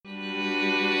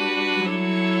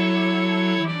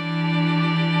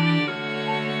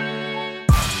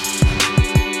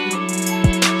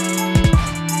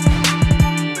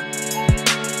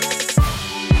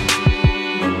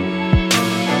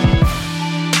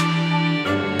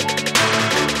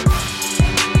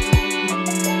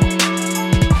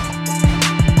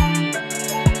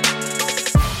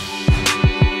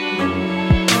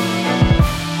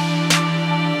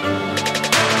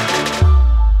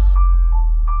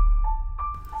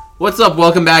What's up?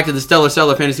 Welcome back to the Stellar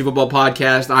Seller Fantasy Football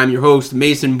Podcast. I'm your host,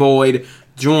 Mason Boyd,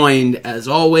 joined, as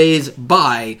always,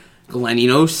 by Glenn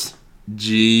Enos.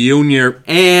 Junior.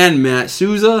 And Matt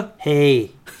Souza.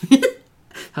 Hey. That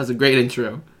was a great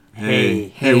intro.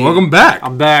 Hey, welcome back.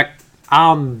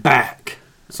 I'm back.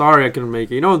 Sorry I couldn't make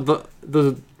it. You know, the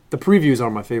previews are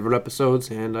my favorite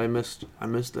episodes, and I missed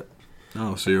it.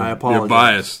 Oh, so I you're apologize.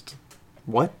 biased.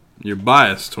 What? You're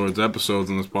biased towards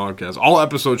episodes in this podcast. All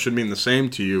episodes should mean the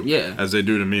same to you as they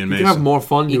do to me and You Mason. can have more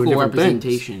fun doing Equal different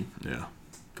representation. Yeah.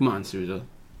 Come on, Souza.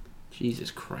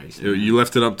 Jesus Christ. You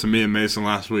left it up to me and Mason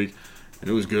last week, and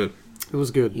it was good. It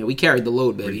was good. Yeah, we carried the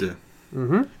load, baby. We did.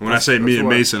 Mm-hmm. When I say me and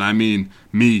what- Mason, I mean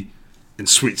me and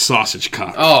Sweet Sausage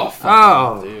Cock. Oh, fuck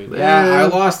Oh, dude. man. Yeah, I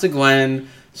lost to Glenn,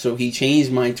 so he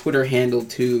changed my Twitter handle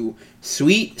to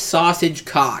Sweet Sausage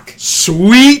Cock.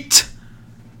 Sweet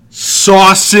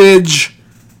Sausage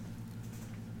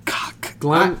Cock.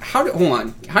 Glenn, Hold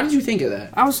on. How did you think of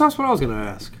that? that's what I was going to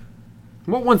ask.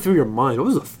 What went through your mind? What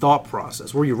was the thought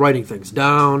process? Were you writing things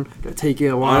down? Did it take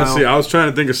you a while? Honestly, I was trying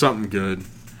to think of something good,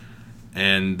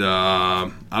 and I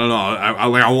don't know.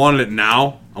 I wanted it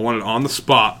now. I wanted it on the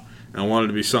spot, and I wanted it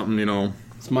to be something,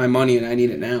 It's my money and I need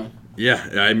it now. Yeah,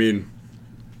 I mean,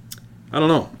 I don't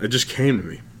know. It just came to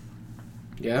me.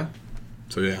 Yeah?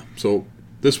 So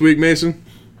this week, Mason,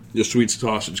 your Sweet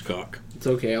Sausage Cock. It's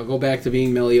okay. I'll go back to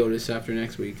being Meliodas after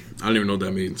next week. I don't even know what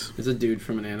that means. It's a dude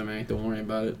from an anime. Don't worry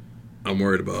about it. I'm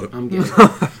worried about it. I'm getting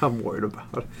I'm worried about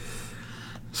it.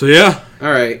 So yeah.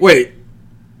 All right. Wait.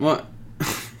 What?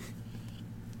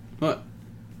 What?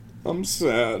 I'm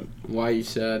sad. Why are you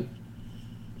sad?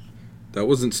 That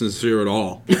wasn't sincere at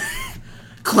all.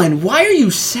 Glenn, why are you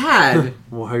sad?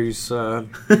 Why are you sad?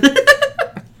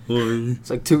 Why It's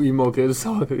like two emo kids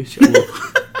talking to each other.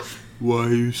 are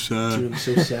you sad? Dude, I'm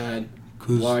so sad.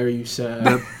 Why are you sad?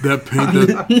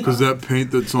 That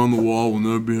paint that's on the wall will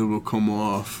never be able to come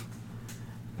off.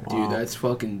 Dude, that's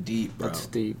fucking deep, bro. That's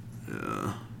deep.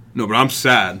 Yeah. No, but I'm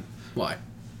sad Why?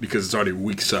 because it's already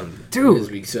week 7, It is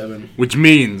Dude. week 7. which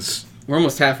means We're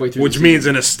almost halfway through. Which means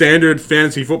in a standard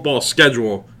fantasy football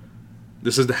schedule,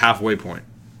 this is the halfway point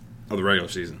of the regular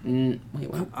season. Wait,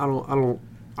 what? I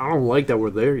don't like that we're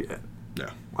there yet. Yeah.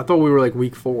 I thought we were like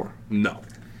week 4. No.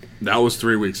 That was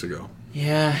 3 weeks ago.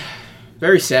 Yeah.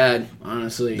 Very sad,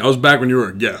 honestly. That was back when you were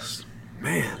a guest.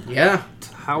 Man, Yeah.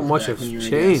 how much back has when you were a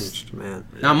changed, man.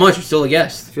 Not much. You're still a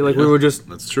guest. I feel like we were just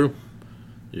That's true.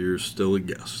 You're still a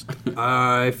guest.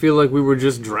 I feel like we were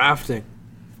just drafting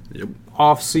Yep.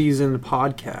 off-season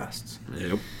podcasts.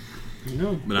 Yep.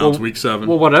 No. But now it's week 7.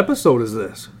 Well, what episode is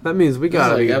this? That means we This is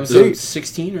gotta like be episode deep.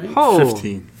 16, right? Oh,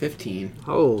 15. 15.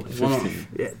 holy One off. 15.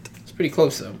 shit! It's pretty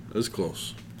close, though. That's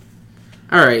close.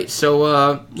 All right,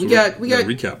 so we got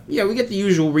recap. Yeah, we get the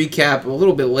usual recap. A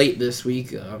little bit late this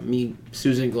week. Me,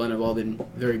 Susan, and Glenn have all been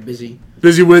very busy.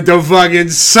 Busy with the fucking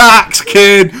Sox,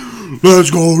 kid.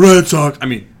 Let's go Red Sox.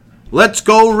 Let's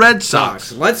go Red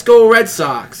Sox. Let's go Red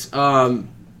Sox. So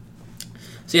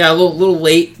yeah, a little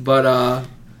late, but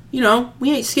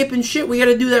we ain't skipping shit. We got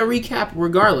to do that recap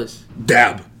regardless.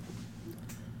 Dab.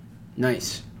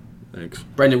 Nice. Thanks.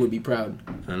 Brendan would be proud.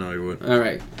 I know you would. All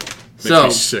right. Makes So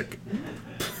me sick.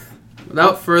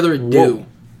 without further ado,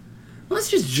 let's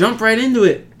just jump right into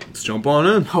it. Let's jump on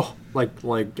in. Oh, like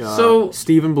So-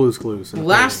 Stephen Blue's Clues.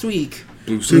 Last week,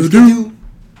 Blue Suit.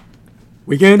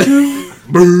 weekend two.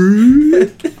 I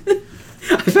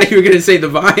thought you were gonna say the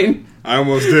Vine. I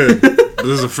almost did. This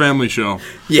is a family show.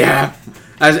 Yeah.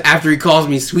 As after he calls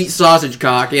me sweet sausage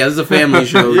cock. Yeah, this is a family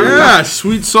show. Yeah,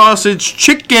 sweet sausage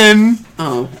chicken.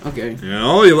 Oh, okay.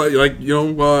 You like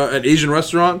at Asian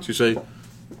restaurants, you say,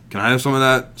 "Can I have some of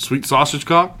that sweet sausage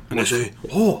cock?" And they say,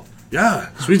 "Oh, yeah,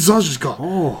 sweet sausage cock.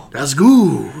 Oh, That's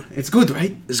good. It's good,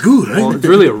 right? It's good, right?" well, it's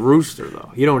really a rooster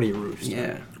though. You don't eat rooster.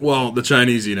 Yeah. Well, the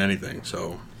Chinese eat anything,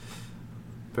 so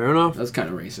Fair enough. That's kind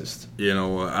of racist.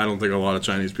 I don't think a lot of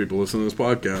Chinese people listen to this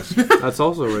podcast. That's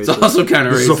also racist. It's also kind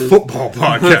of This racist. is a football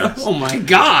podcast. Oh my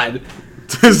god.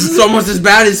 This is almost as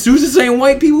bad as Susan saying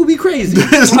white people be crazy.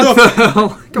 There's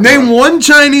no- Name one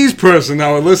Chinese person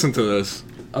that would listen to this.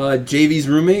 JV's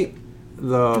roommate?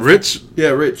 the Rich? Yeah,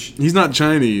 Rich. He's not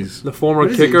Chinese. the former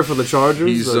What is kicker he? for the Chargers,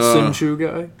 He's, the Sim Chu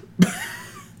guy.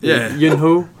 Yeah. Yin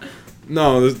Hu.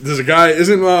 No, there's a guy.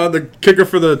 Isn't the kicker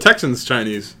for the Texans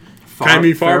Chinese?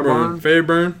 Kaimi Fairburn.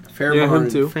 Fairbairn. Yeah, him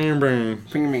too. Fairburn.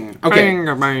 Fingerbang. Okay.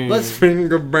 Finger bang. Let's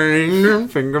Finger bang.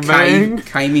 finger bang.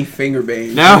 Kaimi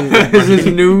Fingerbang. Now is his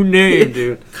new name,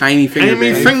 dude. Kaimi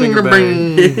Kaimi Fingerbang. finger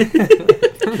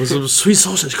bang. With some sweet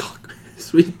sausage cock.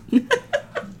 Sweet. We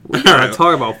gotta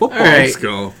talk about football. All right. Let's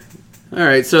go. All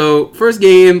right, so first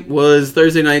game was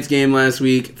Thursday night's game last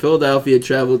week. Philadelphia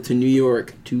traveled to New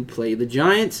York to play the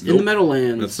Giants in the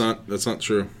Meadowlands. That's not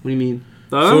true. What do you mean?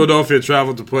 Philadelphia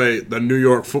traveled to play the New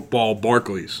York Football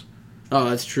Barclays, Oh,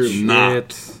 that's true.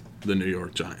 not the New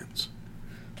York Giants.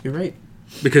 You're right.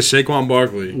 Because Saquon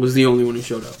Barkley. Was the only one who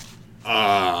showed up.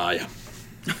 Yeah.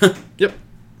 Yep.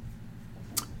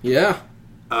 Yeah.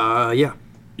 Yeah.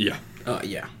 Yeah.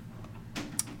 Yeah.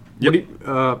 What do you,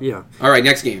 yeah. All right,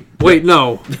 next game. Wait,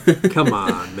 no. Come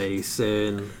on,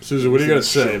 Mason. Susan, what are you going to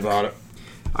say about it?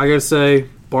 I gotta say,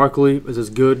 Barkley is as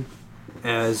good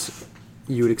as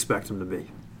you would expect him to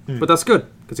be. But that's good,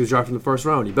 because he was drafted in the first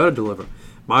round. He better deliver.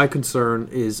 My concern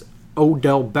is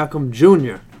Odell Beckham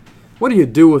Jr. What do you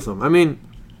do with him? I mean,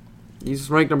 he's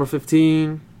ranked number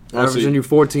 15, averaging you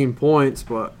 14 points,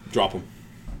 but Drop him.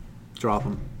 drop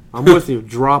him. I'm with you.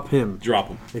 Drop him. Drop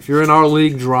him. If you're in our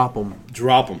league, drop him.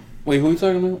 Drop him. Wait, who are you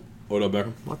talking about? Odell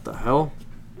Beckham. What the hell?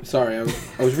 Sorry, I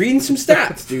was reading some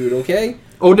stats, dude, okay?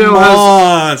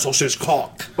 Sausage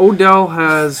cock. Odell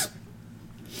has.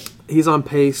 He's on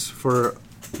pace for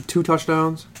 2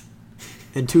 touchdowns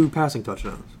and 2 passing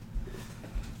touchdowns.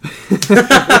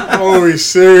 Oh, are you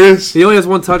serious? He only has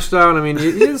 1 touchdown. I mean,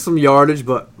 he has some yardage,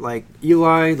 but like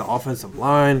Eli, the offensive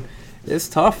line, it's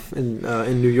tough in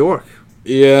New York.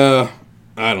 Yeah.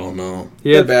 I don't know.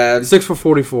 He had They're bad. 6 for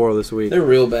 44 this week. They're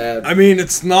real bad. I mean,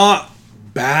 it's not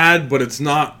bad, but it's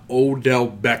not Odell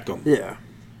Beckham. Yeah,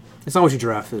 it's not what you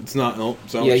drafted. It's not. No.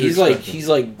 It's not Yeah, what you expected. he's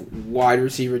like wide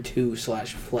receiver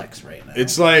 2/flex right now.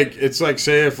 It's like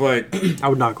say if like I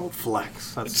would not go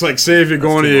flex. That's, it's like say if you're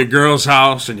going to your girl's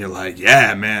house and you're like,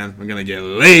 yeah, man, we're gonna get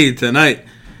laid tonight,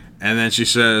 and then she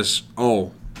says,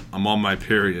 oh, I'm on my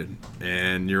period,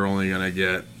 and you're only gonna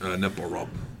get a nipple rub.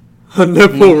 a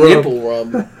nipple rub. Nipple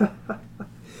rub.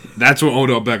 That's what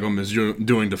Odell Beckham is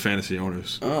doing to fantasy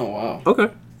owners. Oh wow. Okay.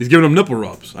 He's giving them nipple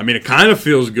rubs. I mean, it kind of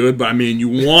feels good, but I mean, you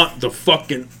want the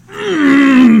fucking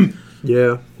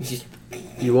Yeah.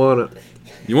 You want it.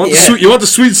 you want Yeah. you want the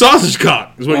sweet sausage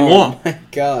cock is what you want. Oh my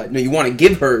god. No, you want to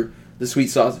give her the sweet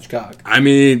sausage cock. I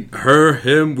mean,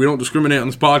 him. We don't discriminate on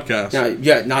this podcast. Now,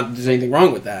 yeah, not that there's anything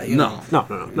wrong with that. You know? No,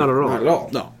 No, not at all. Not at all.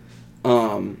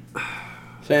 no.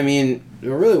 So I mean,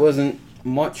 there really wasn't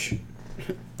much.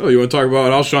 Oh, you want to talk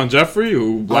about Alshon Jeffrey,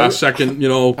 who last second,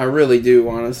 I really do,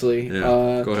 honestly.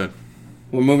 Yeah, go ahead.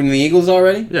 We're moving to the Eagles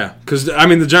already. Yeah, because I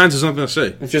mean, the Giants has nothing to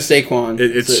say. It's just Saquon.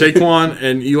 It's Saquon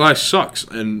and Eli sucks,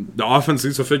 and the offense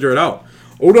needs to figure it out.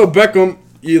 Odell Beckham,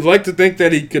 you'd like to think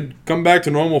that he could come back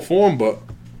to normal form, but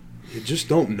you just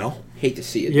don't know. Hate to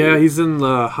see it. Yeah, dude. he's in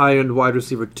the high-end wide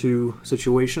receiver 2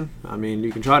 situation. I mean,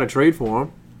 you can try to trade for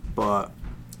him, but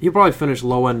he'll probably finish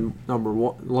low-end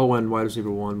wide receiver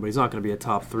 1, but he's not going to be a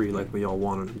top 3 like we all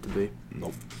wanted him to be.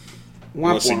 Nope. Womp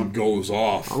Unless he womp. goes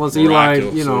off. Unless Eli,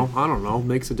 miraculously. I don't know,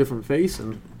 makes a different face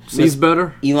and sees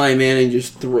better. Eli Manning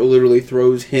just literally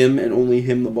throws him and only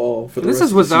him the ball for the This rest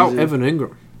is of the without season. Evan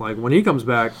Ingram. Like, when he comes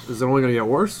back, is it only going to get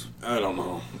worse? I don't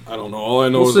know. All I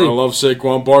know We'll is see. I love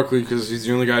Saquon Barkley because he's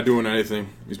the only guy doing anything.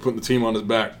 He's putting the team on his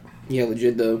back. Yeah,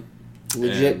 legit though.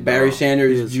 Legit. And, Barry he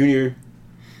Sanders is. Jr.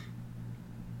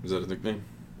 Is that a nickname?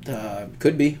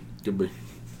 Could be. Could be.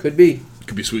 Could be.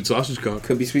 Could be Sweet Sausage Cock.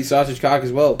 Could be Sweet Sausage Cock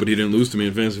as well. But he didn't lose to me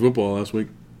in fantasy football last week.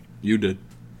 You did.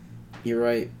 You're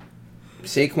right.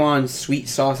 Saquon Sweet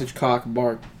Sausage Cock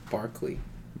Barkley.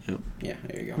 Yep. Yeah,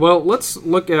 there you go. Well, let's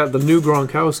look at the new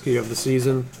Gronkowski of the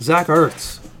season, Zach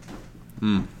Ertz.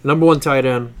 Number 1 tight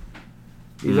end.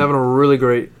 He's having a really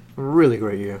great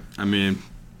year. I mean,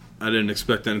 I didn't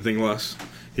expect anything less.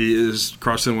 He is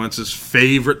Carson Wentz's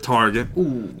favorite target.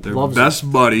 Ooh. They're Loves best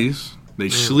buddies. They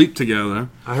sleep together.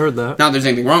 I heard that. Not that there's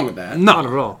anything wrong with that. Not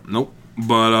at all. Nope.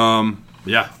 But,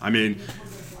 yeah, I mean,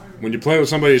 when you play with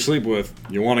somebody you sleep with,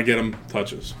 you want to get them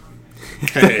touches.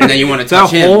 And then you want to That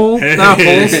touch him. whole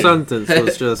sentence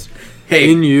was just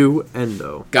Hey.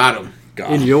 innuendo. Got him.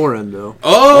 God. Innuendo.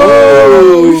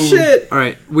 Oh, shit. All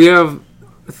right, we have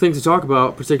things to talk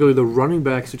about, particularly the running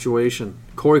back situation.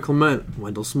 Corey Clement,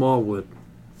 Wendell Smallwood.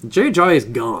 JJ is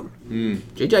gone.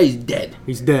 JJ is dead.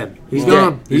 He's dead. He's He's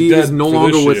gone. dead. He He's is dead no for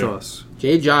longer this with year. us.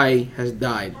 JJ has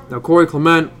died. Now, Corey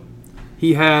Clement,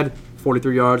 he had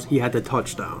 43 yards. He had the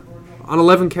touchdown. On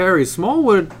 11 carries,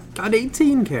 Smallwood got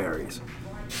 18 carries.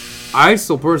 I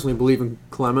still personally believe in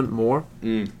Clement more,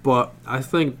 but I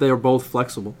think they're both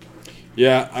flexible.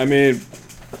 Yeah, I mean,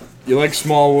 you like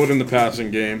Smallwood in the passing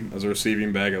game as a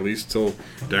receiving back, at least till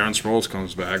Darren Sproles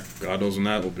comes back. God knows when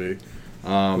that will be.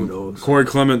 Who knows? Corey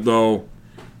Clement, though,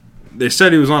 they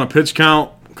said he was on a pitch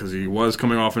count because he was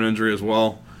coming off an injury as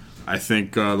well. I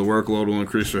think the workload will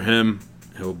increase for him.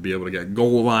 He'll be able to get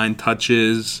goal line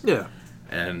touches. Yeah.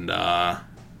 And,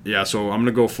 Yeah, so I'm going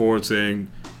to go forward saying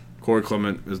Corey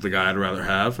Clement is the guy I'd rather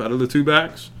have out of the two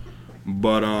backs.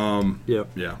 But, Yep.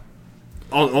 yeah.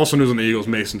 Also news on the Eagles,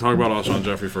 Mason. Talk about Alshon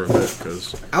Jeffrey for a bit,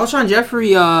 because Alshon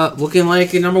Jeffrey looking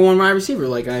like a number one wide receiver,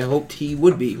 like I hoped he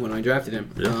would be when I drafted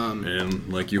him. and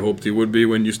like you hoped he would be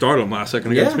when you started him last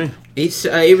second against me.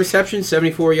 8 receptions,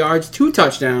 74 yards, 2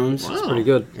 touchdowns. Wow. Pretty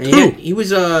good. And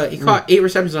he caught 8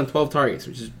 receptions on 12 targets,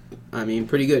 which is, I mean,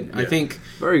 pretty good. Yeah. I think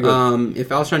Very good. if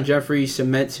Alshon Jeffrey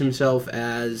cements himself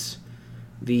as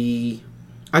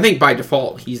I think by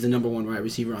default he's the number one wide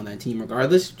receiver on that team,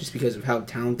 regardless, just because of how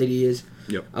talented he is.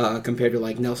 Yep. Compared to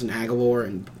like Nelson Aguilar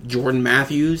and Jordan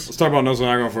Matthews. Let's talk about Nelson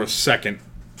Aguilar for a second.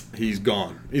 He's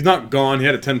gone. He's not gone. He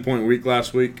had a 10-point week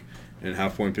last week and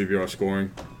half-point PPR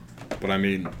scoring. But, I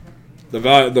mean, the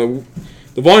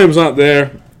volume's not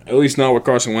there, at least not with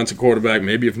Carson Wentz at quarterback.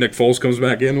 Maybe if Nick Foles comes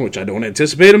back in, which I don't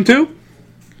anticipate him to.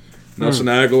 Nelson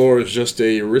Aguilar is just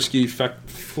a risky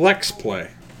flex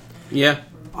play. Yeah.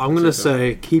 I'm going to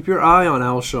say keep your eye on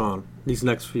Alshon these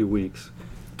next few weeks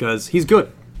because he's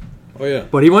good. Oh, yeah.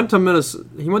 But he went to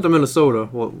Minnesota.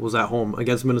 Well, was at home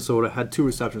against Minnesota. Had 2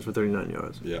 receptions for 39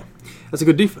 yards. Yeah. That's a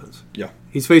good defense. Yeah.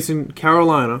 He's facing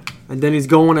Carolina, and then he's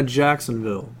going to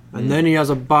Jacksonville, and then he has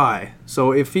a bye.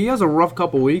 So if he has a rough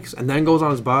couple weeks and then goes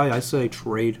on his bye, I say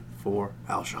trade for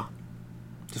Alshon.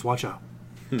 Just watch out.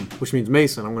 Which means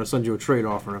Mason, I'm going to send you a trade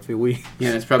offer in a few weeks.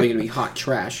 Yeah, it's probably going to be hot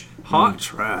trash. Hot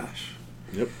trash.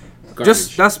 Yep.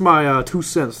 Garbage. That's my 2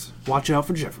 cents. Watch out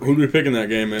for Jeffrey. Who do we pick in that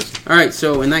game, man? All right,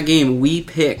 so in that game, we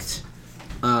picked.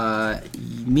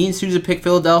 Me and Sousa picked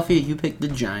Philadelphia. You picked the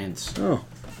Giants. Oh,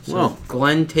 So well.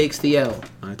 Glenn takes the L.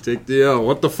 I take the L.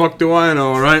 What the fuck do I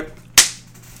know, all right?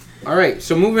 All right,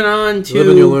 so moving on to Live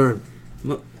and you learn.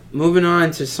 moving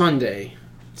on to Sunday.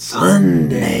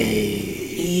 Sunday.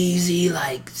 Easy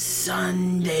like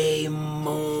Sunday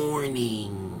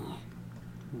morning.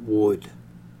 Wood.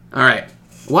 All right.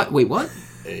 What? Wait, what?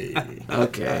 Hey.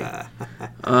 Okay.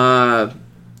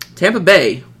 Tampa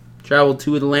Bay traveled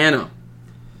to Atlanta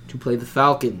to play the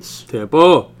Falcons.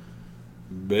 Tampa.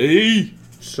 Bay.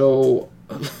 So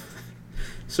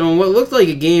in what looked like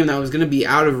a game that was going to be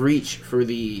out of reach for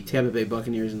the Tampa Bay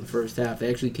Buccaneers in the first half, they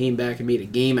actually came back and made a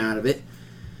game out of it.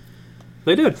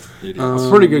 They did. It is. It's a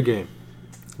pretty good game.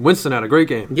 Winston had a great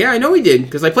game. Yeah, I know he did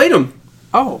because I played him.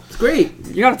 Oh, It's great.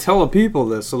 you got to tell the people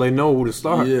this so they know who to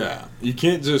start. Yeah, you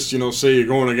can't just say you're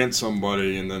going against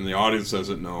somebody and then the audience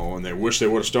doesn't know and they wish they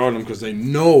would have started him because they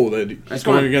know that he's That's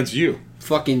going fine. against you.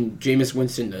 Fucking Jameis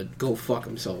Winston to go fuck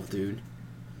himself, dude.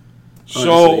 So,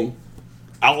 Honestly.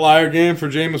 outlier game for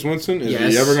Jameis Winston. Is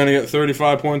Yes. he ever going to get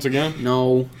 35 points again?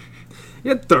 No. He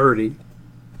had 30,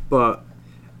 but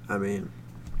I mean,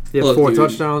 he had Look, 4 dude.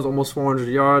 touchdowns, almost 400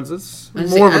 yards. It's I'd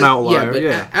more of say an outlier, but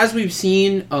yeah. As we've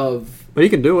seen of But he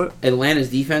can do it. Atlanta's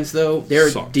defense, though, their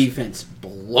Sucks. defense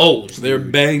blows. They're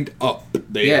dude. banged up.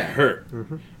 They Yeah. hurt.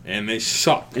 And they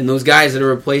suck. And those guys that are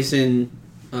replacing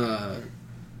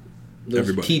those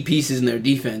Everybody. key pieces in their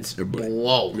defense Everybody.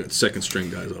 blow. We got second string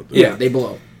guys out there. Yeah, they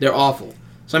blow. They're awful.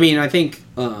 So, I mean, I think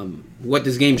what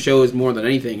this game shows more than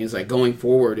anything is, like, going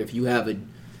forward, if you have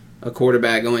a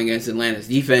quarterback going against Atlanta's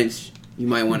defense, you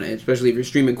might want to, especially if you're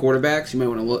streaming quarterbacks, you might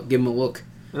want to give them a look.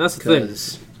 And that's the thing.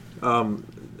 Because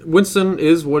Winston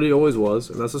is what he always was,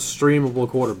 and that's a streamable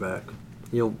quarterback.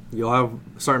 You'll have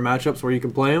certain matchups where you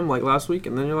can play him, like last week,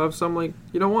 and then you'll have some like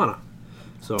you don't wanna.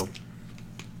 So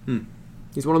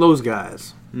he's one of those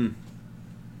guys.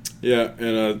 Yeah,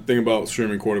 and a thing about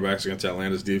streaming quarterbacks against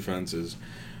Atlanta's defense is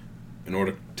in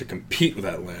order to compete with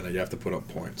Atlanta, you have to put up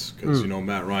points. Because,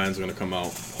 Matt Ryan's going to come out,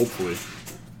 hopefully,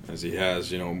 as he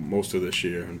has, most of this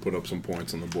year, and put up some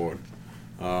points on the board.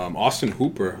 Austin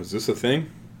Hooper, is this a thing?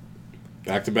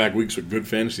 Back-to-back weeks with good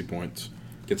fantasy points.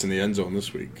 Gets in the end zone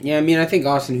this week. yeah, I mean, I think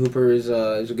Austin Hooper is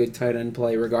a good tight end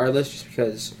play regardless, just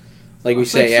because, like we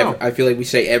say, think so. I feel like we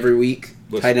say every week,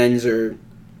 Listen. tight ends are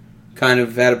kind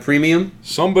of at a premium.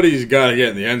 Somebody's got to get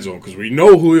in the end zone because we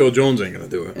know Julio Jones ain't going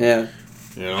to do it. Yeah.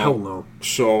 Hell no.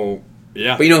 So,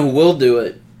 yeah. But you know who will do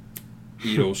it?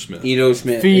 Ito Smith. Ito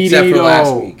Smith. Feed except for Ito.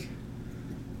 last week.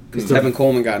 Because Tevin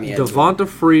Coleman got me. Devonta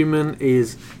Freeman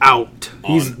is out.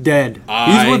 He's dead.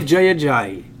 He's with Jay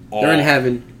Ajayi. They're in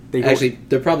heaven. They go- Actually,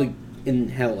 they're probably in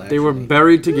hell. Actually. They were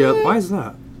buried together. Why is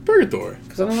that? Purgatory.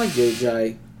 Because I don't like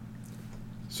JJ.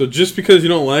 So just because you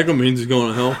don't like him means he's going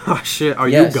to hell? Oh shit! Are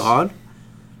Yes. you God?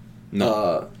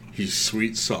 No. He's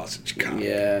sweet sausage God.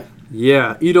 Yeah.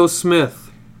 Yeah, Ito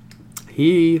Smith.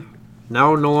 He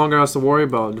now no longer has to worry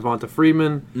about Devonta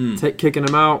Freeman kicking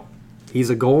him out. He's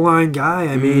a goal line guy.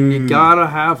 I mean, you gotta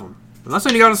have him. I'm not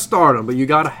saying you gotta start him, but you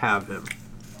gotta have him.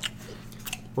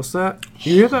 What's that?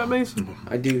 You hear that, Mason?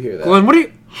 I do hear that. Glenn, what are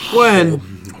you? Glenn,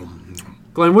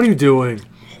 what are you doing?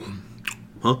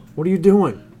 Huh? What are you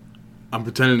doing? I'm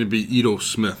pretending to be Ito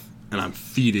Smith, and I'm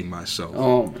feeding myself.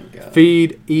 Oh my god.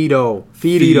 Feed Ito.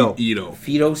 Feed Ito. Ito.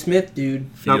 Fido Smith, dude.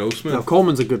 Ito Smith. Now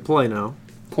Coleman's a good play now.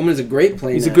 Coleman's a great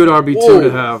player. He's a now. good RB2 Whoa.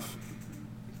 to have.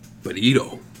 But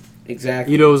Ito.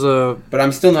 Exactly. Ito's a But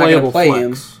I'm still not going to playable play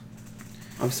flex. him.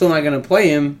 I'm still not going to play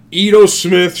him Ito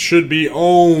Smith should be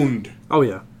owned Oh,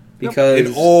 yeah. because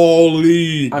in all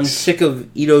leagues. I'm sick of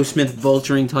Ito Smith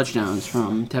vulturing touchdowns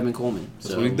from Tevin Coleman. That's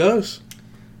So what he does.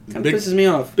 kind Big, of pisses me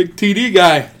off. big TD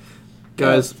guy.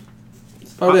 Guys,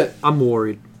 That's about it. I'm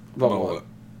worried. About what?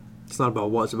 It's not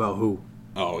about what, it's about who.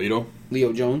 Oh, Ito?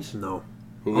 Leo Jones? No.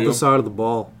 Julio? Other side of the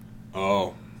ball.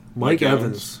 Oh. Mike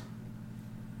Evans.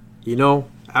 You know,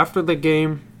 after the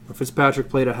game, Fitzpatrick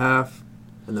played a half,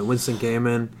 and then Winston came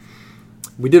in.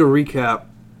 We did a recap,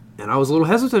 and I was a little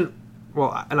hesitant.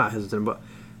 Well, not hesitant, but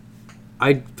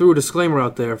I threw a disclaimer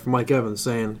out there for Mike Evans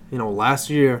saying,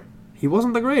 last year he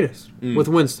wasn't the greatest with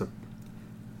Winston.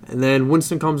 And then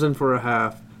Winston comes in for a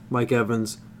half. Mike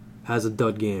Evans has a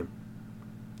dud game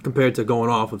compared to going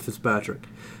off with Fitzpatrick.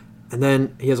 And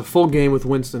then he has a full game with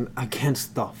Winston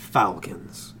against the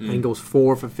Falcons. And he goes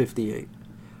 4 for 58.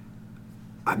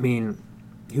 I mean,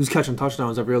 he was catching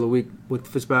touchdowns every other week with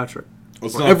Fitzpatrick.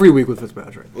 Every week with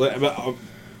Fitzpatrick.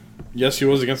 Yes, he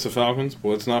was against the Falcons, but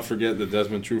let's not forget that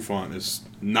Desmond Trufant is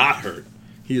not hurt.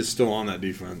 He is still on that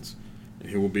defense, and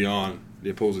he will be on the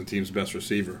opposing team's best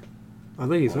receiver. I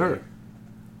think he's hurt.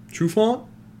 Trufant?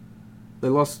 They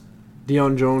lost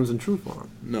Deion Jones and Trufant.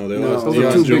 No, they No, lost those are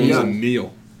Deion two big Jones guys. and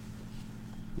Neal.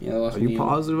 Yeah, they lost Are you Neal.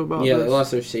 positive about Yeah, this? they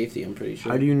lost their safety, I'm pretty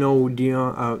sure. How do you know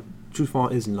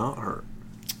Trufant is not hurt?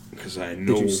 Because I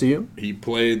know Did you see him? he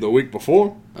played the week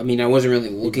before. I mean, I wasn't really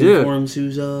looking did. for him,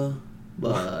 Souza,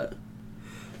 but...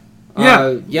 Yeah,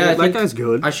 I that think guy's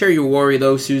good. I share your worry,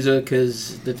 though, Souza,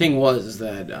 because the thing was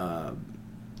that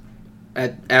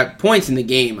at points in the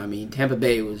game, I mean, Tampa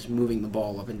Bay was moving the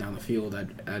ball up and down the field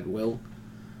at will.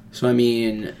 So, I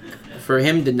mean, for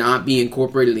him to not be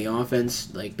incorporated in the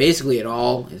offense, like, basically at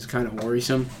all, is kind of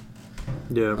worrisome.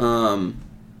 Yeah.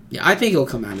 Yeah, I think he'll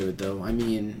come out of it, though. I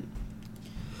mean,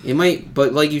 it might,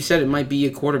 but like you said, it might be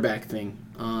a quarterback thing.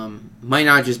 Might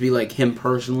not just be, like, him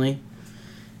personally.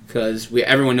 Because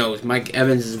everyone knows Mike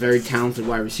Evans is a very talented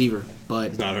wide receiver, but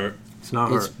He's not hurt. It's not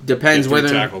it hurt. depends He had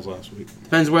 3 whether tackles last week.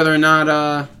 or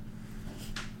not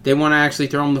they want to actually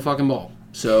throw him the fucking ball.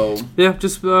 So Yeah,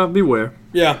 just beware.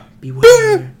 Yeah.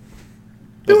 beware.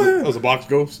 That was a box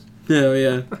ghost. Oh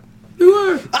yeah,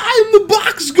 beware. I'm the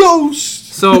box ghost!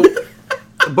 So,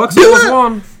 the Bucks almost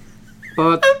won,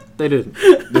 but they didn't.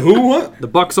 The who? What? The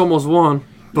Bucks almost won,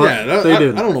 but they I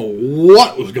didn't. don't know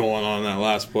what was going on in that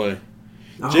last play.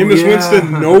 Oh, Jameis yeah.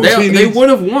 Winston knows They he needs... would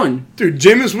have won. Dude,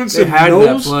 Jameis Winston They had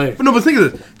knows... that play. But no, but think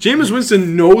of this. Jameis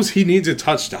Winston knows he needs a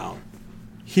touchdown.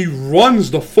 He runs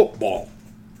the football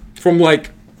from,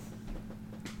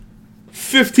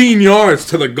 15 yards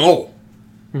to the goal.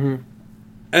 Mm-hmm.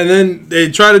 And then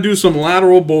they try to do some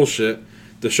lateral bullshit.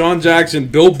 Deshaun Jackson,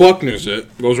 Bill Buckner's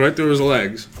it. Goes right through his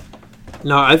legs.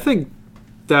 No, I think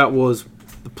that was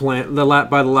the plan.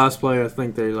 By the last play, I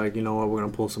think they we're gonna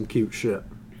pull some cute shit,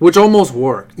 which almost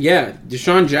worked. Yeah,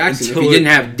 Deshaun Jackson. Until if he it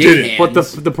didn't have didn't. dick But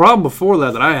hands, the problem before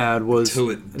that I had was Until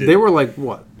it didn't. they were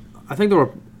what? I think they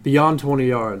were beyond 20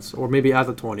 yards or maybe at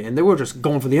the 20, and they were just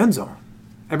going for the end zone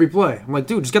every play. I'm like,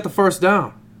 dude, just get the first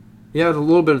down. Yeah, it was a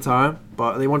little bit of time,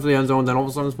 but they went for the end zone. Then all of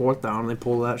a sudden it's 4th down, and they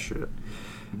pull that shit.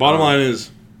 Bottom line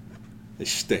is, they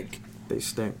stink. They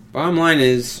stink. bottom line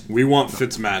is We want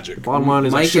Fitzmagic. Bottom line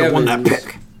is I Mike should have won that Evans-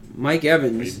 pick. Mike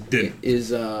Evans He did.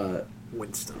 is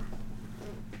Winston.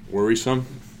 Worrisome?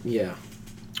 yeah.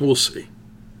 We'll see.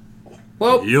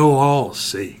 Well, You'll all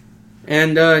see.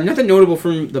 and nothing notable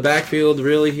from the backfield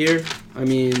really here. I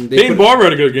mean, Peyton Barber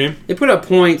had a good game. they put up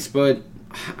points, but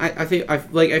I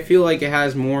feel like it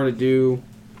has more to do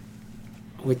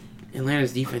with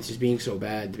Atlanta's defense just being so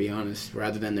bad, to be honest,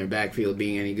 rather than their backfield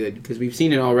being any good. Because we've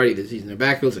seen it already this season. Their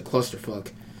backfield's a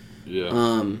clusterfuck.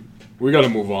 Yeah. We got to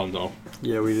move on, though.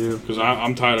 Yeah, we do. Because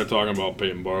I'm tired of talking about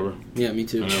Peyton Barber. Yeah, me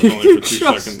too. I know it was only for 2 Just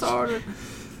seconds. started.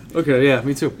 Okay, yeah,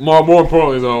 me too. More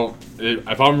importantly, though,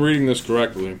 if I'm reading this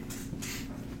correctly,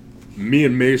 me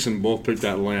and Mason both picked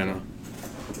Atlanta.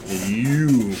 And you,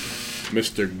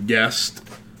 Mr. Guest,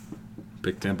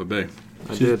 picked Tampa Bay.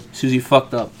 I did. Susie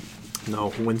fucked up.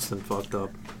 No, Winston fucked up.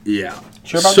 Yeah.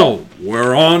 Sure about So,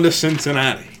 we're on to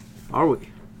Cincinnati. Are we?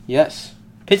 Yes.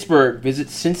 Pittsburgh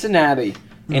visits Cincinnati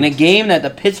in a game that the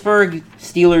Pittsburgh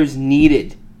Steelers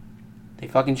needed. They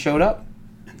fucking showed up,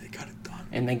 And they got it done.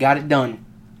 and they got it done.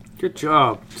 Good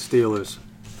job, Steelers.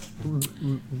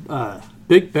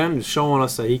 Big Ben is showing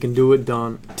us that he can do it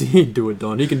done. He can do it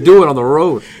done. He can do it on the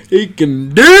road. He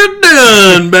can do it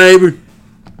done, baby.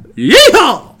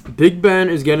 Yeehaw! Big Ben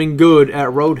is getting good at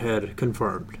Roadhead,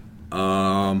 confirmed.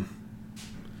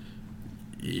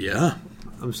 Yeah.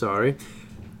 I'm sorry.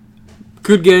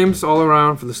 Good games all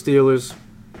around for the Steelers.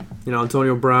 You know,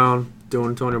 Antonio Brown doing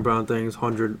Antonio Brown things,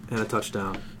 100 and a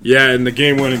touchdown. Yeah, and the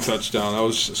game-winning touchdown. That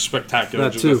was spectacular.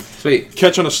 That Just too. Sweet.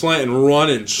 catch on a slant and run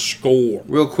and score.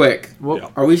 Real quick. Well, Yeah.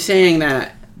 Are we saying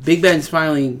that Big Ben's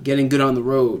finally getting good on the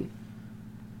road?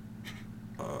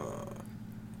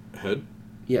 Head.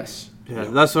 Yes. yeah,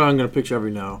 that's what I'm going to picture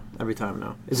every time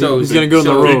now. So He's is getting it- good on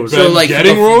so the Big road. Ben- So like,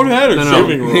 getting the- roadhead or No.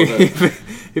 giving roadhead?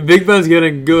 If Big Ben's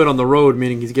getting good on the road,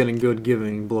 meaning he's getting good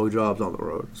giving blowjobs on the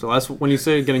road. So that's when you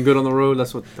say getting good on the road.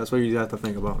 That's what you have to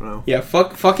think about now. Yeah,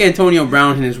 fuck Antonio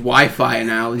Brown and his Wi-Fi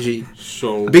analogy.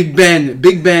 So Big Ben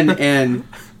and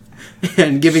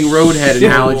giving roadhead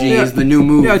analogy Yeah. is the new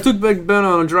move. Yeah, I took Big Ben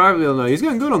on a drive the other night. He's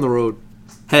getting good on the road.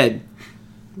 Head.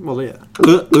 Well, yeah.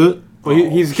 Well,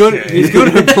 he's good. Okay. He's good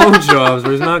at blowjobs,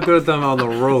 but he's not good at them on the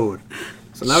road.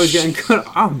 So now he's getting good.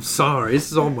 I'm sorry.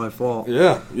 This is all my fault.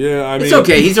 yeah. I mean, It's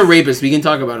okay. He's a rapist. We can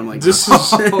talk about him like This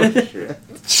this. is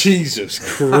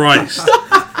Jesus Christ.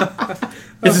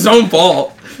 It's his own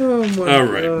fault. Oh my All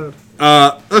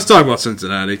right. Let's talk about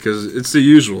Cincinnati because it's the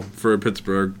usual for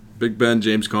Pittsburgh. Big Ben,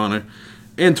 James Conner,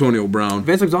 Antonio Brown.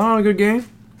 Vince McDonald had a good game.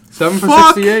 7 for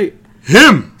Fuck 68.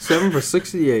 Him. 7 for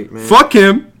 68, man. Fuck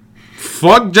him.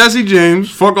 Fuck Jesse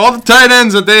James. Fuck all the tight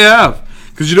ends that they have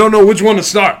because you don't know which one to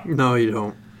start. No, you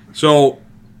don't. So,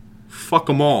 fuck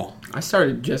them all. I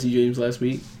started Jesse James last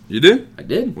week. You did? I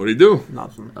did. What do you do?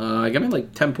 Nothing. I got me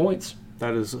like 10 points.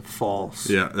 That is false.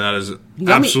 Yeah, that is got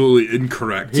me- absolutely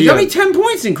incorrect. He got me 10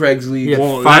 points in Craig's league. He had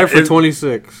Well, 5 that for is-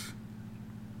 26.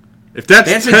 If that's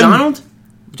Vance 10, McDonald?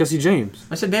 Jesse James.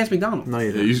 I said Vance McDonald. No,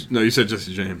 you Yeah, didn't. you said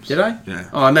Jesse James. Did I? Yeah.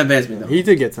 Oh, I meant Vance McDonald. He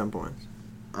did get 10 points.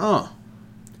 Oh.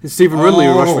 Stephen Ridley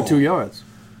rushed for Oh. 2 yards.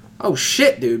 Oh,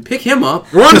 shit, dude. Pick him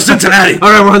up. We're on to Cincinnati. All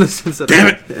right, we're on the Cincinnati.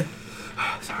 Damn it.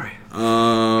 Sorry.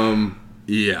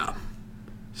 Yeah.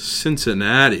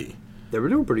 Cincinnati They were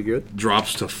doing pretty good.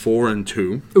 drops to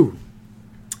 4-2. Ooh.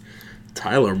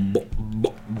 Tyler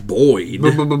Boyd.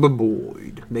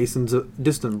 Boyd. Mason's a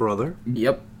distant brother.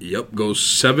 Yep. Yep, goes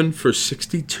 7 for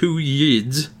 62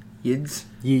 yids Yids.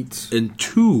 Yeats. and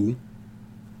 2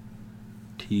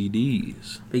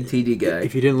 TDs. Big TD guy.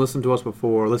 If you didn't listen to us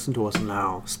before, listen to us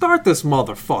now. Start this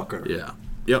motherfucker. Yeah.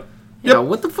 Yep. Yeah,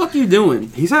 what the fuck you doing?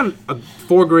 He's had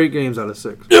 4 great games out of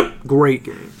 6. Yep. Great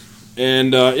games.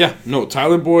 And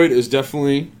Tyler Boyd is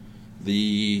definitely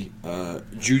the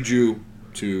juju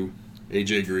to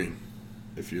AJ Green,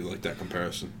 if you like that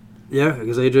comparison. Yeah,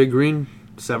 because AJ Green,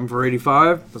 7 for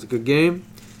 85. That's a good game.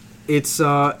 It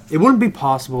wouldn't be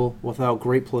possible without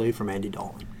great play from Andy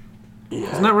Dalton.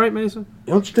 Isn't that right, Mason?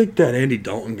 Don't you think that Andy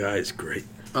Dalton guy is great?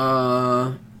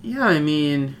 Yeah, I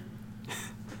mean,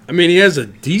 He has a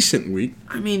decent week,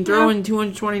 throwing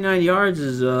 229 yards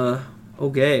is,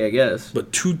 okay, I guess.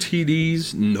 but 2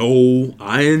 TDs, no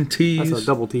INTs. That's a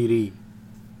double TD.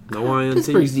 No INT.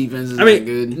 Pittsburgh's defense is not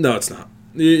good. No, it's not.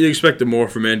 You expected more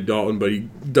from Andy Dalton, but he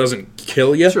doesn't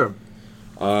kill you. Sure.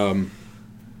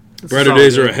 Brighter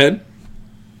days are ahead.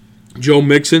 Joe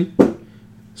Mixon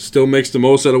still makes the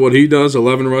most out of what he does.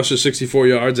 11 rushes, 64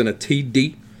 yards, and a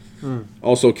TD.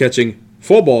 Also catching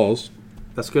 4 balls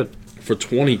That's good. for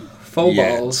 20. Full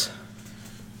yards. balls.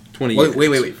 20 Wait.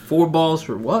 yards. 4 balls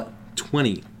for what?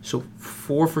 20. So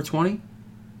 4 for 20?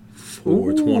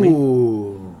 420.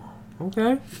 Ooh.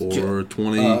 Okay.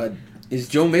 420. Is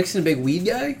Joe Mixon a big weed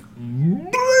guy?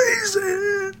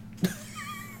 Blazing.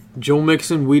 Joe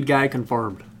Mixon, weed guy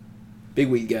confirmed. Big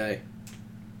weed guy.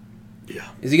 Yeah.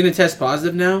 Is he gonna test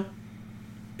positive now?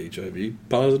 HIV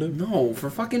positive? No, for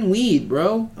fucking weed,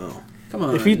 bro. Oh. Come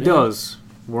on. If he man. does,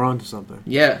 we're on to something.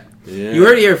 Yeah. Yeah. You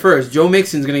heard it here first. Joe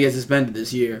Mixon's gonna get suspended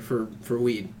this year for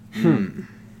weed. Don't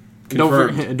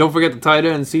Confirmed. don't forget the tight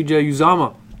end, CJ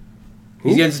Uzama.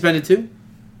 He's getting suspended too?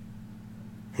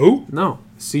 Who? No,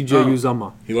 CJ Oh.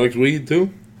 Uzama. He likes weed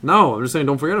too? No, I'm just saying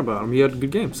don't forget about him. He had a good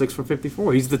game, 6 for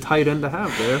 54. He's the tight end to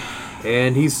have there,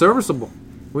 and he's serviceable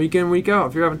week in, week out.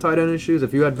 If you're having tight end issues,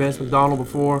 if you had Vance McDonald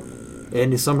before,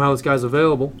 and somehow this guy's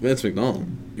available. Vance McDonald.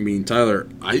 You mean Tyler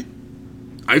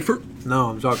Eifert?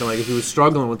 No, I'm talking like if he was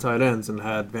struggling with tight ends and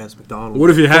had Vance McDonald. What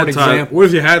if you for had an Tyler? example, What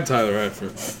if you had Tyler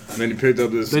Eifert? And then you picked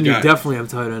up this then guy. you definitely have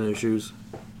tight end issues,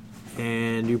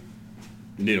 and you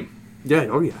need him.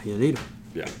 you need him.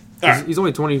 Yeah. All right. He's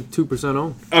only 22%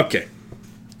 owned. Okay.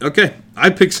 I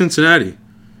pick Cincinnati.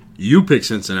 You pick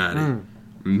Cincinnati.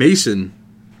 Mason,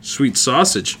 sweet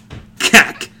sausage,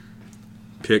 cack,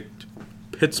 picked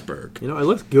Pittsburgh. You know, it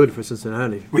looks good for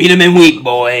Cincinnati. Read them in week,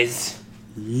 boys.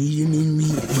 Yeah.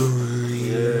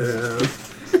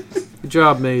 Good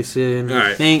job, Mason. All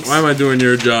right. Thanks. Why am I doing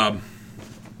your job?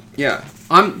 Yeah,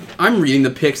 I'm reading the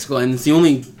picks, Glenn. It's the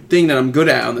only thing that I'm good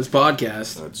at on this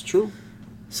podcast. That's true.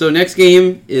 So next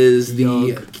game is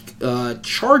the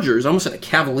Chargers. I almost said the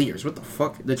Cavaliers. What the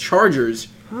fuck? The Chargers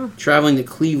traveling to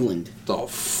Cleveland The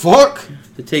fuck?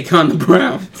 to take on the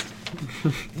Browns.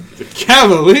 The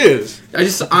Cavaliers.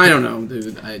 I don't know,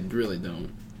 dude. I really don't.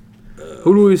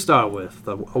 Who do we start with?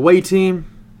 The away team?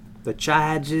 The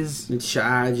Chargers? The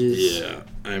Chargers. Yeah,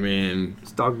 I mean,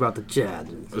 Let's talk about the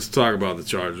Chargers. let's talk about the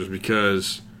Chargers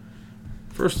because,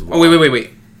 first of all, Oh, wait.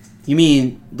 You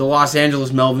mean the Los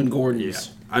Angeles Melvin Gordons?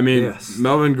 Yeah. I mean, Yes.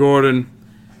 Melvin Gordon,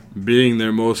 being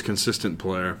their most consistent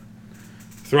player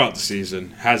throughout the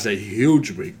season, has a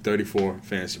huge week, 34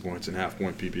 fantasy points and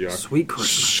half-point PPR. Sweet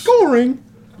Christmas. Scoring.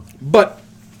 But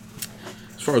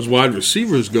as far as wide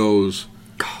receivers goes,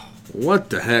 what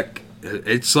the heck?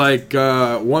 It's like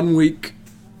 1 week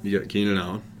you got Keenan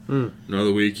Allen.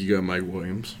 Another week you got Mike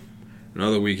Williams.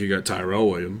 Another week you got Tyrell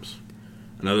Williams.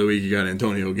 Another week you got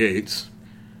Antonio Gates.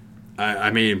 I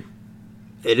mean,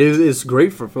 It's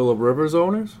great for Phillip Rivers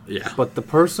owners, yeah. but the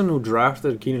person who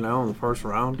drafted Keenan Allen in the first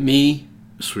round Me?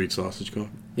 Sweet sausage cock.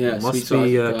 Yeah, must sweet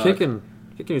be sauce. kicking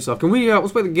yourself. Can we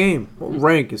let's play the game? What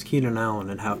rank is Keenan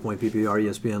Allen in half-point PPR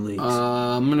ESPN leagues?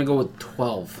 I'm gonna go with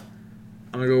 12.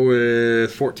 I'm going to go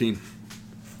with 14.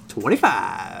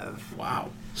 25. Wow.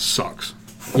 Sucks.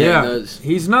 Yeah, he does.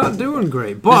 he's not doing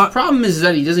great, The but problem is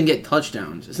that he doesn't get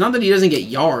touchdowns. It's not that he doesn't get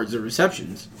yards or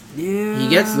receptions. yeah, He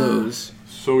gets those.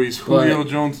 So he's Julio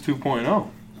Jones 2.0.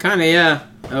 Kind of, yeah.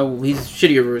 Oh, he's a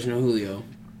shittier version of Julio.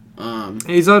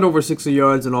 He's had over 60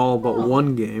 yards in all but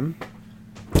one game.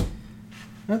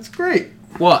 That's great.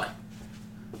 What?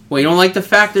 Well, you don't like the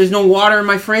fact there's no water in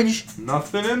my fridge?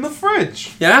 Nothing in the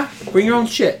fridge. Yeah? Bring your own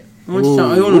shit. I don't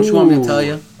know what you want me to tell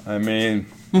you. I mean,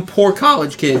 I'm a poor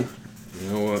college kid. you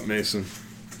know what, Mason?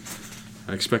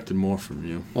 I expected more from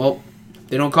you. Well,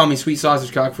 they don't call me sweet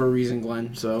sausage cock for a reason,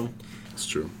 Glenn, so. It's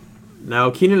true.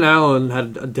 Now, Keenan Allen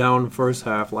had a down first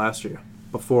half last year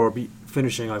before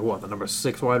finishing like the number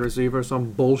 6 wide receiver,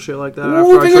 some bullshit like that.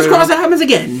 Ooh, I fingers traded crossed him. that happens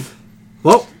again.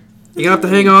 Well, you're gonna have to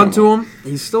hang on to him.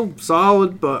 He's still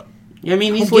solid, but Yeah, I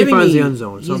mean, he's Hopefully he giving finds me the end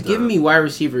zone he's sometime. giving me wide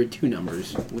receiver 2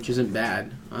 numbers, which isn't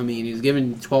bad. I mean, he's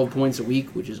giving 12 points a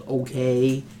week, which is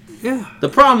okay. yeah, The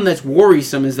problem that's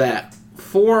worrisome is that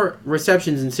 4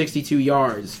 receptions and 62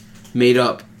 yards made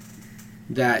up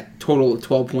that total of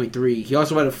 12.3. He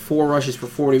also had 4 rushes for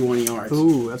 41 yards.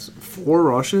 ooh, that's 4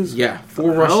 rushes. Yeah,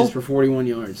 4 The rushes hell? for 41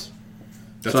 yards.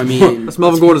 That's So I mean, That's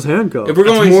Melvin Gordon's handcuff. if we're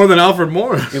That's going more than Alfred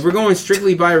Morris. if we're going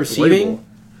strictly by receiving, Label.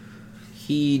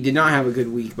 he did not have a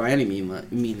good week by any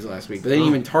means last week. But they didn't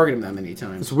even target him that many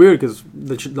times. It's weird because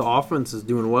the offense is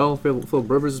doing well. Phil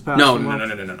Rivers is passing. No.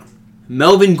 well.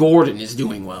 Melvin Gordon is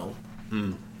doing well.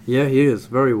 Yeah, he is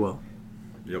very well.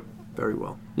 Yep. Very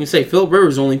well. You say Philip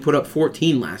Rivers only put up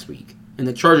 14 last week, and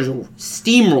the Chargers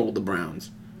steamrolled the Browns.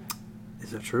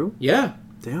 Is that true? Yeah,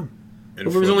 Damn. And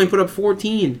Philip Rivers only put up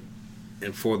 14.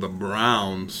 and for the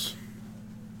Browns,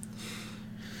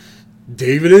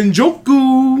 David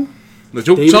Njoku. The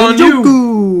joke's on you.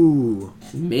 Njoku.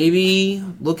 Maybe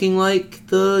looking like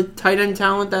the tight end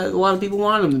talent that a lot of people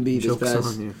want him to be this Joke's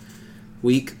past on you.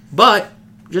 week. But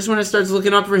just when it starts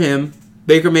looking up for him,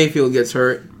 Baker Mayfield gets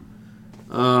hurt.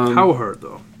 How hurt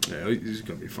though? Yeah, he's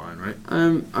gonna be fine, right?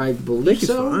 I believe He's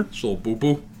so. fine. Just a little boo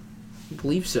boo. I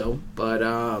believe so. But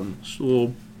Just a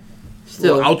little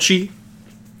still, ouchie.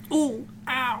 Ooh,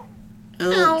 ow,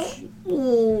 ouch,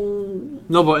 ooh.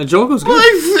 No, but Njoku's good.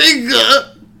 My finger.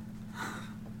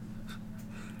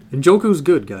 Njoku's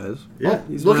good, guys. Yeah.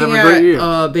 He's been Looking having a great year.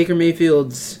 at Baker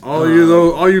Mayfield's, All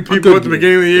you people good at the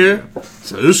beginning of the year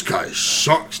said this guy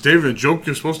sucks. David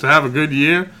Njoku's supposed to have a good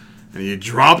year, and you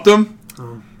dropped him.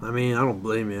 I mean, I don't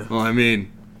blame you. Well, I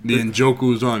mean, the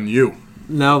Njoku's on you.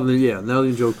 Now the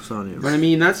Njoku's on you. but I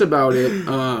mean that's about it.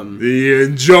 The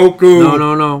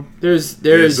Njoku There's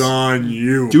is on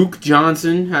you. Duke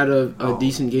Johnson had a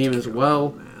decent game as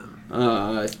well.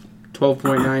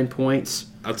 12.9 points.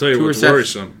 I'll tell you 2 what's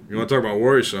receptions. worrisome. You want to talk about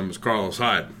worrisome? Is Carlos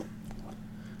Hyde.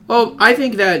 Well, I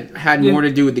think that had more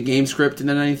to do with the game script than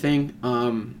anything.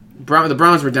 The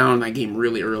Browns were down in that game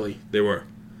really early. They were.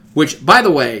 Which, by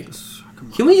the way,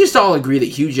 can we just all agree that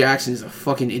Hugh Jackson is a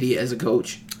fucking idiot as a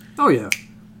coach? Oh yeah.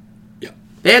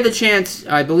 They had the chance,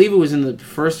 I believe it was in the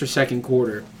first or second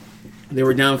quarter. They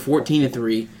were down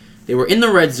 14-3. They were in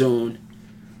the red zone.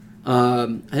 I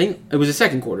think it was the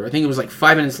second quarter. I think it was like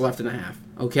 5 minutes left in the half.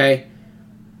 Okay?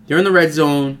 They're in the red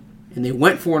zone, and they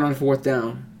went for it on 4th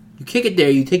down. You kick it there,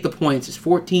 you take the points. It's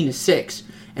 14-6,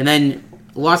 and then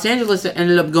Los Angeles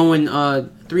ended up going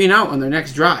 3-and-out on their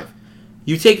next drive.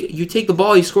 You take the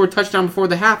ball, you score a touchdown before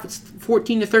the half. It's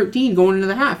 14-13 going into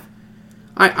the half.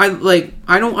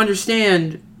 I don't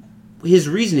understand his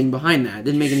reasoning behind that. It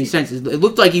didn't make any sense. It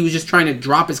looked like he was just trying to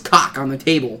drop his cock on the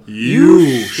table.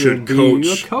 You should be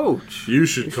coach. a coach. You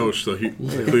should coach the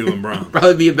Cleveland Browns.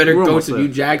 Probably be a better We're coach almost than there.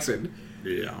 Hugh Jackson.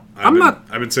 Yeah, I've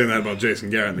been saying that about Jason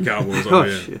Garrett and the Cowboys. Oh,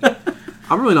 yeah. shit.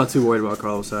 I'm really not too worried about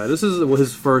Carlos Hyde. This is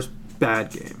his first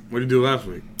bad game. What did he do last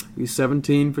week? He's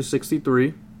 17 for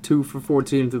 63, 2 for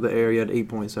 14 through the air. He had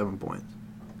 8.7 points.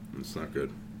 It's not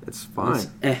good. It's fine.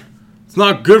 It's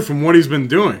not good from what he's been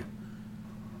doing.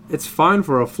 It's fine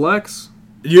for a flex.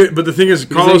 Yeah, but the thing is,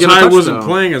 gonna Carlos get a Hyde wasn't touchdown.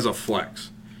 playing as a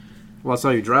flex. Well, that's how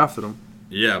you drafted him.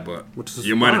 Yeah, but Which is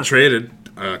you might fine. have traded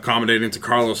accommodating to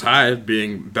Carlos Hyde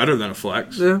being better than a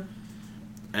flex. Yeah.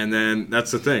 And then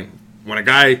that's the thing. When a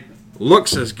guy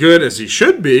looks as good as he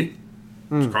should be,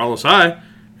 Hmm. Carlos Hyde,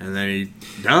 and then he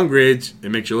downgrades, it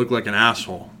makes you look like an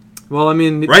asshole. Well, I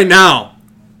mean, Right now,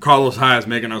 Carlos Hyde is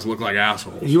making us look like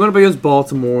assholes. he went up against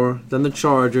Baltimore, then the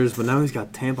Chargers, but now he's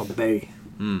got Tampa Bay,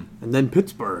 and then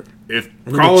Pittsburgh, If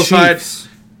and then Carlos the Hyde, Chiefs.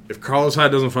 if Carlos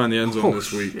Hyde doesn't find the end zone Oh,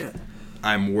 this week, shit.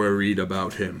 I'm worried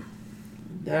about him.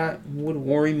 That would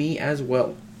worry me as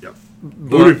well. Yep. Who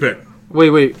do we pick?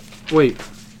 Wait.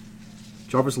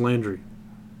 Jarvis Landry.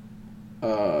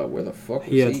 Where the fuck was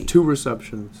He had 2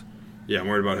 receptions Yeah, I'm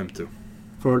worried about him too.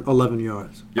 for 11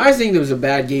 yards. Yep. I think it was a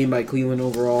bad game by Cleveland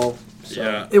overall. So.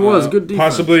 Yeah, It was good defense.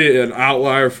 Possibly an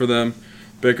outlier for them.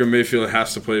 Baker Mayfield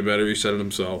has to play better. He said it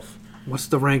himself. What's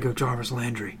the rank of Jarvis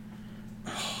Landry?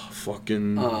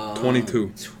 Fucking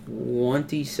 22.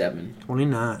 27.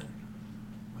 29.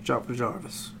 Watch out for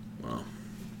Jarvis.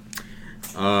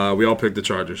 We all picked the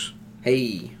Chargers.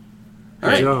 Hey. Good All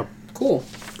right. job. Cool.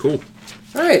 Cool.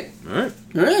 All right. All right.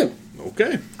 All right.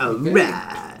 Okay.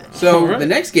 So All right. the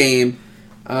next game,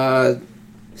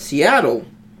 Seattle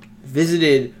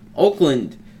visited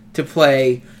Oakland to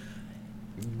play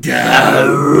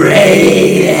the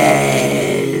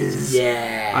Raiders.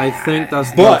 Yeah. I think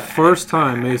that's But- the first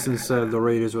time Mason said the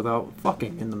Raiders without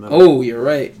fucking in the middle. Oh, you're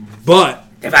right. But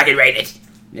The fucking Raiders.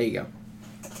 There you go.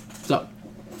 So,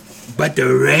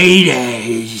 the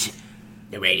Raiders.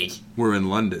 the Raiders. We're in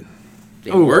London.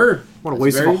 They Oh, were. what a That's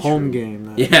waste of a very home true. game.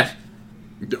 Then. Yeah.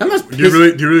 That must Do you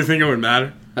piss- really think it would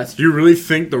matter? That's Do you really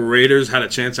think the Raiders had a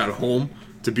chance at home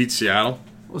to beat Seattle?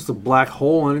 What's the black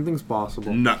hole? Anything's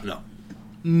possible.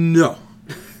 No.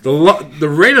 The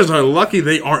Raiders are lucky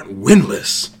they aren't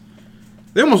winless.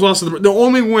 They almost lost to the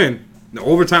only win, the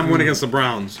overtime win against the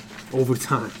Browns.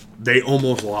 Overtime. They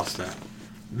almost lost that.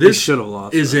 They This should have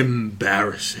lost. is that.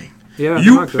 embarrassing. Yeah,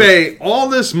 You not good. pay all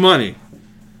this money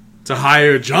to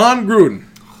hire John Gruden.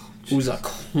 who's a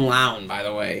clown, by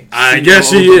the way. I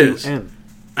guess he is. COWN.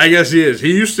 I guess he is.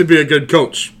 He used to be a good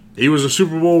coach. He was a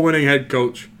Super Bowl winning head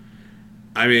coach.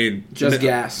 I mean, Just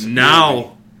gas.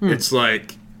 Now it's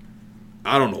like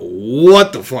I don't know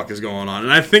what the fuck is going on,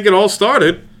 and I think it all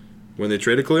started when they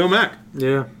traded Khalil Mack.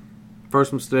 Yeah.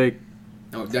 First mistake.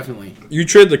 Oh, definitely. You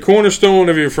trade the cornerstone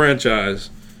of your franchise,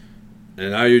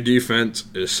 and now your defense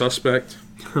is suspect.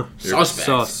 Suspect.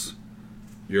 Sus.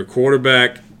 Your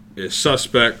quarterback is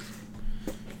suspect.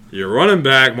 Your running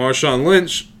back, Marshawn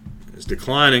Lynch, is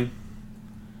declining.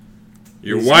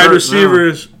 Your He's wide hurt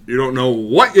receivers, you don't know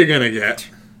what you're going to get.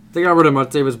 They got rid of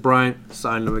Martavis Bryant,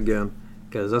 signed him again.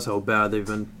 Because that's how bad they've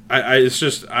been. It's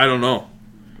just, I don't know.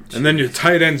 And then your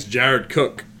tight end's Jared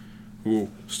Cook, who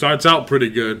starts out pretty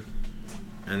good,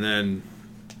 and then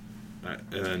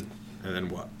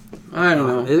what? I don't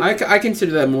know. It- I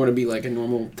consider that more to be like a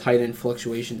normal tight end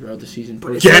fluctuation throughout the season.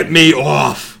 Get me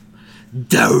off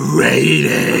the I think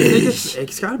Raiders.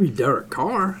 it's got to be Derek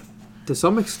Carr. To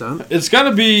some extent. It's got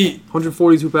to be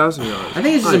 142 passing yards. I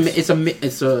think it's Nice. just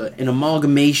it's an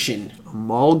amalgamation.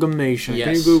 Amalgamation. Can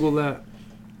you Yes. Google that?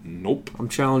 nope. I'm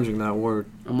challenging that word.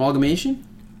 Amalgamation?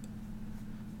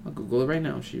 I'll Google it right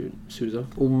now, Suzo.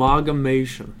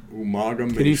 Amalgamation.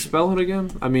 Umaga. Can you spell it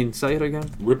again? I mean, say it again.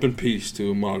 Rip in peace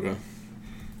to Umaga.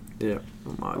 Yeah.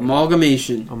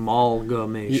 Amalgamation. The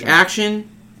Amalgamation. action,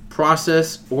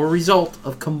 process, or result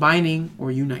of combining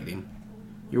or uniting.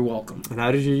 You're welcome. And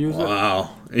how did you use it?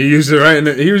 Wow. He used it right.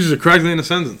 He used it correctly in the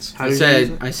sentence. How I did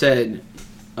you use said,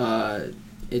 it?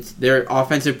 it's their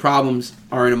offensive problems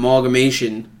are an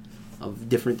amalgamation of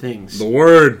different things. The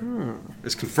word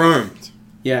is confirmed.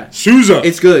 Yeah, Souza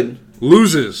it's good.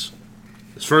 loses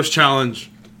his first challenge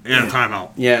and a timeout.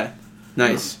 Yeah,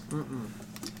 nice.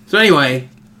 So anyway,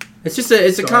 it's just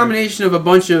a combination of a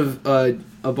bunch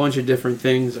of different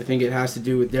things. I think it has to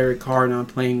do with Derek Carr not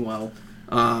playing well.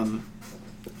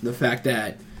 The fact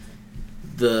that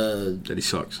That he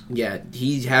sucks.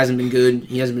 he hasn't been good.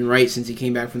 He hasn't been right since he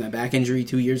came back from that back injury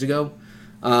 2 years ago.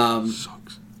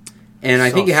 Sucks. And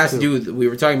I think it has Sucks, to do with, we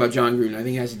were talking about John Gruden, I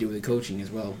think it has to do with the coaching as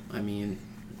well. I mean,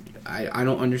 I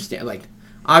don't understand, like,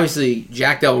 obviously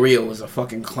Jack Del Rio was a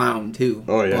fucking clown too.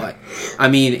 Oh, yeah. But, I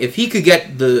mean, if he could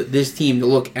get this team to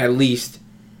look at least,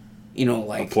 you know,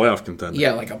 like... A playoff contender.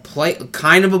 Yeah, like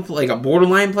like a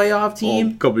borderline playoff Oh, team.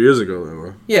 a couple years ago, they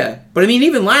were. Yeah. But, I mean,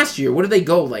 even last year, what did they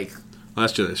go, like...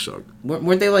 Last year they sucked.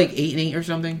 Weren't they like 8-8 or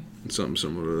something? Something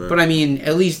similar to that. But I mean,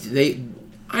 at least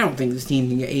I don't think this team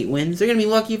can get 8 wins. They're gonna be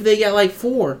lucky if they get like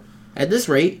 4 at this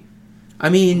rate. I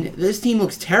mean, this team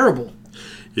looks terrible.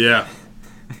 Yeah.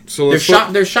 So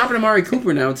They're shopping Amari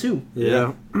Cooper now too.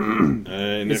 Yeah.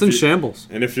 And It's in shambles.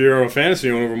 And if you're a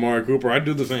fantasy owner of Amari Cooper, I'd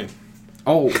do the same.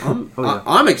 Oh,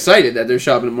 I'm excited that they're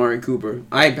shopping Amari Cooper.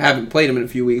 I haven't played him in a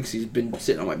few weeks. He's been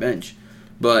sitting on my bench,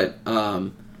 but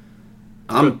I'm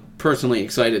personally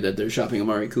excited that they're shopping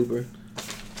Amari Cooper.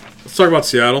 Let's talk about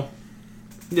Seattle.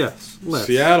 Yes. Let's.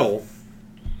 Seattle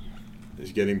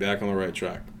is getting back on the right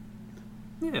track.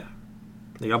 Yeah.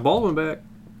 They got Baldwin back.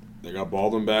 They got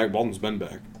Baldwin back. Baldwin's been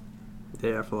back.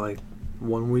 Yeah, for like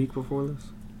 1 week before this.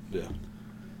 Yeah.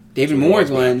 David So he Moore, was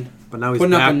Glenn, But now he's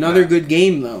putting up back, another back. good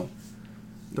game though.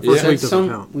 The first Yeah. week doesn't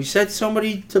count. We said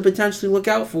somebody to potentially look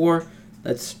out for.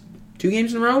 That's 2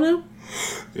 games in a row now.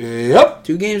 Yep.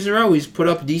 2 games in a row, he's put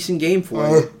up a decent game for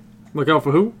him. Look out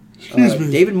for who? Excuse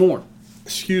me. David Moore,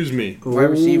 Excuse me. wide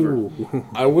receiver. Ooh.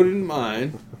 I wouldn't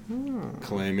mind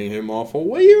claiming him off a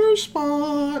waiver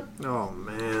spot. Oh,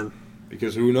 man.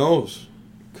 Because who knows?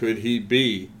 Could he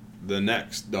be the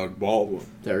next Doug Baldwin?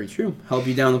 Very true. Help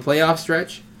you down the playoff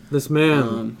stretch. This man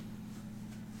Um,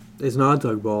 is not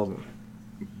Doug Baldwin.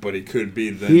 But he could be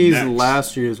the He's next.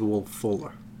 last year's Will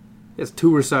Fuller. He has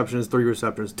 2 receptions, 3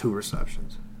 receptions, 2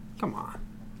 receptions. Come on.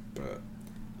 But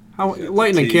How He's got the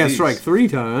Lightning can't TDs. strike 3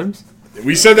 times.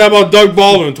 we said that about Doug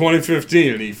Baldwin in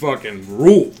 2015, and he fucking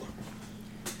ruled.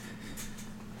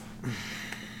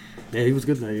 Yeah, he was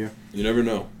good that year. You never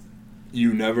know.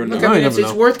 You never know. look, I I mean, never it's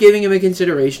know. worth giving him a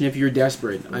consideration if you're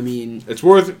desperate. I mean, It's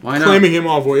worth Why not? claiming him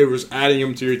off waivers, adding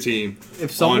him to your team If on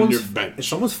someone's your bench. if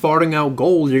someone's farting out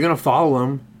goals, you're gonna follow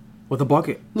him with a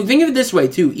bucket. look, think of it this way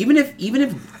too. Even if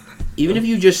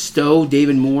you just stow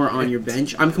David Moore on your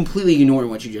bench, I'm completely ignoring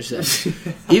what you just said.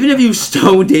 Even if you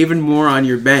stow David Moore on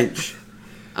your bench,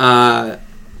 I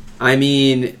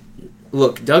mean,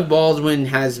 look, Doug Baldwin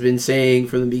has been saying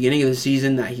from the beginning of the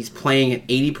season that he's playing at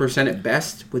 80% at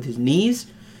best with his knees.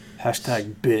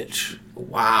 Hashtag bitch.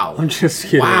 Wow. I'm just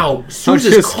kidding. Wow. I'm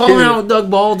Susan's just calling kidding. out Doug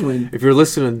Baldwin. If you're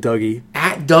listening, Dougie,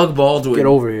 At Doug Baldwin. get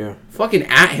over here. Fucking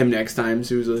at him next time,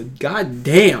 Sousa. God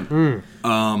damn.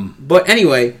 Mm. But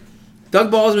anyway, Doug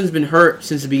Baldwin's been hurt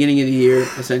since the beginning of the year,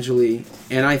 essentially.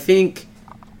 And I think,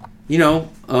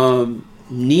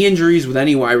 knee injuries with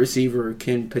any wide receiver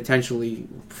can potentially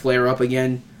flare up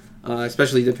again,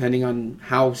 especially depending on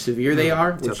how severe they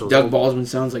are, which Except those Doug old- Baldwin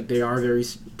sounds like they are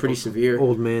pretty severe.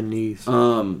 Old man knees.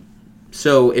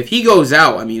 So if he goes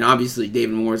out, I mean, obviously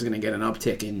David Moore is going to get an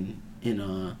uptick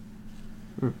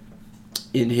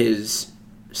in his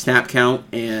snap count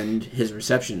and his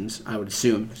receptions, I would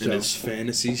assume. And So his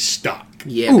fantasy stock.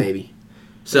 yeah, Ooh. baby.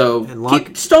 So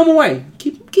And stow him away.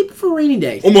 Keep it for a rainy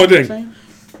day. One more You know what thing. I'm saying?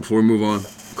 Before we move on,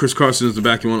 Chris Carson is the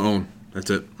back you want to own. That's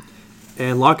it.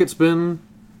 And Lockett's been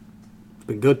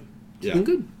good. Yeah. Been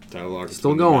good. Tyler Lockett's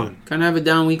Still been the going. man. Kind of have a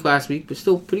down week last week, but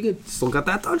still pretty good. Still got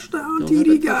that touchdown, Still got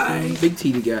TD that guy. touchdown. Big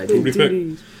TD guy. Who Dude. do you pick?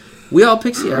 TDs. We all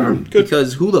pick Seattle Good.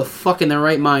 because who the fuck in their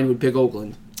right mind would pick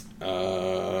Oakland?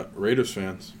 Raiders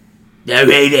fans. The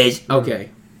Raiders. Okay.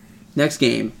 Next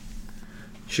game.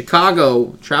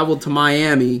 Chicago traveled to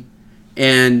Miami,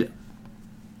 and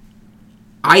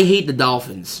I hate the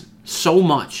Dolphins so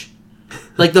much.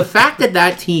 Like, the fact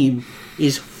that team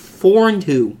is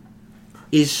 4-2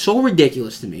 is so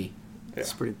ridiculous to me.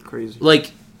 It's pretty crazy.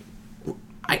 Like,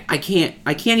 I can't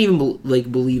even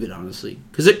believe it, honestly,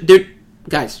 because they're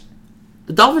guys.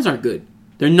 The Dolphins aren't good.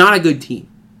 They're not a good team.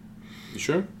 You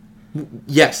sure?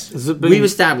 Yes, Has it been we've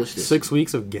established this. 6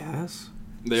 weeks of gas?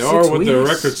 They 6 are what their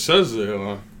weeks? record says they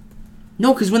are.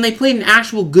 No, because when they played an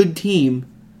actual good team,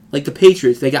 like the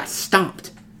Patriots, they got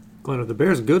stomped. Glenn, are the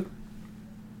Bears good?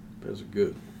 Bears are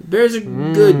good. The Bears are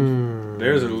good.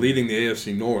 Bears are leading the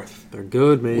AFC North. They're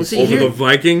good, mate. Well, see, Over here- the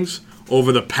Vikings,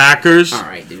 over the Packers, All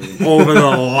right, dude. over the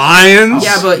Lions.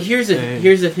 Yeah, but here's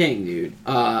the thing, dude.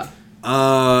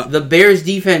 The Bears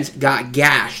defense got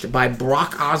gashed by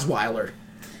Brock Osweiler.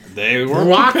 They were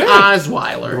Brock prepared.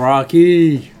 Osweiler.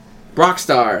 Rocky. Brock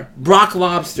Star. Brock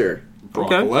Lobster. Brock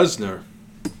Okay. Lesnar.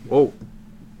 Whoa.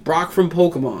 Brock from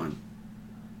Pokemon.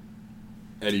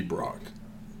 Eddie Brock.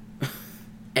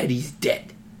 Eddie's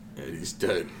dead. Eddie's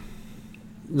dead.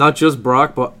 Not just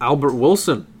Brock, but Albert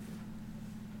Wilson.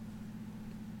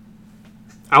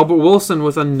 Albert Wilson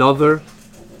with another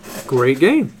great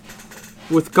game.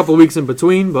 With a couple weeks in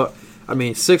between, but,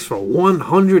 6 for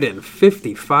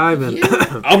 155 and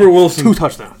Albert Wilson 2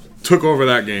 touchdowns. took over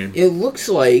that game. It looks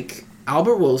like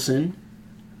Albert Wilson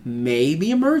may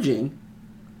be emerging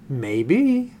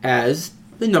Maybe. as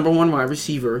the number 1 wide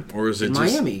receiver Or is it in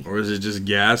just Miami. Or is it just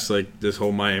gas like this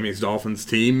whole Miami Dolphins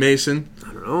team, Mason?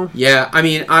 I don't know. Yeah,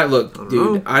 look, dude,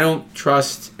 know. I don't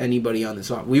trust anybody on this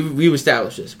offense. We've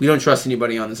established this. We don't trust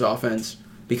anybody on this offense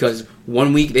because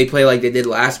one week they play like they did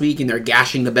last week and they're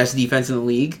gashing the best defense in the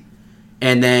league.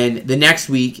 And then the next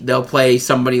week they'll play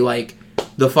somebody like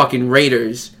the fucking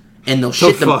Raiders and they'll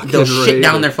shit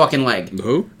down their fucking leg.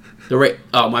 Who?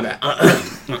 Oh, my bad.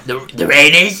 The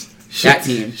Raiders? That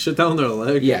team. Shit down their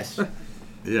leg. Yes.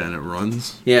 Yeah, and it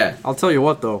runs. Yeah. I'll tell you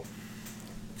what, though.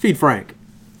 Feed Frank.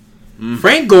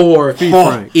 Frank Gore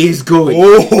Frank. is good.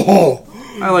 Oh,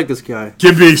 I like this guy.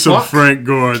 give me some Fuck Frank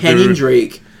Gore, Kenyon dude.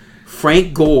 Drake.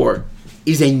 Frank Gore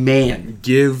is a man.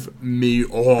 Give me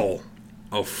all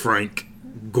of Frank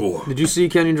Gore. Did you see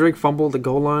Kenyon Drake fumble the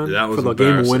goal line That was for the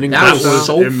embarrassing. game-winning That was touchdown?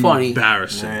 so funny.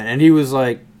 Embarrassing. And he was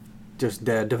like, just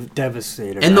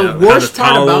devastated. And the Had worst a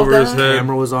towel part about over his that, head.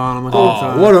 camera was on him the whole Oh,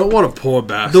 time. what a poor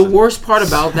bastard. the worst part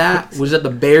about that was that the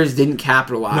Bears didn't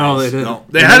capitalize. No, they didn't. No,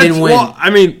 they And had they it. didn't win.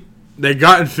 Well, they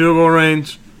got in field goal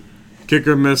range.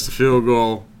 Kicker missed the field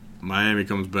goal. Miami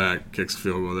comes back, kicks the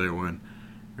field goal. They win.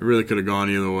 It really could have gone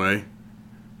either way.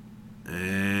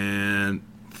 And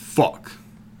fuck.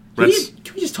 Can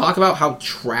we just talk about how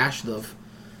trash the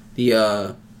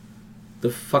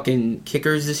fucking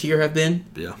kickers this year have been?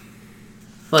 Yeah.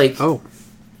 Like, Oh,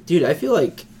 dude, I feel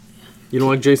like you don't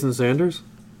like Jason Sanders?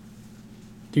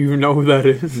 Do you even know who that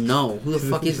is? no. Who the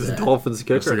fuck is He's a that? Dolphins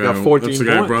That's kicker. the guy, Got 14 that's the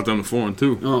guy who points. brought them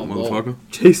to 4-2. Oh, motherfucker.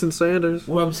 Jason Sanders.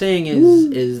 What I'm saying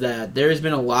is that there's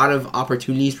been a lot of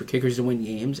opportunities for kickers to win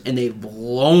games, and they've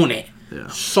blown it Yeah.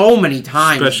 so many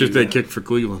times. Especially if they dude. kick for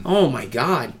Cleveland. Oh my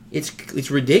god,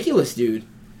 it's ridiculous, dude.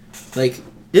 Like,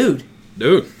 dude,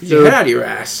 Dude. get your head out of your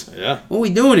ass. Yeah. What are we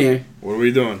doing here? What are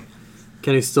we doing?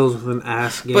 Kenny Stills with an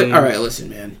ass game. But all right, listen,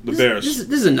 man. The Bears. This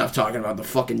is enough talking about the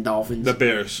fucking Dolphins. The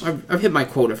Bears. I've hit my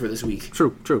quota for this week.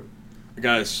 True.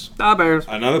 Guys, Ah, Bears.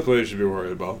 another player you should be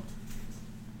worried about.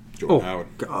 Jordan Oh, Howard.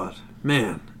 God.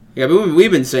 Man. Yeah, but we've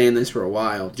been saying this for a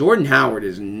while. Jordan Howard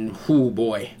is,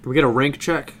 boy, Can we get a rank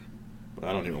check?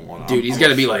 I don't even want to. dude. He's got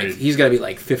to be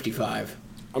like 55.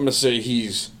 I'm gonna say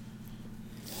he's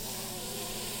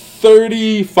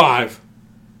 35.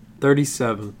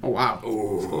 37. Oh wow,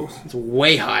 Ooh. it's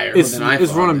way higher It's than I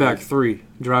thought. running man. back 3,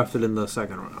 drafted in the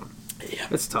second round. Yeah.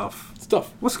 It's tough. It's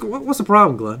tough. What's the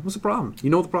problem, Glenn? What's the problem?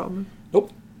 You know what the problem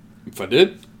Nope. If I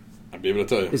did, I'd be able to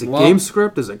tell you. is? Is it Well, game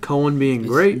script? Is it Cohen being It's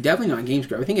great? definitely not game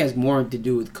script. I think it has more to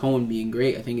do with Cohen being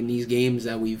great. I think in these games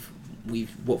that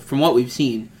from what we've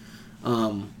seen,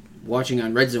 watching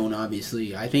on Red Zone,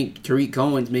 obviously, I think Tariq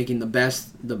Cohen's making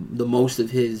the most of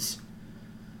his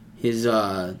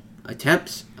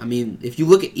attempts. I mean, if you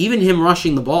look at even him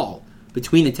rushing the ball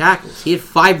between the tackles, he had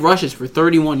 5 rushes for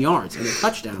 31 yards and a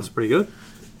touchdown. That's pretty good.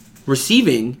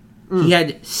 Receiving, he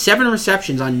had 7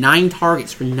 receptions on 9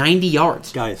 targets for 90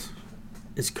 yards. Guys,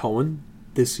 is Cohen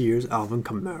this year's Alvin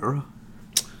Kamara?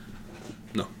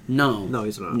 No. No,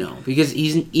 he's not. No, because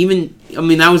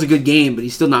that was a good game, but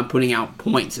he's still not putting out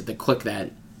points at the click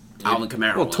that Alvin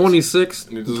Kamara Well, was. 26,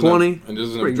 And he doesn't 20. Have, and he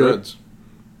doesn't pretty have good. dreads.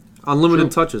 Unlimited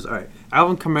touches. All right.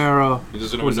 Alvin Kamara, He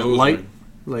doesn't have was a it nose light? ring.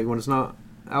 Like when it's not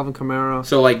Alvin Kamara?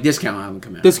 So, like, discount Alvin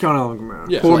Kamara. Discount Alvin Kamara.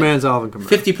 Yeah. Poor Like man's Alvin Kamara.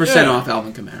 50% Yeah. off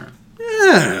Alvin Kamara.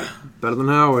 Yeah. Better than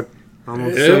Howard. I don't know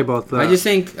what to Yeah. say about that.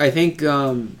 I think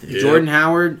Jordan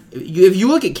Howard, if you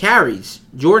look at carries,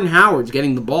 Jordan Howard's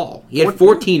getting the ball. He had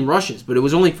 14 rushes, but it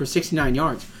was only for 69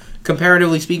 yards.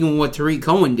 Comparatively speaking with what Tariq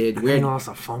Cohen did, He lost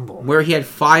a fumble. where he had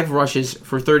 5 rushes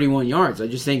for 31 yards. I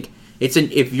just think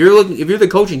if you're the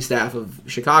coaching staff of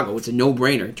Chicago, it's a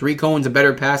no-brainer. Tariq Cohen's a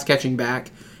better pass catching back,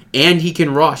 and he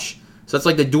can rush. So that's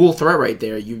like the dual threat right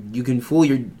there. You can fool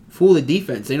the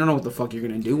defense. They don't know what the fuck you're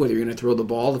gonna do, whether you're gonna throw the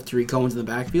ball if Tariq Cohen's in the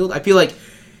backfield. I feel like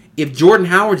if Jordan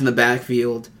Howard's in the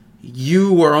backfield,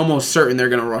 you are almost certain they're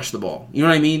gonna rush the ball. You know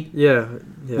what I mean? Yeah.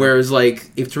 Whereas, like,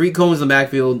 if Tariq Cohen's in the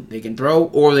backfield, they can throw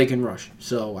or they can rush.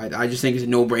 So I just think it's a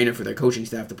no-brainer for their coaching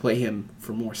staff to play him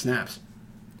for more snaps.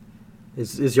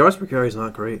 His yards per carry is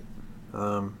not great.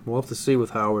 We'll have to see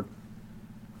with Howard.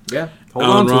 Yeah. Hold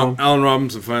on to him. Allen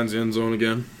Robinson finds the end zone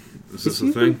again. Is this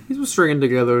a thing? He's been stringing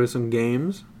together some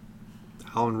games.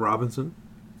 Allen Robinson.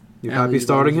 You At happy least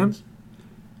starting him? Robinson's.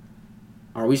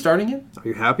 Are we starting him? Are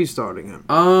you happy starting him?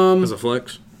 As a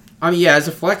flex? I mean, yeah, as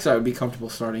a flex, I would be comfortable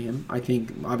starting him. I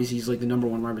think obviously he's like the number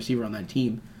one wide receiver on that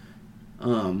team.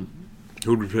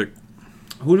 Who'd we pick?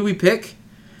 Who do we pick?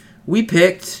 We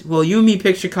picked. Well, you and me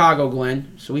picked Chicago,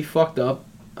 Glenn. So we fucked up.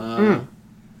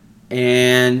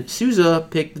 And Souza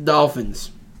picked the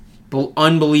Dolphins.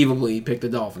 Unbelievably, he picked the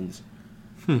Dolphins.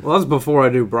 Well, that's before I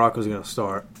knew Brock was going to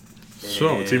start.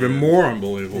 So it's even more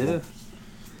unbelievable. Yeah.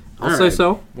 I'll All say right.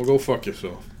 so. Well, go fuck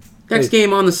yourself. Next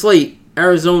game on the slate: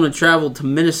 Arizona traveled to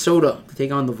Minnesota to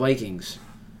take on the Vikings.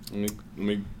 Let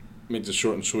me make this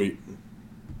short and sweet.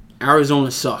 Arizona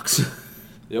sucks.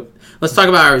 Yep. Let's talk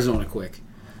about Arizona quick.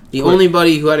 The only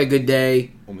buddy who had a good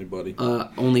day. Only buddy.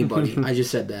 Only buddy. I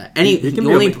just said that. He The can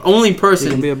be only He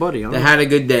person can be a buddy. that had a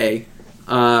good day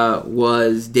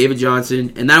was David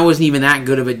Johnson, and that wasn't even that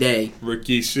good of a day.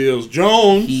 Ricky Seals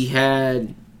Jones. He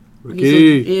had.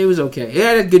 Ricky. It was okay. He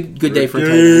had a good day for a tight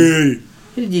end.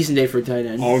 He had a decent day for a tight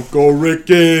end. Uncle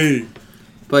Ricky.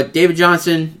 But David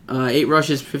Johnson, 8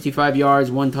 rushes, 55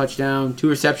 yards, 1 touchdown, 2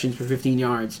 receptions for 15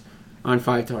 yards on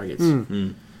 5 targets.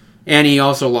 And he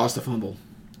also lost a fumble.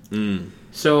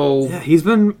 So Yeah, he's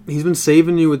been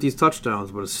saving you with these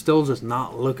touchdowns, but it's still just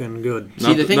not looking good.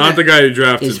 See, the thing not that the guy who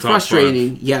drafted it's top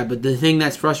frustrating. Yeah, but the thing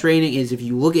that's frustrating is if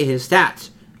you look at his stats,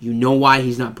 you know why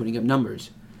he's not putting up numbers.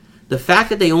 The fact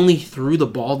that they only threw the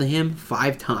ball to him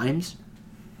 5 times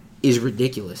is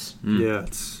ridiculous. Yeah,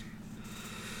 it's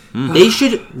They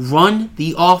should run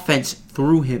the offense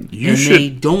through him, they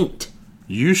don't.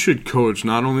 You should coach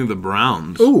not only the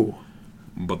Browns, ooh,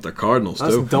 but the Cardinals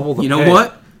that's too. double the You know pay.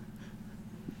 what?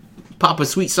 Papa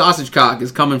Sweet Sausage Cock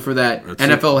is coming for that That's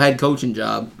NFL head coaching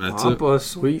job. That's Papa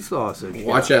sweet sausage.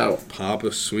 Watch out. it.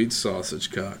 Papa Sweet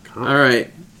Sausage Cock. All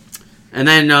right. And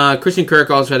then Christian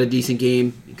Kirk also had a decent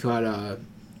game. He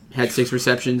had 6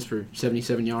 receptions for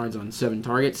 77 yards on 7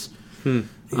 targets. Yeah,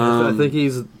 I think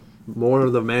he's more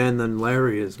of the man than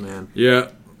Larry is, man. Yeah,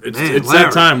 it's Man, that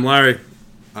Larry. time, Larry.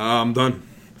 I'm done.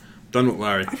 Done with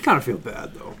Larry. I kind of feel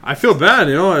bad though. I feel bad.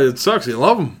 It sucks. You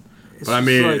love him, It's but I just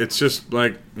mean, like- it's just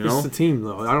like It's the team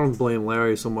though. I don't blame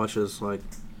Larry so much as like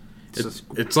it's just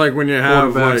it's like when you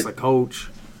have quarterback's like the coach.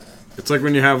 it's like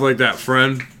when you have like that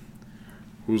friend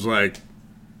who's like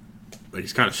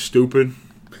he's kind of stupid.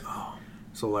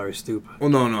 So Larry's stupid. Well,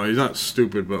 no, he's not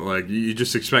stupid, but like you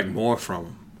just expect more from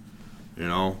him, you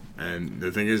know. And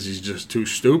the thing is, he's just too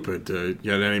stupid to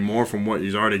get any more from what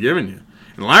he's already given you.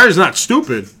 And Larry's not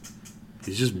stupid;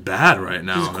 he's just bad right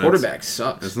now. His And quarterback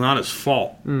sucks. It's not his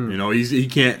fault. You know, he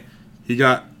can't. He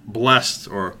got blessed,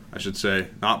 or I should say,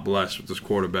 not blessed with this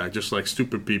quarterback. Just like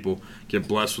stupid people get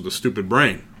blessed with a stupid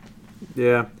brain.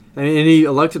 Yeah, and he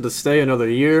elected to stay another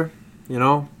year, you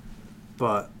know,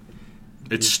 but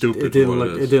It's stupid. it didn't what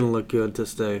look it is. didn't look good to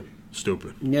stay.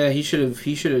 Stupid. Yeah, he should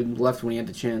have left when he had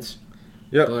the chance.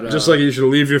 Yeah, But, just like you should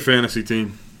leave your fantasy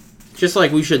team. Just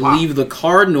like we should leave the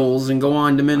Cardinals and go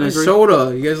on to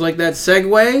Minnesota. You guys like that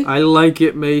segue? I like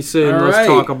it, Mason. All Let's right.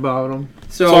 talk about him.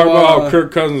 So Talk about how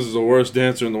Kirk Cousins is the worst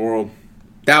dancer in the world.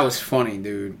 that was funny,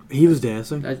 dude. He was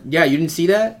dancing. Yeah, you didn't see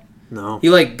that? No. He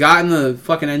got in the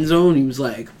fucking end zone. He was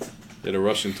like, He had a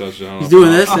rushing touchdown. he's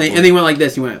doing this, and he went like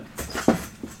this. He went.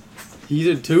 He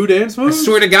did 2 dance I moves.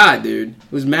 swear to God, dude, it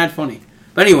was mad funny.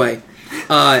 But anyway,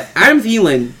 Adam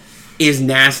Thielen is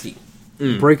nasty.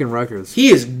 Breaking records. He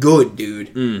is good,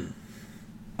 dude.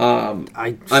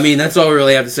 I I mean, that's all we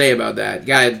really have to say about that.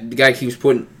 The guy keeps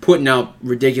putting out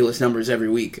ridiculous numbers every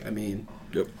week. I mean,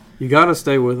 you got to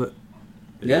stay with it.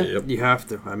 yeah. Yep. You have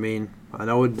to. I mean, I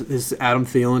know his Adam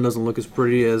Thielen doesn't look as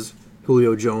pretty as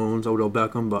Julio Jones, Odell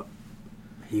Beckham, but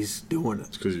he's doing it.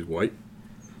 It's because he's white.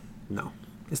 No,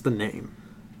 it's the name.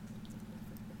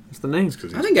 It's the name. It's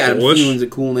because he's I think Adam Polish. Thielen's a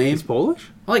cool name. He's Polish.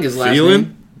 I like his last Thielen?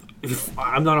 name.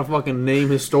 I'm not a fucking name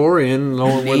historian.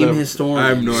 Knowing Name whether, historian. I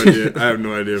have no idea. I have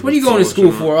no idea. What are you going to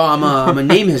school for? Oh, I'm a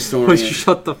name historian. Would you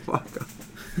shut the fuck up?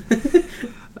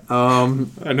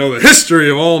 I know the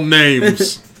history of all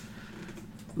names.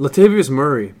 Latavius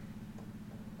Murray,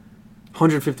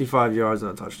 155 yards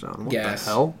and a touchdown. What Gas. the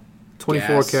hell?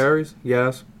 24 Gas. carries.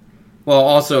 Yes. Well,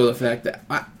 also the fact that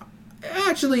I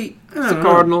It's the don't know.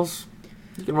 Cardinals.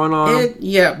 You can run on 'em.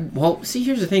 Yeah. Well, see,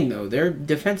 here's the thing though. Their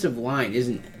defensive line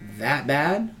isn't that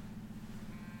bad.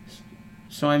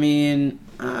 So I mean,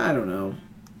 I don't know.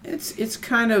 It's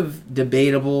kind of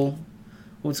debatable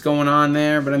what's going on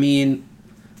there, but I mean,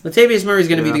 Latavius Murray is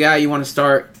going to be Yeah. the guy you want to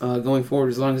start going forward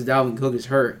as long as Dalvin Cook is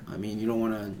hurt. I mean, you don't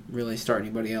want to really start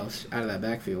anybody else out of that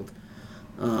backfield.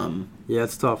 Yeah,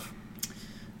 it's tough.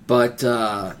 But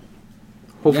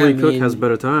Hopefully Yeah, I Cook mean- has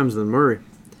better times than Murray.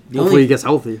 Hopefully he gets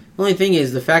healthy. The only thing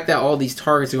is the fact that all these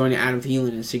targets are going to Adam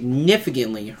Thielen is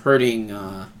significantly hurting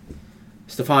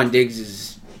Stephon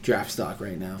Diggs' draft stock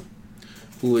right now.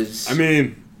 Who is? I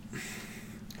mean,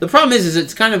 the problem is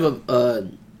it's kind of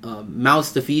a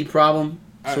mouths to feed problem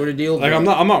sort of deal. Like I'm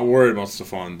not worried about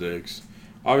Stephon Diggs.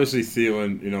 Obviously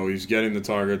Thielen, he's getting the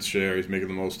target share. He's making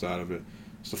the most out of it.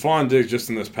 Stephon Diggs just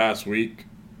in this past week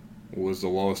was the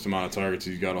lowest amount of targets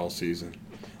he's got all season.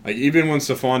 Like, even when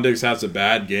Stephon Diggs has a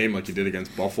bad game like he did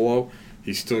against Buffalo,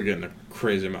 he's still getting a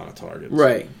crazy amount of targets.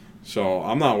 Right. So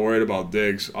I'm not worried about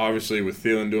Diggs. Obviously, with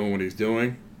Thielen doing what he's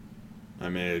doing, I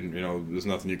mean, there's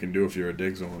nothing you can do if you're a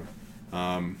Diggs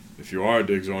owner. If you are a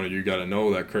Diggs owner, you got to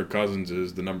know that Kirk Cousins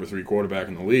is the number 3 quarterback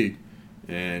in the league,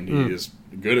 and he is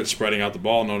good at spreading out the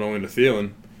ball, not only to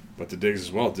Thielen, but to Diggs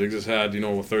as well. Diggs has had, a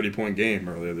 30-point game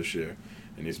earlier this year.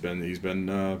 And he's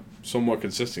been somewhat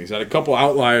consistent. He's had a couple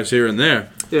outliers here and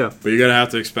there. Yeah. But you got to have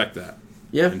to expect that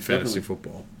in fantasy definitely.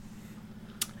 football.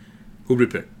 Who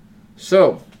did we pick?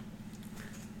 So,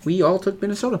 we all took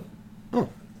Minnesota. Oh.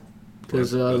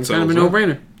 Because That it's kind of a settles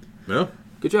no-brainer. Yeah.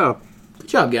 Good job. Good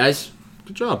job, guys.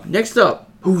 Good job. Next up,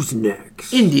 Who's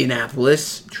next?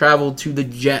 Indianapolis traveled to the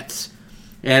Jets.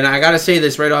 And I got to say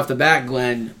this right off the bat,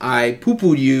 Glenn. I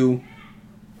poo-pooed you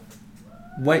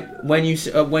when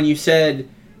you said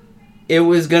it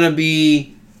was going to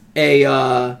be a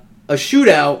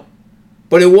shootout,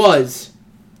 but it was.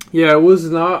 Yeah, it was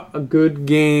not a good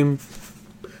game.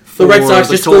 The Red Sox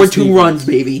just scored Colts 2 defense. runs,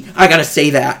 baby. I got to say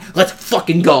that. Let's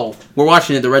fucking go. We're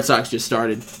watching it. The Red Sox just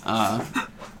started.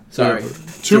 Sorry.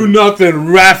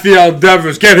 2-0, Rafael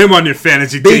Devers. Get him on your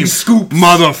fantasy team. Big scoops.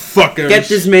 Motherfuckers. Get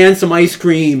this man some ice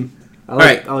cream. I like,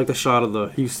 Right. I like the shot of the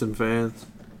Houston fans.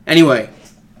 Anyway,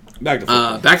 Back to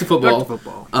football. back to football. Back to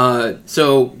football.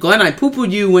 So, Glenn, I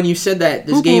poo-pooed you when you said that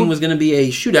this game was going to be a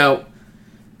shootout,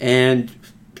 and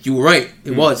you were right.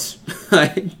 It was.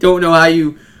 I don't know how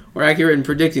you were accurate in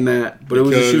predicting that, but it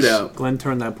was a Because- shootout. Glenn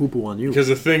turned that poo-poo on you. Because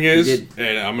the thing is, did.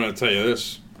 and I'm going to tell you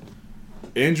this,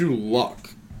 Andrew Luck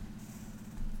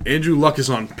is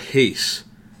on pace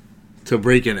to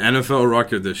break an NFL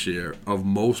record this year of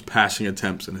most passing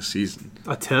attempts in a season.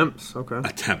 Attempts. Okay.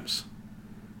 Attempts.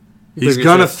 You He's think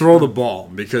going to it's- throw the ball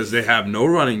because they have no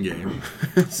running game.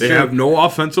 They have no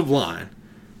offensive line.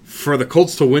 For the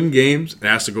Colts to win games, it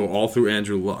has to go all through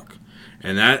Andrew Luck.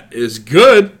 And that is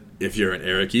good if you're an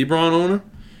Eric Ebron owner,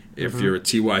 if you're a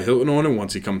T.Y. Hilton owner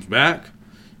once he comes back,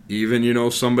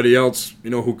 even, somebody else,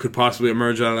 who could possibly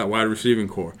emerge out of that wide receiving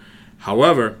core.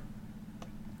 However,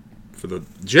 for the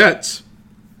Jets,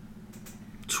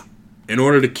 in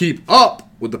order to keep up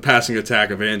with the passing attack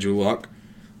of Andrew Luck,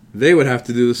 they would have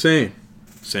to do the same.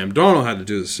 Sam Darnold had to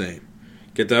do the same.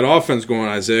 Get that offense going,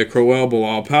 Isaiah Crowell,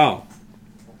 Bilal Powell.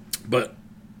 But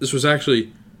this was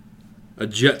actually a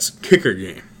Jets kicker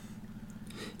game.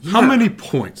 How many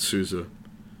points, Sousa,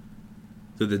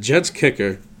 did the Jets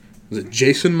kicker, was it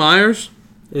Jason Myers?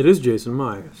 It is Jason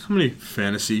Myers. How many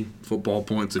fantasy football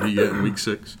points did he get in Week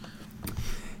 6?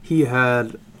 He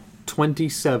had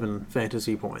 27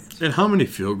 fantasy points. And how many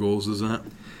field goals is that?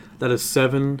 That is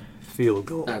 7 field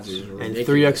goals. That's and ridiculous.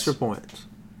 3 extra points.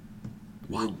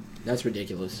 Wow. That's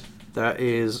ridiculous. That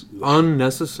is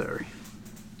unnecessary.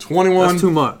 21. That's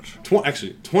too much.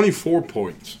 24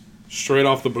 points straight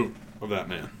off the boot of that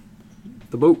man.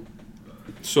 The boot.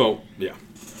 So, yeah.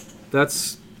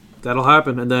 That'll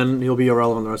happen, and then he'll be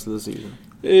irrelevant the rest of the season.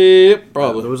 Yep,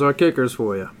 probably. Those are kickers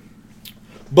for you.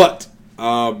 But,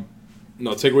 no,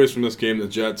 takeaways from this game, the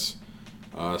Jets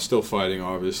still fighting,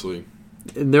 obviously.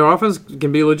 And their offense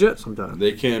can be legit sometimes.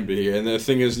 They can be. And the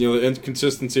thing is, the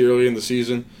inconsistency early in the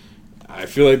season, I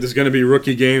feel like there's going to be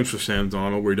rookie games for Sam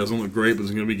Darnold where he doesn't look great, but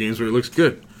there's going to be games where he looks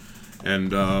good.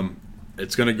 And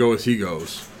it's going to go as he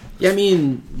goes. Yeah, I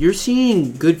mean, you're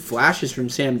seeing good flashes from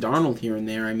Sam Darnold here and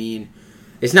there. I mean,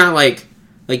 it's not like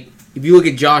if you look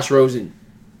at Josh Rosen,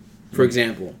 for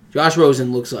example. Josh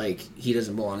Rosen looks like he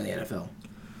doesn't belong in the NFL.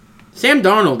 Sam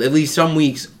Darnold, at least some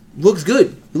weeks, looks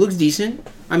good. He looks decent.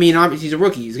 I mean, obviously he's a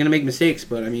rookie. He's going to make mistakes,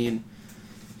 but, I mean,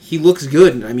 he looks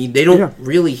good. I mean, they don't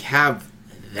really have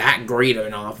that great of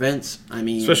an offense. I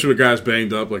mean, Especially with guys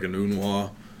banged up like a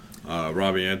Nunwa.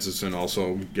 Robbie Anderson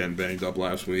also getting banged up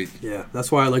last week. Yeah, that's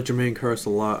why I like Jermaine Kearse a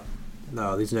lot.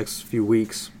 These next few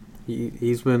weeks,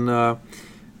 he's been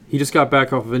he just got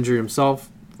back off of injury himself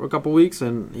for a couple weeks,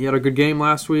 and he had a good game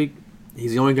last week.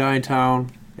 He's the only guy in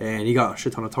town, and he got a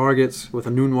shit ton of targets with a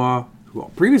Nunwa, who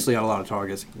previously had a lot of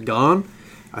targets. Gone.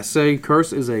 I say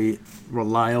Kearse is a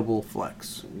reliable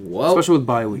flex, especially with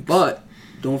bye weeks. But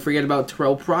don't forget about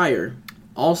Terrell Pryor,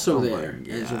 also there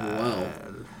as well.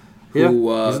 Yeah,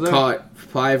 Who he's there. caught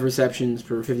 5 receptions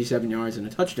for 57 yards and a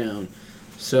touchdown.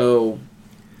 So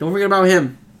don't forget about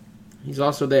him. He's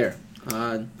also there.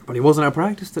 But he wasn't at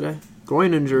practice today.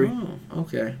 Groin injury. Oh,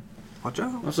 okay. Watch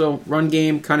out. Also, run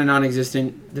game kind of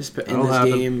non-existent in this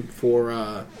game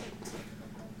for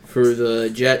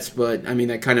the Jets, but I mean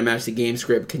that kind of matched the game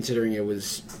script considering it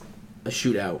was a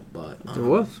shootout. But It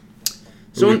was.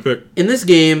 So Who do you pick? in this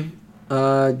game,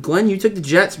 Glenn, you took the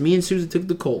Jets. Me and Susan took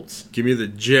the Colts. Give me the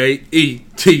Jets.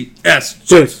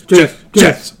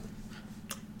 Jets.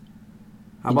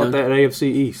 How You about done? that AFC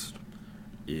East?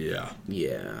 Yeah.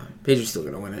 Yeah, Patriots still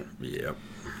gonna win it. Yeah.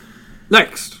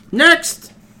 Next,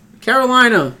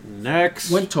 Carolina Next.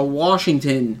 went to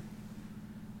Washington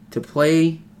to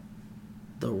play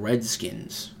the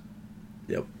Redskins.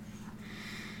 Yep.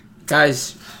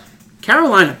 Guys,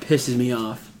 Carolina pisses me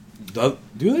off. Do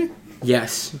they?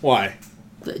 Yes, Why?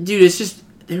 dude, it's just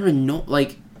they're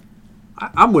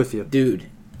I'm with you. dude.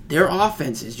 Their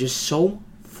offense is just so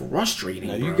frustrating.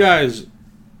 Now, bro. you guys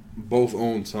both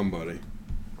own somebody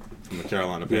from the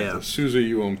Carolina Panthers. Yeah. Sousa,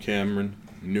 you own Cameron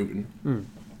Newton. Hmm.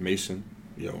 Mason,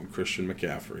 you own Christian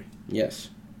McCaffrey. Yes.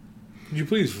 Could you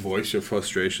please voice your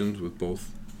frustrations with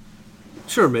both?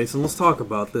 Sure, Mason. Let's talk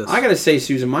about this. I gotta say,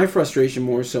 Susan, my frustration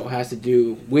more so has to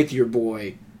do with your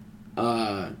boy,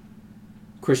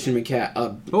 Christian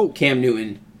Cam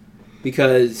Newton,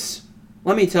 because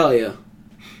let me tell you,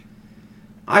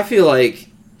 I feel like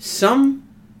this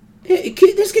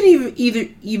could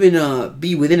even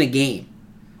be within a game,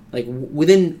 like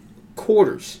within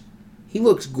quarters. He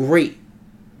looks great,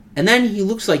 and then he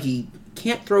looks like he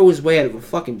can't throw his way out of a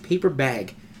fucking paper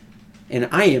bag, and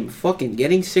I am fucking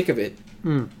getting sick of it.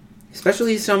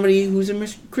 Especially as somebody who's a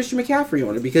Christian McCaffrey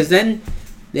owner, because then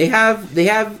they have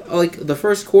like the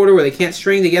first quarter where they can't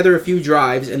string together a few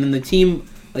drives, and then the team,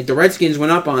 like the Redskins,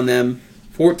 went up on them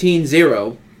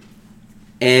 14-0,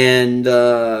 and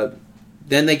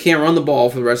then they can't run the ball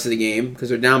for the rest of the game because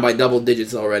they're down by double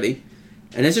digits already,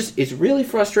 and it's really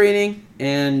frustrating,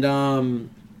 and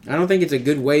I don't think it's a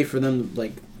good way for them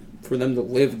to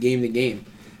live game to game.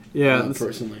 Yeah,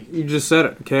 personally, you just said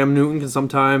it. Cam Newton can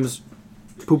sometimes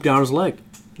poop down his leg.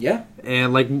 yeah.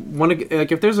 And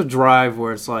if there's a drive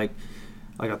where it's like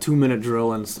a 2-minute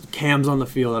drill and Cam's on the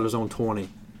field at his own 20,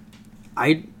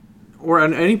 or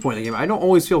at any point in the game, I don't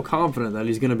always feel confident that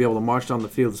he's going to be able to march down the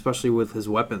field, especially with his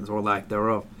weapons or lack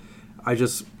thereof. I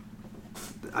just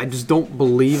don't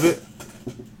believe it,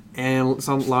 and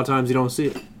a lot of times you don't see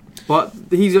it. But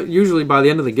he's usually by the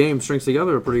end of the game strings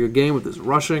together a pretty good game with his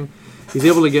rushing. He's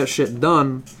able to get shit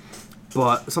done.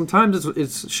 But sometimes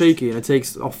it's shaky, and it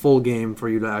takes a full game for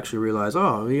you to actually realize,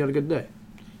 oh, he had a good day.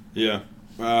 Yeah.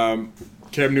 Cam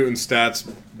Newton's stats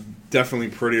definitely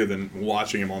prettier than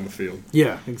watching him on the field.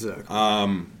 Yeah, exactly.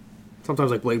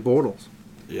 Sometimes like Blake Bortles.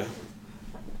 Yeah.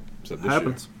 Except this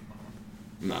Happens.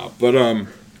 year. No, but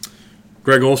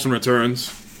Greg Olsen returns.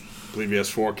 I believe he has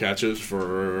 4 catches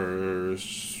for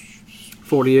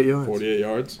 48 yards. 48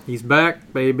 yards. He's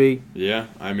back, baby. Yeah,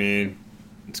 I mean,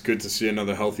 it's good to see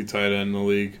another healthy tight end in the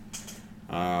league.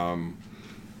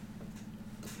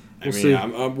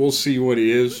 We'll see what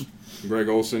he is. Greg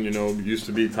Olsen, used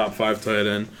to be top 5 tight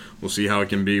end. We'll see how it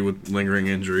can be with lingering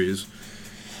injuries.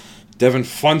 Devin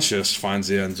Funchess finds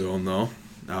the end zone, though.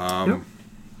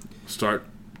 Start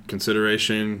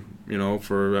consideration,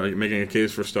 for making a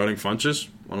case for starting Funchess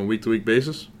on a week-to-week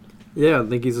basis. Yeah, I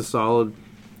think he's a solid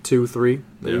 2-3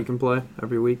 that you can play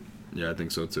every week. Yeah, I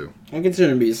think so too. I consider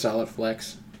him to be a solid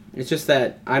flex. It's just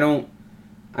that I don't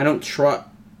trust.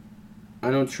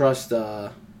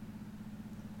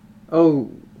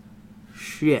 Oh,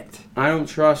 shit! I don't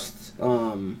trust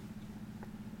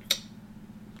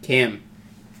Cam,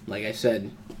 like I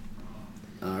said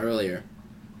earlier.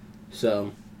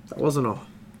 So That wasn't all.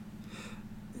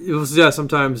 It was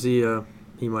sometimes he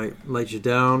might let you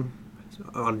down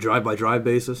on a drive-by-drive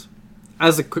basis.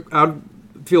 I'd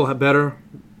feel better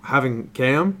having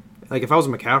Cam. Like if I was a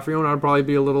McCaffrey owner, I'd probably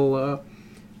be a little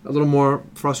more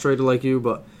frustrated like you.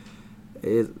 But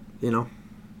did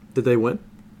they win?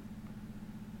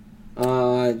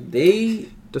 They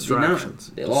Distractions.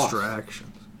 Did not. They lost.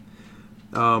 Distractions.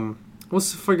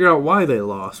 Let's figure out why they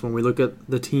lost when we look at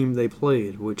the team they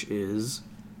played, which is.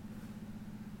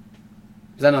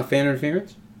 Is that not fan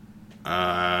interference?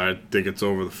 I think it's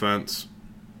over the fence.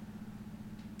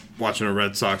 Watching a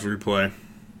Red Sox replay.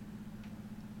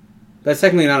 That's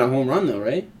technically not a home run, though,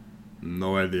 right?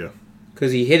 No idea.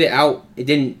 Because he hit it out. It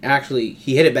didn't actually.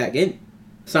 He hit it back in.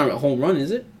 It's not a home run,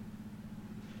 is it?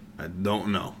 I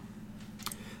don't know.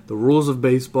 The rules of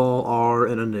baseball are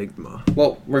an enigma.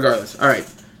 Well, regardless. All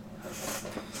right.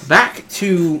 Back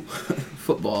to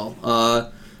football.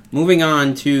 Moving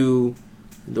on to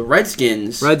The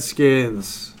Redskins.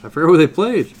 Redskins. I forget who they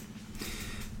played.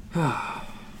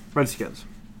 Redskins.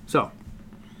 So,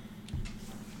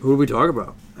 who do we talk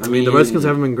about? I mean, the Redskins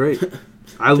haven't been great.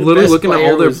 I literally looking at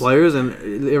all their players, and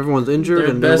everyone's injured. Their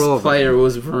and best they're player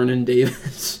was Vernon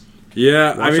Davis.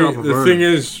 Yeah, Watch I out mean, for the Vernon. thing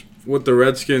is, with the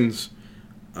Redskins,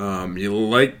 you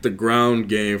like the ground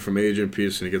game from Adrian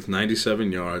Peterson. He gets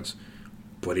 97 yards,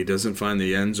 but he doesn't find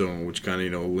the end zone, which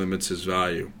kind of, limits his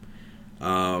value.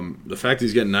 The fact that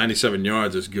he's getting 97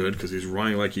 yards is good because he's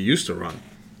running like he used to run.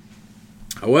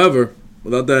 However,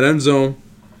 without that end zone,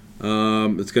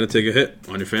 it's going to take a hit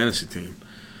on your fantasy team.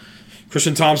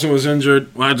 Christian Thompson was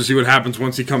injured. We'll have to see what happens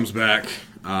once he comes back.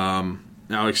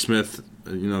 Alex Smith,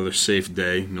 their safe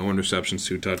day. No interceptions,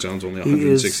 2 touchdowns, only He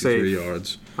is 163 safe.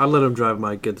 yards. I let him drive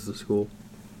my kids to school.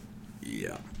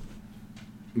 Yeah.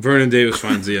 Vernon Davis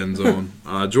finds the end zone.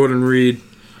 Jordan Reed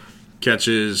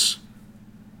catches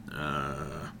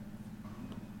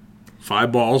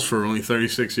 5 balls for only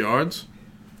 36 yards.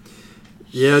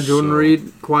 Yeah, Jordan So-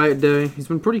 Reed, quiet day. He's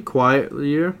been pretty quiet the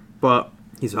year, but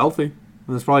he's healthy.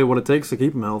 And that's probably what it takes to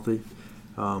keep him healthy.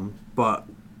 But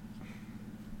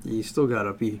you still got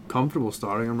to be comfortable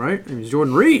starting him, right? I mean, he's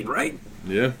Jordan Reed, right?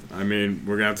 Yeah, I mean,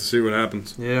 we're going to have to see what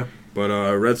happens. Yeah. But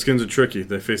Redskins are tricky.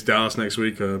 They face Dallas next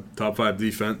week, a top 5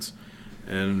 defense.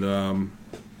 And I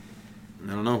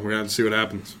don't know. We're going to have to see what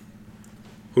happens.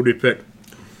 Who do you pick?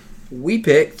 We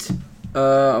picked. We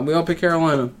all picked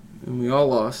Carolina, and we all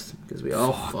lost because we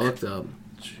all fucked up.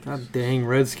 God dang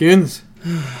Redskins.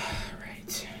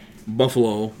 Right.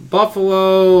 Buffalo.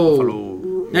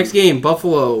 Buffalo. Next game,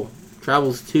 Buffalo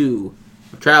traveled to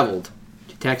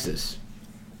Texas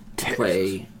to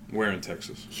play Where in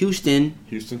Texas? Houston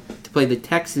Houston? to play the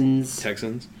Texans.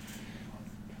 Texans.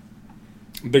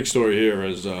 Big story here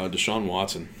is Deshaun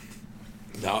Watson.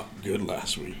 Not good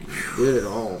last week. Good at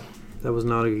all. That was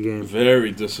not a good game.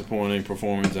 Very disappointing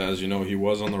performance. As you know, he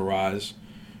was on the rise,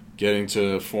 getting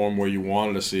to form where you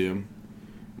wanted to see him.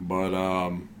 But,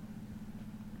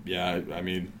 yeah, I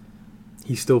mean...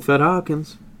 He still fed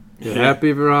Hopkins. You're happy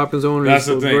if you're Hopkins owner. That's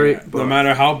he's the still thing. great. But No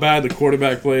matter how bad the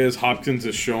quarterback play is, Hopkins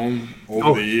has shown over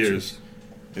Oh, the years,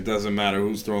 it doesn't matter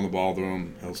who's throwing the ball to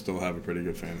him, he'll still have a pretty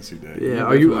good fantasy day. yeah,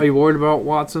 are you worried about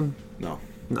Watson? No.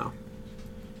 No.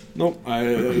 Nope.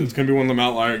 It's going to be one of them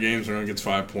outlier games where he gets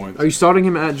 5 points. Are you starting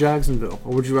him at Jacksonville,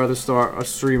 or would you rather start a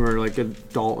streamer like a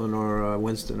Dalton or a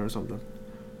Winston or something?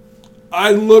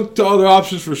 I looked to other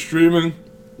options for streaming.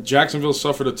 Jacksonville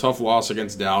suffered a tough loss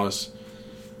against Dallas.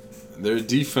 Their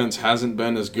defense hasn't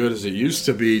been as good as it used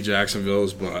to be,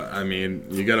 Jacksonville's, but, I mean,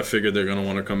 you got to figure they're going to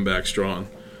want to come back strong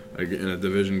in a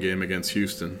division game against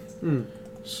Houston.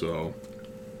 So,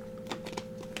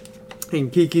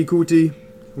 And Kiki Kuti,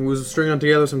 who was stringing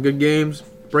together some good games,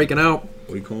 breaking out, what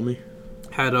do you call me?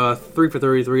 had 3 for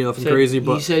 33, nothing crazy, He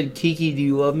but said, Kiki, do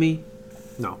you love me?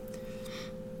 no.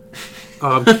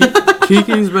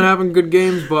 Kiki's been having good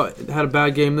games, but had a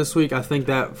bad game this week. I think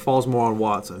that falls more on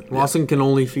Watson. Watson can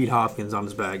only feed Hopkins on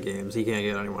his bad games. He can't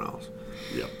get anyone else.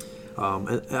 Yep.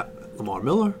 And, Lamar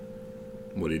Miller.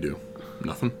 What do you do?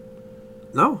 Nothing?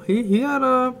 No, he had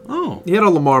a Oh. he had a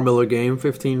Lamar Miller game,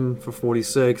 15 for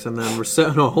 46, and then we're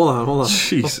set. No, hold on.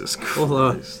 Jesus Hold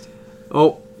on. Christ.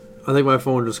 Oh, I think my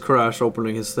phone just crashed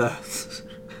opening his stats.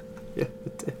 Yeah,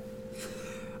 it did.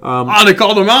 They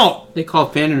called him out. They call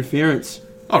fan interference.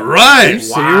 All right.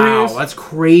 Wow, that's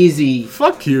crazy.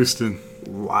 Fuck Houston.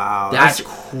 Wow, That's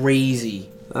crazy.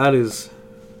 that's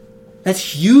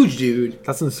That's huge, dude.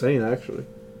 insane, actually.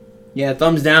 Yeah,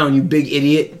 thumbs down, you big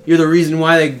idiot. You're the reason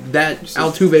why that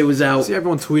Altuve was out. See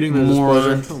everyone tweeting their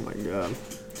Moron. displeasure. Oh my god,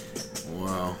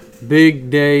 Wow. big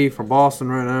day for Boston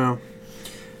right now.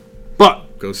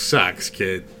 But Go Sox,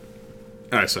 kid.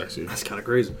 All right, sorry, Steve. that's kind of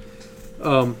crazy.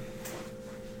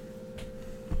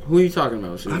 Who are you talking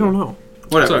about, Susan? I don't know.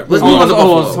 Whatever. Sorry. Let's Oh, move on to I was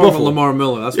Buffalo. talking about Buffalo. Lamar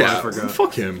Miller. That's why I Yeah, forgot.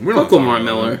 fuck him. We're Fuck not talking Lamar about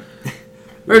Miller. him.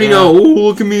 We already know. Oh,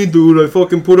 look at me, dude. I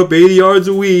fucking put up 80 yards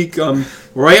a week. I'm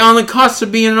right on the cusp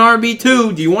of being an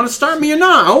RB2. Do you want to start me or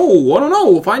not? Oh, I don't know.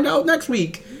 We'll find out next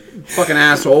week. Fucking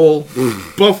asshole.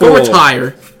 Buffalo. Go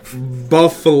retire.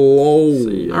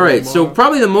 Buffalo. All right, so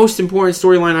probably the most important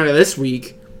storyline out of this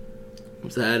week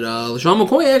was that LaShawn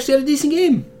McCoy actually had a decent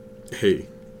game. Hey.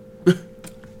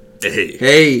 Hey.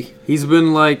 Hey. He's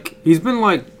been like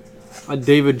a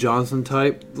David Johnson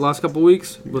type the last couple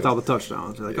weeks without the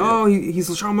touchdowns. Like, oh, he's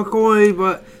LaShawn McCoy,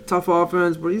 but tough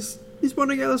offense, but he's putting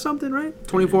together something, right?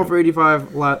 24 for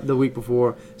 85 the week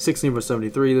before, 16 for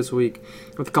 73 this week,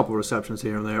 with a couple of receptions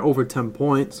here and there, over 10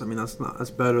 points. I mean, that's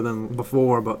better than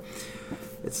before, but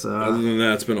it's Other than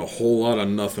that, it's been a whole lot of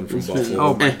nothing from Buffalo.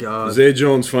 oh my god. Zay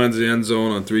Jones finds the end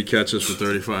zone on 3 catches for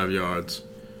 35 yards.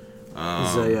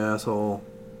 Zay asshole.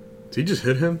 Did he just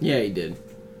hit him? Yeah, he did.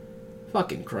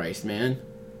 Fucking Christ, man.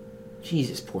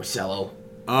 Jesus, Porcello.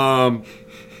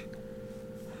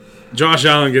 Josh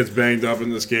Allen gets banged up in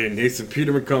this game. Nathan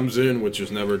Peterman comes in, which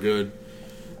is never good.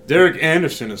 Derek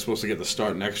Anderson is supposed to get the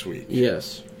start next week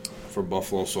Yes. for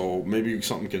Buffalo, so maybe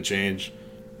something can change.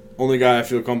 Only guy I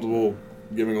feel comfortable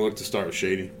giving a look to start is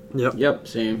Shady. Yep,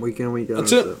 same. Week in, week out.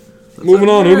 That's it. Moving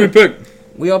on, who do we pick?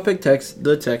 We all picked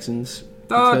the Texans.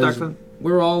 because Texan.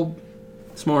 We're all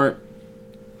smart.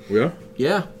 We are?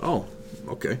 Yeah. Oh,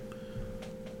 okay.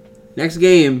 Next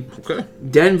game, Okay.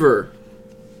 Denver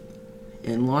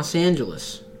and Los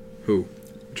Angeles. Who?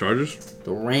 Chargers?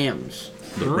 The Rams.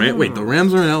 Wait, the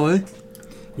Rams are in LA? The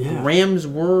Yeah. Rams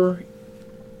were...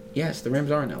 Yes, the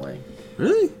Rams are in LA.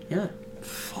 Really? Yeah.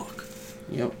 Fuck.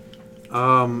 Yep.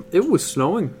 It was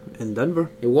snowing in Denver.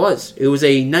 It was. It was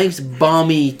a nice,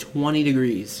 balmy 20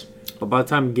 degrees. But by the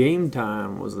time game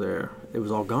time was there, it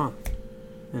was all gone.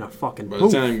 In a fucking By the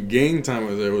time game time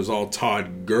was there, it was all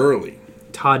Todd Gurley.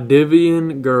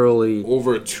 Toddivian Gurley.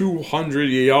 Over 200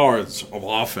 yards of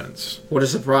offense What a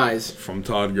surprise. from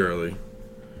Todd Gurley.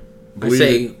 I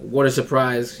say, what a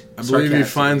surprise. I believe he sarcastically.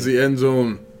 finds the end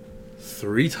zone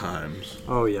 3 times.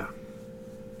 Oh, yeah.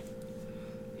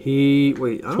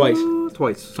 Twice.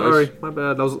 Twice. Sorry, my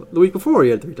bad. That was the week before he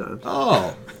had 3 times.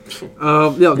 Oh.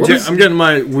 Yeah, I'm getting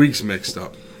my weeks mixed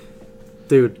up.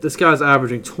 dude, this guy's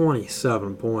averaging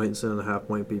 27 points in a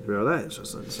half-point PPR. That is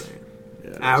just insane. Yeah,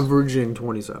 it is. Averaging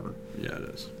 27. Yeah, it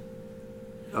is.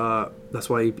 That's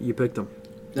why you picked him.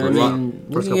 I mean,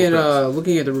 First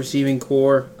looking at the receiving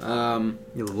core, You're a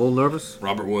little nervous?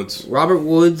 Robert Woods. Robert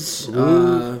Woods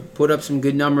put up some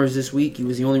good numbers this week. He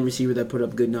was the only receiver that put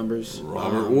up good numbers.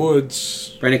 Robert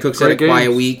Woods. Brandon Cooks had a Great quiet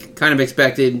games. week. Kind of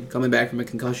expected, coming back from a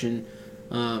concussion.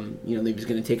 He was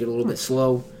going to take it a little bit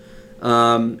slow.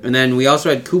 And then we also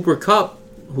had Cooper Kupp,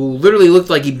 who literally looked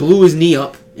like he blew his knee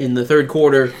up in the third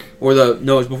quarter, it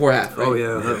was before half. Right? Oh, yeah.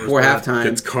 that was Before bad. halftime.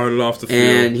 Gets carted off the field.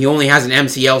 And he only has an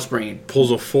MCL sprain.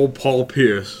 Pulls a full Paul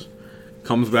Pierce.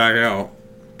 Comes back out.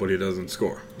 But he doesn't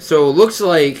score. So it looks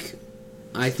like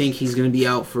I think he's going to be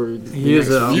out for the He is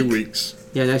next out. A few week. weeks.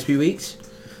 Yeah, next few weeks.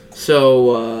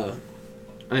 So,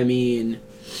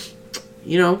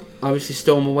 obviously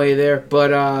stow him away there.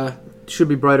 But Should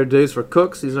be brighter days for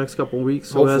Cooks these next couple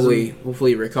weeks. Who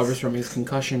hopefully he recovers from his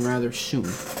concussion rather soon.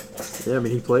 Yeah, I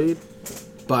mean, he played.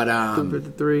 But,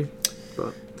 53.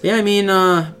 But,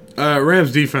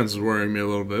 Rams defense is worrying me a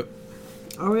little bit.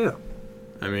 oh, yeah.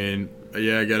 I mean,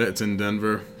 yeah, I get it. It's in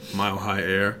Denver. Mile high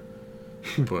air.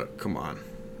 But, come on.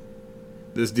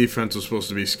 This defense was supposed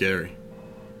to be scary.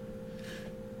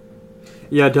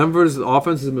 Yeah, Denver's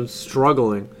offense has been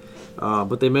struggling.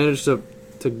 But they managed to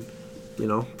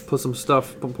put some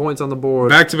points on the board.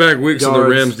 Back-to-back weeks of the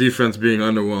Yards. Rams defense being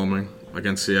underwhelming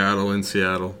against in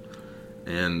Seattle,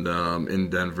 and in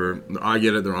Denver. I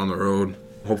get it; they're on the road.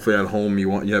 Hopefully, at home you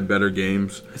have better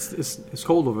games. It's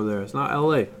cold over there. It's not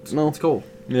L.A. It's cold.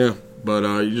 Yeah, but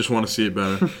you just want to see it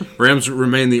better. Rams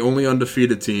remain the only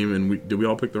undefeated team, and did we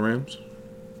all pick the Rams?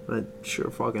 I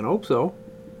sure fucking hope so.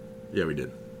 Yeah, we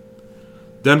did.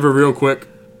 Denver, real quick.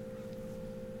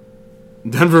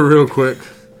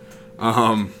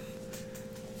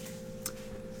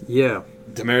 Yeah,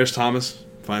 Demaryius Thomas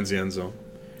finds the end zone.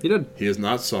 he did. He is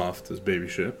not soft as baby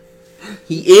shit.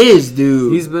 he is,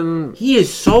 dude. He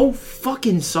is so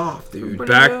fucking soft, dude.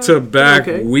 Back-to-back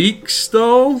okay. weeks,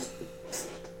 though,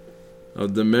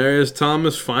 of Demaryius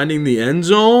Thomas finding the end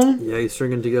zone. Yeah, he's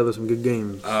stringing together some good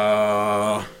games.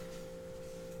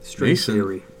 String Mason.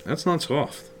 theory. That's not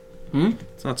soft. Hmm?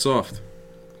 It's not soft.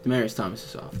 Demaryius Thomas is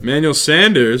soft. Emmanuel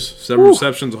Sanders, 7 Woo.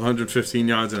 receptions, 115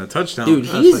 yards, and a touchdown. Dude,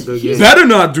 That's a good he's game. Better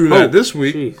not do that this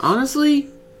week. Jeez. honestly,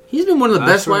 he's been one of the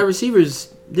That's best wide right.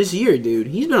 receivers this year, dude.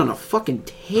 He's been on a fucking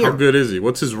tear. How good is he?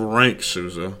 What's his rank,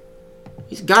 Souza?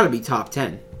 He's got to be top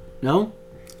 10. No?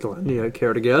 Glenn, you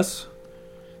care to guess?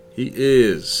 He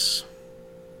is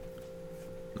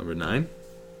number 9.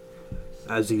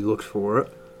 As he looks for it.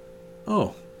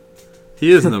 Oh,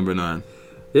 he is number 9.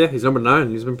 Yeah, he's number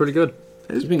 9. He's been pretty good.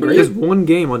 He's been He great. has one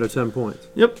game under 10 points.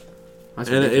 Yep, That's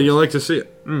and ridiculous. you'll like to see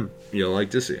it. Mm. You'll like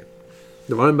to see it.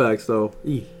 The running backs, though.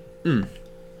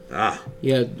 Ah,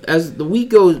 Yeah, as the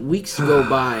weeks go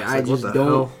by, I like, what just the don't.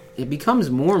 hell? It becomes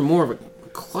more and more of a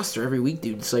cluster every week,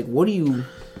 dude. It's like, what do you?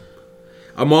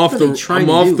 I'm off What are they trying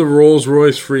to do? the Rolls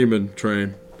Royce Freeman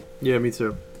train. Yeah, me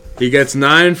too. He gets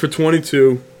 9 for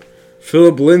 22.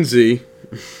 Philip Lindsay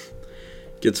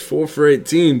gets 4 for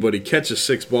 18, but he catches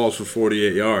 6 balls for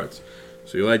 48 yards.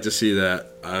 So you like to see that.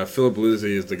 Philip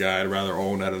Lindsay is the guy I'd rather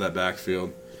own out of that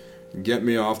backfield. Get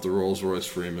me off the Rolls Royce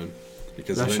Freeman.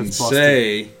 Because That shit's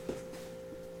Lindsay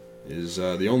is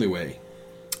the only way.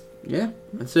 Yeah,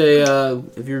 I'd say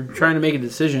if you're trying to make a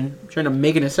decision, trying to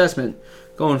make an assessment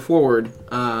going forward,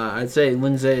 I'd say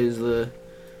Lindsay is the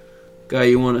guy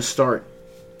you want to start.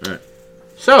 All right.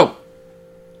 So,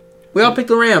 we all picked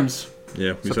the Rams.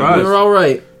 Yeah, we Surprise. We were all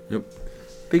right. Yep.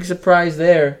 Big surprise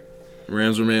there.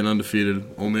 Rams remain undefeated.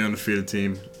 Only undefeated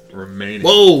team remaining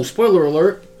Whoa! Spoiler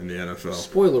alert. in the NFL.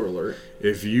 Spoiler alert.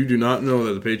 If you do not know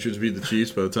that the Patriots beat the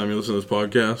Chiefs by the time you listen to this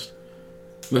podcast,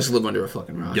 You must live under a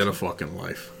fucking rock. get a fucking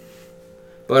life.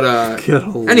 But Get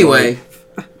a anyway,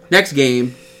 next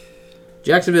game,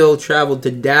 Jacksonville traveled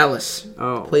to Dallas.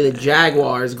 Oh. Play the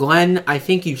Jaguars. Glenn, I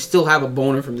think you still have a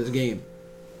boner from this game.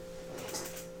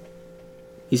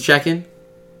 He's checking?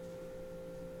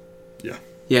 Yeah.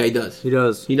 Yeah, he does. He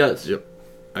does. He does. Yep.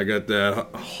 I got that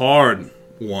hard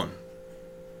one.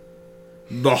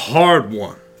 The hard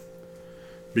one.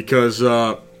 Because,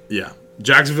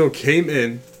 Jacksonville came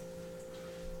in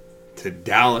to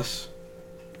Dallas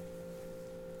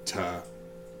to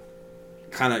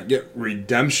kind of get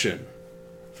redemption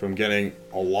from getting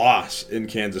a loss in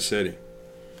Kansas City.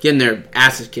 Getting their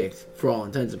asses kicked for all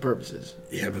intents and purposes.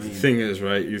 Yeah, but the thing is,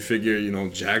 right, you figure,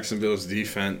 Jacksonville's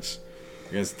defense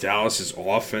against Dallas's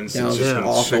offense Dallas' is just been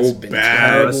offense so has been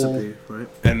bad. terrible. Recipe, right?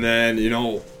 And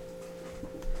then,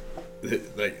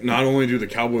 like, not only do the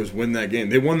Cowboys win that game,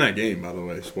 they won that game, by the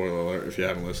way, spoiler alert, if you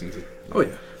haven't listened to Oh,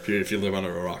 yeah. if you live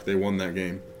under a rock, they won that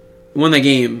game. Won that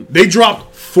game. They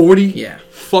dropped 40 Yeah.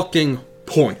 fucking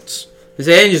points. They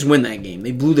didn't just win that game.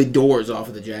 They blew the doors off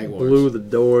of the Jaguars. Blew the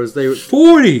doors.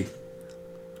 40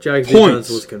 Jags defense points.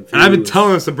 was confused. And I've been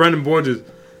telling us to Brendan Borges,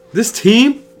 this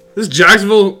team, this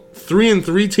Jacksonville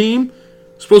 3-3 team,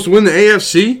 supposed to win the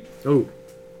AFC, Oh.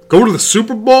 go to the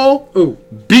Super Bowl, Oh.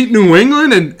 beat New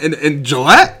England and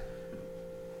Gillette?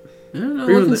 I don't know, Or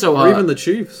even, looking the, so or hot. even the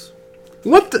Chiefs.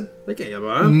 What the? They can't get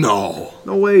by him. No.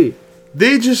 No way.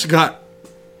 They just got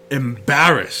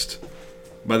embarrassed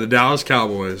by the Dallas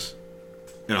Cowboys,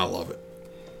 and I love it.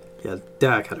 Yeah,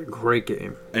 Dak had a great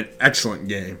game. An excellent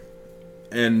game.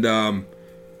 And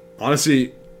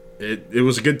honestly, it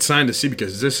was a good sign to see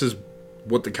because this is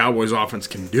what the Cowboys offense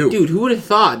can do. Dude, who would have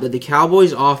thought that the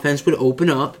Cowboys offense would open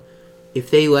up if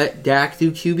they let Dak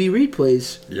do QB read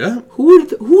plays? Yeah. Who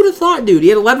would have thought, dude? He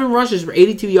had 11 rushes for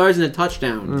 82 yards and a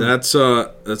touchdown. That's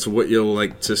what you'll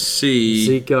like to see.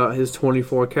 Zeke got his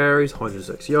 24 carries,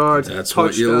 106 yards. That's touchdown.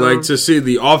 what you like to see.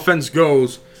 The offense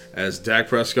goes as Dak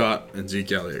Prescott and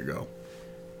Zeke Elliott go.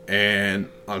 And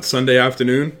on Sunday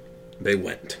afternoon, they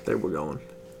went. They were going.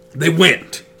 They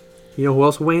went. You know who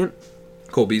else went?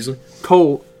 Cole Beasley.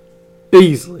 Cole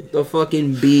Beasley. The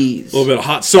fucking bees. A little bit of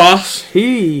hot sauce.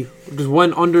 He just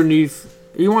went underneath.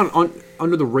 He went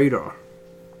under the radar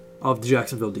of the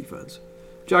Jacksonville defense.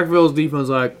 Jacksonville's defense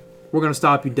like, we're gonna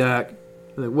stop you, Dak.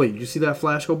 They're like, wait, did you see that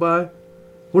flash go by?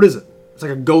 What is it? It's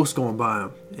like a ghost going by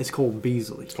him. It's Cole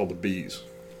Beasley. It's called the Bees.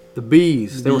 The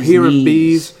bees. They were Bees hearing knees.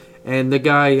 bees, and the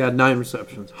guy had 9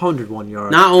 receptions, 101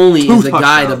 yards. Not only 2 is the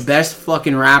guy the touchdowns. best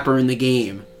fucking rapper in the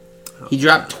game, he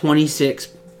dropped 26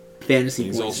 fantasy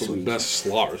He's points also this the week. best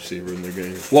slot receiver in the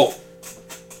game. Whoa.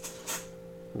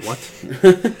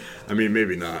 What? I mean,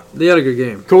 maybe not. They had a good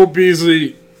game. Cole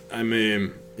Beasley, I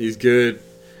mean, he's good.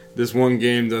 This one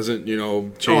game doesn't,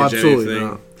 change anything.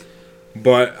 No.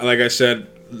 But like I said,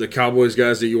 the Cowboys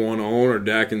guys that you want to own are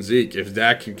Dak and Zeke. If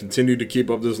Dak can continue to keep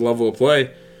up this level of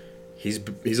play, he's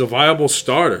a viable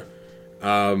starter,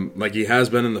 like he has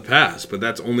been in the past. But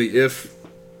that's only if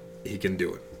he can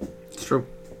do it. It's true.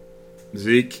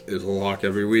 Zeke is a lock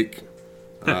every week.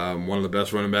 One of the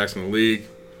best running backs in the league.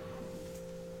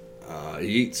 He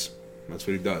eats. That's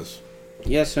what he does.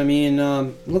 Yes, I mean,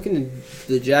 looking at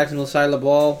the Jacksonville side of the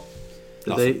ball,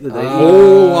 Did they eat?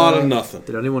 Whole lot of nothing.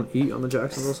 Did anyone eat on the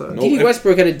Jacksonville side? Nope. D.D.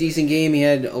 Westbrook had a decent game. He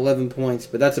had 11 points,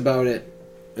 but that's about it.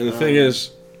 And the thing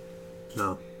is,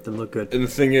 No, didn't look good.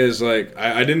 like,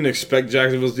 I didn't expect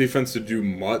Jacksonville's defense to do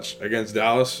much against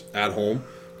Dallas at home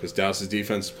because Dallas's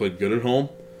defense played good at home.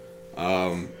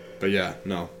 But yeah,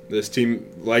 no, this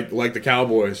team, like the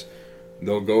Cowboys,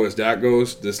 they'll go as Dak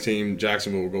goes. This team,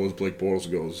 Jacksonville, will go as Blake Bortles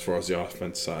goes as far as the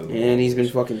offense side of the ball. And he's been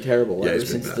fucking terrible Yeah, ever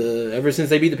he's been since ever since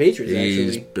they beat the Patriots. He's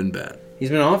Actually, been bad. he's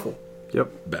been awful.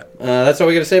 Yep. Bad. That's all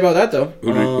we got to say about that, though.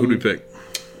 Who'd we pick?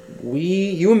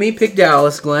 You and me picked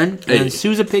Dallas, Glenn, Hey. and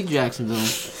Sousa picked Jacksonville.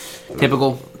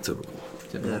 Typical. Typical.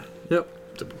 Yeah. Yep.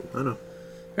 Typical. I know. All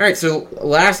right, so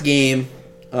last game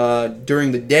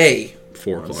during the day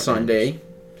 4 on o'clock. Sunday.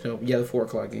 So yeah, the 4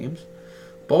 o'clock games.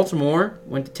 Baltimore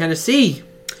went to Tennessee.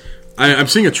 I'm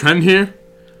seeing a trend here.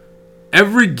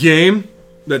 Every game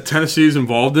that Tennessee is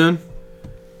involved in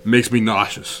makes me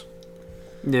nauseous.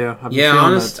 Yeah. I've been Yeah,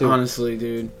 feeling that too. honestly,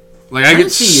 dude. Like, I get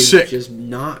Tennessee sick is just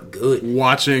not good.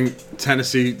 watching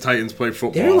Tennessee Titans play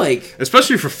football. They're, like,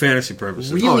 especially for fantasy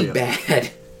purposes. Really yeah. bad.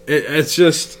 It's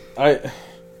just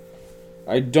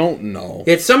I don't know.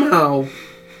 Yet somehow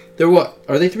they're what?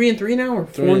 Are they 3-3 now or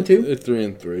 4-2? They're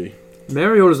 3-3.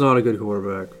 Mariota's not a good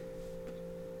quarterback.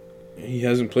 He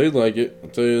hasn't played like it. I'll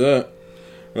tell you that.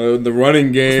 The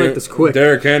running game. make this quick.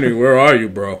 Derrick Henry, where are you,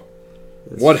 bro?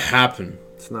 What happened?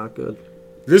 It's not good.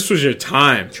 This was your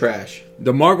time. Trash.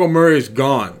 DeMarco Murray's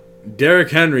gone.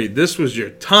 Derrick Henry, this was your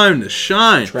time to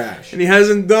shine. Trash. And he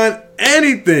hasn't done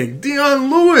anything. Deion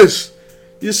Lewis,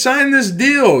 you signed this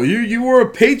deal. You were a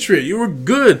Patriot. You were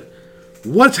good.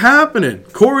 What's happening?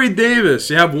 Corey Davis,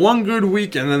 you have one good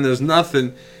week and then there's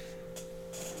nothing.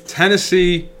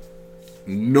 Tennessee,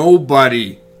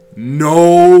 nobody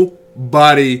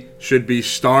should be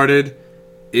started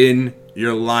in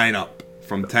your lineup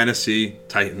from Tennessee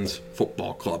Titans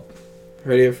Football Club.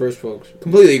 Right here first, folks.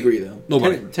 Completely agree, though.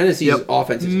 Nobody. Tennessee's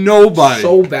offense is Nobody.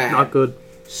 so bad. Not good.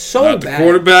 So Not the bad.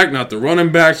 quarterback, not the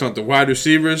running backs, not the wide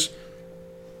receivers.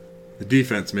 The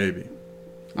defense, maybe.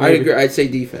 I'd agree. I'd say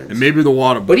defense. And maybe the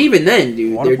water boy. But even then,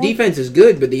 dude, Water their boy? defense is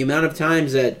good, but the amount of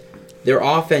times that their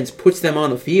offense puts them on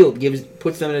the field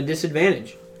puts them at a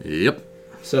disadvantage. Yep.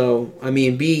 So, I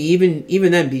mean,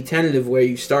 even then, be tentative where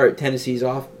you start Tennessee's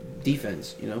off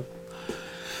defense, you know?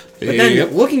 But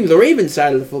then, looking at the Ravens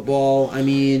side of the football, I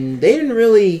mean, they didn't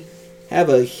really have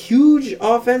a huge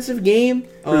offensive game.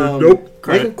 Nope.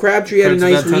 Michael Crabtree had a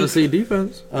nice week. Tennessee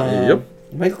defense. Yep.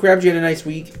 Michael Crabtree had a nice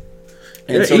week.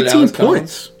 Yeah, so did 18 Alex Collins.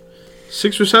 points.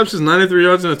 6 receptions, 93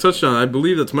 yards, and a touchdown. I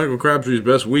believe that's Michael Crabtree's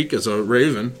best week as a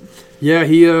Raven. Yeah,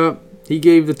 he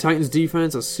gave the Titans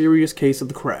defense a serious case of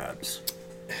the crabs.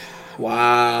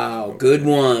 Wow, good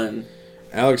one.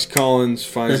 Alex Collins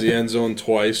finds the end zone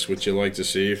twice, which you like to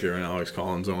see if you're an Alex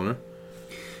Collins owner.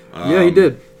 Yeah, he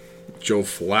did. Joe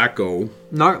Flacco.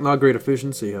 Not great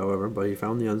efficiency, however, but he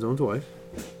found the end zone twice.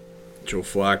 Joe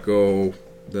Flacco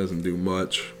doesn't do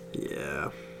much.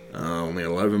 Yeah. Only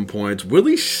 11 points.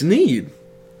 Willie Snead.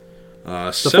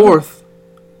 The fourth.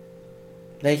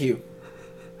 Thank you.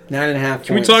 9.5 points.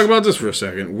 Can we talk about this for a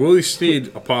second? Willie Snead,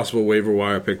 a possible waiver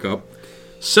wire pickup.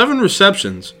 7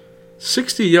 receptions,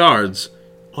 60 yards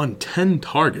on 10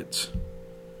 targets.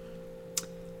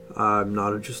 I'm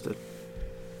not interested.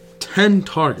 10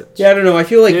 targets. Yeah, I don't know. I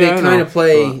feel like Yeah, they I kind know. of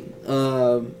play.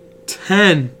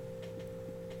 10.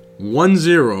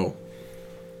 1-0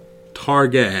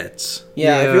 targets.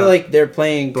 Yeah, I Yeah, feel like they're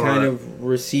playing but- kind of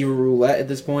receiver roulette at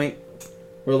this point.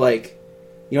 Where, like,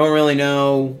 you don't really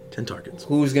know 10 targets.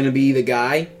 who's going to be the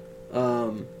guy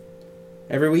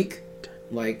every week.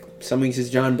 Like, some weeks it's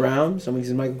John Brown, some weeks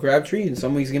it's Michael Crabtree, and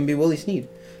some weeks it's going to be Willie Snead.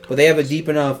 But they have a deep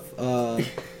enough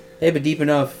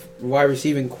wide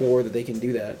receiving core that they can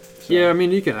do that. So. Yeah, I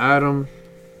mean, you can add him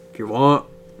if you want.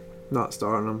 Not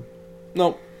starting him.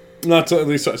 No, not to at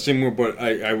least see more, but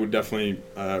I would definitely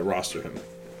roster him.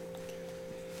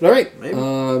 All right. Maybe.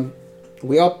 You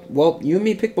and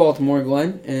me pick Baltimore,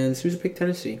 Glenn, and Susan pick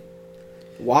Tennessee.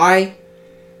 Why?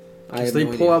 I Because have they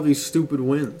no pull idea. out these stupid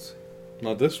wins.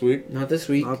 Not this week. Not this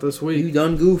week. Not this week. You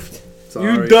done goofed.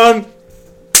 Sorry. You done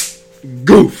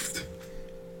goofed.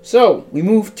 So, we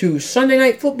move to Sunday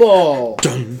Night Football.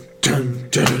 Dun, dun,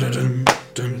 dun,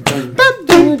 dun, dun, dun.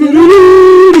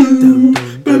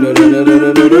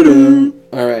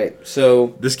 Alright,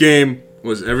 so This game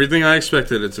was everything I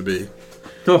expected it to be.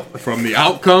 Oh, From the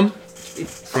outcome,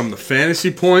 from the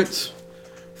fantasy points,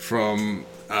 from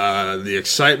the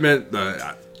excitement.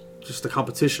 just the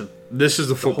competition. This is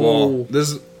the football. whole-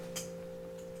 This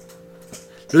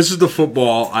is the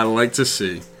football I like to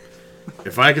see.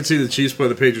 If I could see the Chiefs play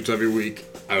the Patriots every week,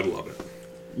 I would love it.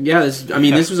 yeah,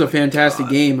 this was a fantastic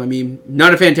game. I mean,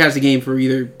 not a fantastic game for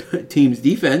either team's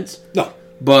defense, No,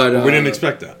 but we didn't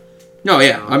expect that. No,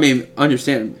 yeah, I mean,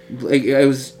 understand. Like, it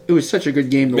was such a good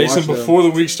game to Mason, watch. though. before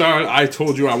the week started, I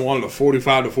told you I wanted a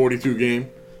 45-42 game.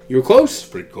 You were close.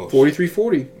 Pretty close.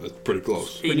 43-40. That's pretty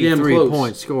close. Pretty damn 83 close.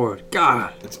 points scored.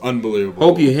 God. It's unbelievable.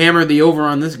 Hope you hammered the over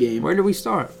on this game. Where did we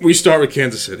start? We start with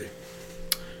Kansas City.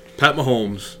 Pat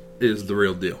Mahomes is the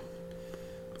real deal.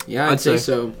 Yeah, I'd say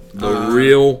so. The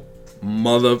real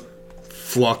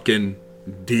motherfucking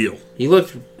deal. He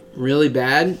looked really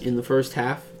bad in the first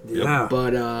half, Yeah.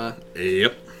 but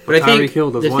Yep. I Tyreek think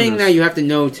Hill the does thing wonders. that you have to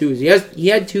know too is he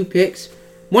had 2 picks.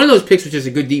 One of those picks was just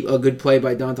a good play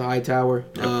by Donta Hightower,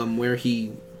 where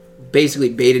he basically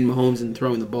baited Mahomes and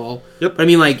throwing the ball. Yep. But I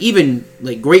mean, like even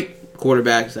like great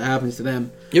quarterbacks, that happens to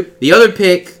them. Yep. The other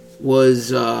pick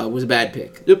was a bad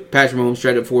pick. Yep. Patrick Mahomes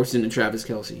tried to force it into Travis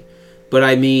Kelce. But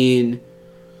I mean,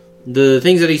 the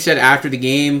things that he said after the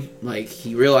game, like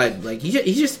he realized, like he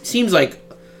just seems like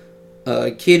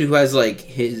a kid who has like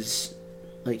his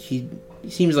like he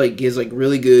seems like he has like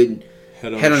really good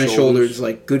head on his shoulders,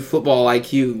 like good football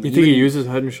IQ. You think he uses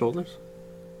Head and Shoulders?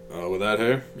 With that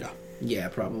hair? Yeah. Yeah,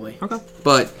 probably. Okay.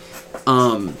 But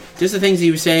just the things he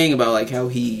was saying about like how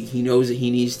he knows that he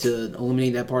needs to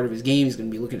eliminate that part of his game. He's going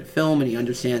to be looking at film, and he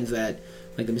understands that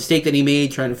like the mistake that he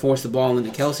made trying to force the ball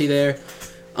into Kelsey there.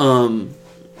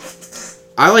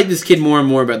 I like this kid more and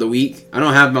more by the week. I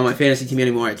don't have him on my fantasy team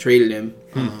anymore. I traded him.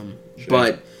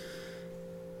 But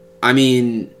I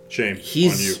mean, shame.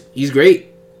 He's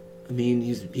great. I mean,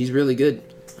 he's really good.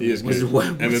 He is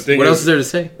good. And the thing what else is there to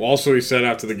say? Well, also, he said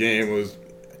after the game was,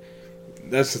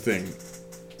 that's the thing.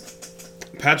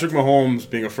 Patrick Mahomes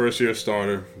being a first-year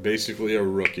starter, basically a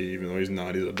rookie, even though he's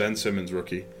not. He's a Ben Simmons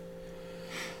rookie.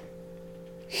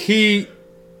 He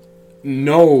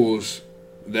knows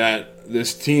that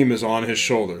this team is on his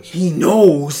shoulders. He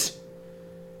knows.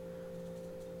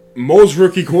 Most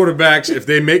rookie quarterbacks, if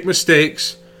they make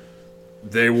mistakes,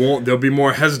 they'll be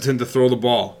more hesitant to throw the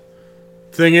ball.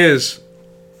 Thing is,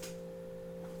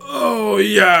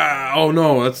 oh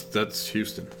no, that's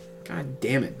Houston. God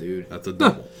damn it, dude. That's a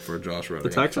double for Josh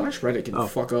Reddick. The Texans? Josh Reddick can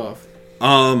fuck off.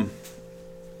 Pat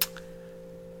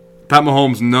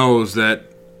Mahomes knows that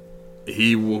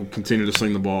he will continue to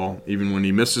sling the ball even when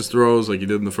he misses throws like he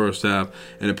did in the first half,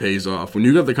 and it pays off. When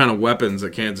you got the kind of weapons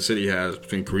that Kansas City has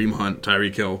between Kareem Hunt,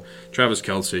 Tyreek Hill, Travis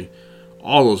Kelce,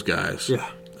 all those guys,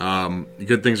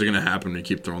 good things are going to happen when you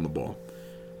keep throwing the ball.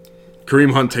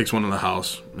 Kareem Hunt takes one in the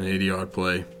house, an 80-yard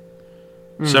play.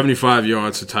 75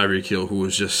 yards to Tyreek Hill, who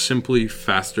was just simply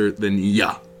faster than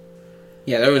ya.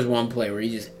 Yeah, there was one play where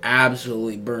he just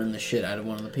absolutely burned the shit out of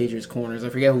one of the Patriots corners. I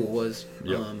forget who it was.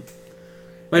 Yep.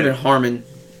 Might have been Harmon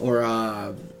or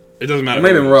it doesn't matter. It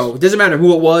might have been Rowe. It doesn't matter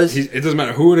who it was. It doesn't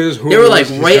matter who it is. They were like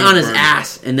right on his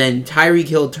ass, and then Tyreek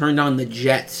Hill turned on the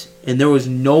Jets, and there was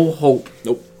no hope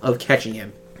of catching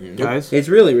him. Guys, it's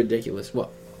really ridiculous. What?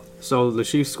 So the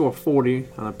Chiefs score 40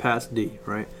 on a pass D,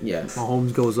 right? Yeah.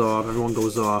 Mahomes goes off. Everyone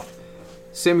goes off.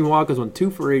 Sammy Watkins went 2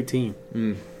 for 18.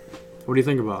 What do you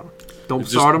think about him? Don't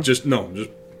start him?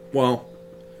 Well,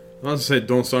 not to say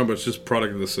don't start him, but it's just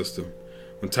product of the system.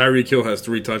 When Tyreek Hill has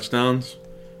 3 touchdowns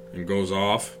and goes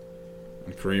off,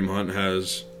 and Kareem Hunt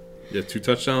has 2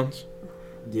 touchdowns?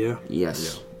 Yeah.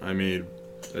 Yes. Yeah. I mean,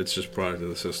 it's just product of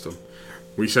the system.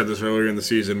 We said this earlier in the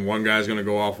season. One guy's going to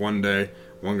go off one day.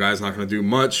 One guy's not going to do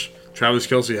much. Travis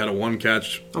Kelce had a 1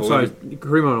 catch. I'm sorry,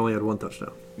 Kareem Hunt only had 1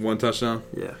 touchdown. 1 touchdown?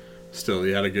 Yeah. Still,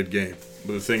 he had a good game.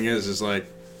 But the thing is like,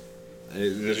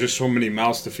 there's just so many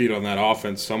mouths to feed on that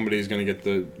offense. Somebody's going to get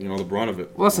the brunt of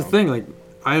it. Well, that's the thing. Like,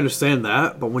 I understand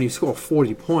that, but when you score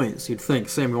 40 points, you'd think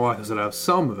Sammy Watkins would have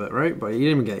some of it, right? But he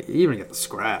didn't even get the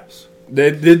scraps.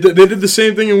 They did the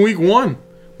same thing in week 1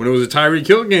 when it was a Tyreek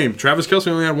Hill game. Travis Kelce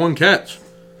only had 1 catch.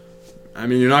 I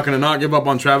mean, you're not going to not give up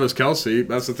on Travis Kelce.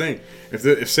 That's the thing.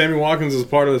 If Sammy Watkins is a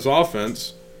part of this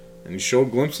offense, and he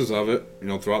showed glimpses of it,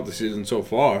 throughout the season so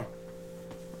far,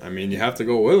 I mean, you have to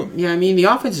go with him. Yeah, I mean, the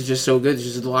offense is just so good.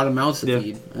 There's just a lot of mouths to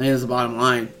feed. I think that's the bottom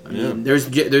line. I mean, there's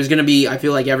going to be, I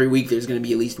feel like every week there's going to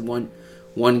be at least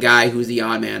one guy who's the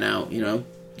odd man out,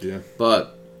 Yeah.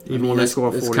 But even when they score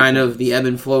 40 it's kind of the ebb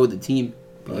and flow of the team.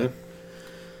 But,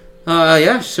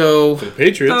 so for the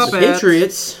Patriots. The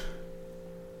Patriots.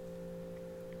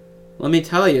 Let me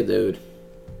tell you, dude.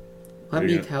 Let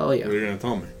me tell you. What are you going to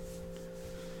tell me?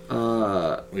 What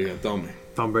are you going to tell me?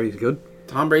 Tom Brady's good.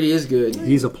 Tom Brady is good.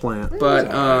 He's a plant.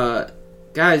 But,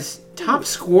 guys, top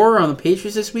scorer on the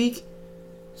Patriots this week?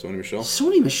 Sony Michel?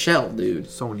 Sony Michel, dude.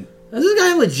 Sony. Is this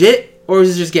guy legit, or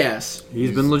is it just gas?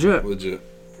 He's been legit. Legit.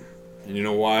 And you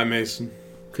know why, Mason?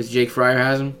 Because Jake Fryer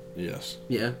has him? Yes.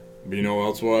 Yeah. But you know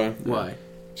else why? Why?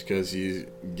 It's because he's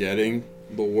getting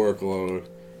the workload.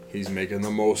 He's making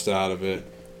the most out of it.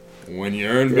 When you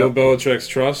earn Bill Belichick's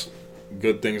trust,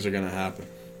 good things are going to happen.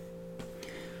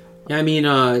 Yeah, I mean,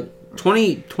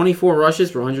 24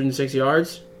 rushes for 106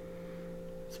 yards.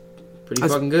 It's pretty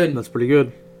fucking good. That's pretty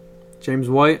good. James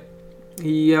White,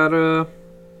 he had an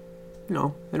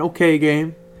okay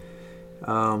game.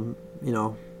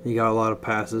 He got a lot of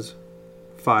passes.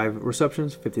 5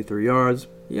 receptions, 53 yards.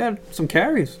 He had some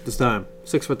carries this time.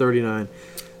 6 for 39.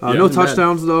 No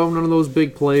touchdowns, though. None of those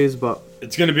big plays, but...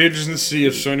 It's going to be interesting to see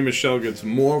if Sony Michel gets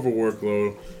more of a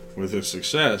workload with his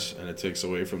success, and it takes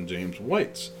away from James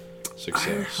White's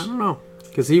success. I don't know.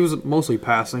 Because he was mostly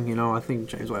passing, I think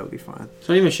James White will be fine.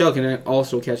 Sony Michel can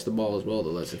also catch the ball as well,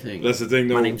 though. That's the thing. That's the thing,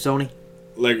 though. My name's Sony.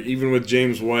 Like, even with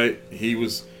James White, he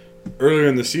was... Earlier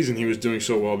in the season, he was doing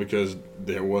so well because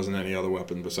there wasn't any other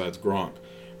weapon besides Gronk.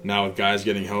 Now, with guys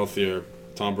getting healthier,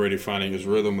 Tom Brady finding his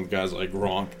rhythm with guys like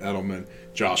Gronk, Edelman,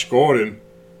 Josh Gordon,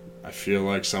 I feel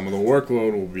like some of the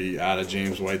workload will be out of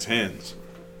James White's hands.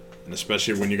 And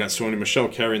especially when you got Sony Michel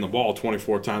carrying the ball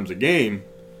 24 times a game,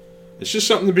 it's just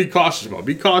something to be cautious about.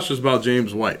 Be cautious about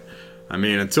James White. I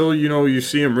mean, until, you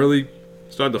see him really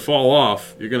start to fall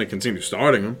off, you're going to continue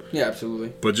starting him. Yeah,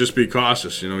 absolutely. But just be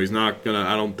cautious. He's not going to,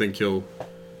 I don't think he'll,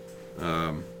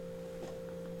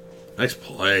 nice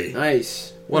play.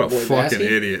 Nice. What a Boy, fucking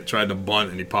Baskey. idiot. Tried to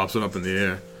bunt and he pops it up in the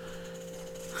air.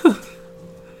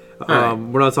 right.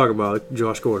 We're not talking about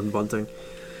Josh Gordon bunting.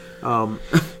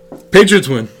 Patriots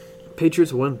win.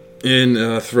 Patriots win.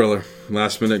 In Thriller.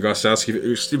 Last minute,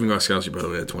 Stephen Gostkowski, by the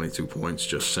way, had 22 points.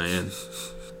 Just saying.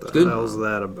 What Good. the hell's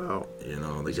that about?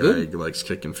 The guy good. likes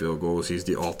kicking field goals. He's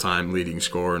the all-time leading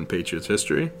scorer in Patriots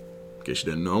history. In case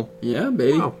you didn't know. Yeah,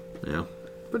 baby. Wow, Yeah,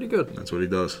 pretty good. that's what he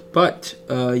does. But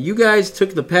you guys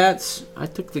took the Pats. I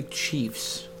took the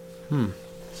Chiefs.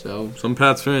 So, Some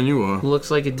Pats fan you are.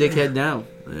 looks like a dickhead now.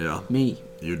 Yeah, Me.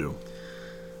 you do.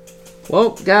 Well,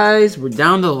 guys, we're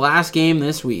down to the last game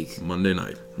this week. Monday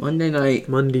night. Monday night.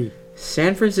 Monday.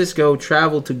 San Francisco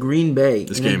traveled to Green Bay.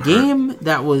 This in game a game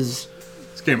that was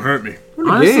This game hurt me.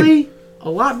 honestly a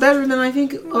lot better than I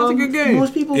think a good game.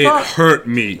 most people It thought. hurt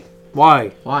me Why?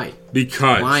 Why?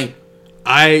 because Why?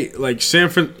 I like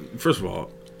First of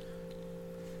all,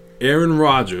 Aaron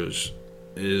Rodgers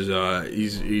is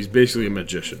he's basically a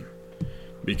magician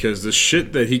because the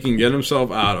shit that he can get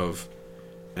himself out of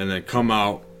and then come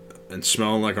out and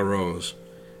smelling like a rose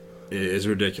is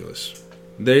ridiculous.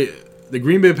 The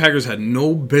Green Bay Packers had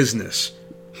no business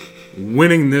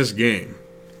winning this game,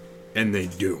 and they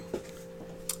do.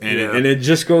 And Yeah. it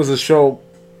just goes to show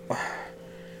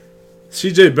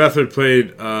C.J. Beathard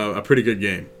played a pretty good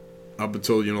game up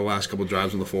until the last couple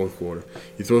drives in the fourth quarter.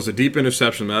 He throws a deep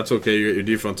interception. That's okay. You get your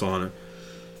defense on it.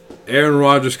 Aaron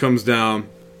Rodgers comes down.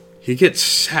 He gets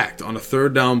sacked on a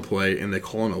third down play, and they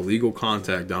call an illegal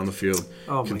contact down the field,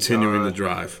 Oh my continuing God. the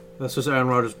drive. That's just Aaron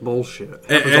Rodgers bullshit.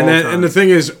 And the thing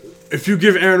is, if you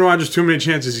give Aaron Rodgers too many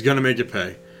chances, he's going to make you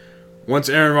pay. Once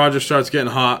Aaron Rodgers starts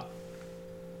getting hot,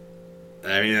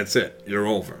 I mean, that's it. You're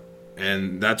over.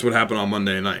 And that's what happened on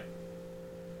Monday night.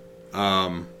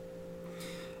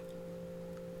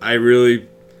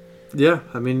 Yeah,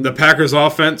 I mean, The Packers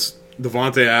offense,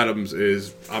 Devontae Adams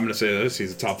is, I'm going to say this,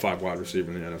 he's a top 5 wide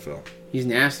receiver in the NFL. He's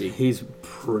nasty. he's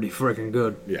pretty freaking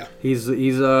good. Yeah. He's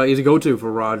a go-to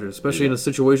for Rodgers, especially in a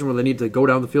situation where they need to go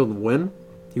down the field and win.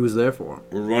 He was there for him.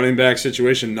 Running back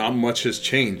situation, not much has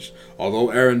changed.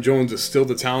 Although Aaron Jones is still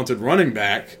the talented running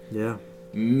back, Yeah.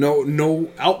 no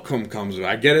outcome comes of it.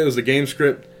 I get it was the game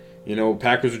script.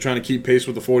 Packers are trying to keep pace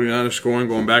with the 49ers scoring,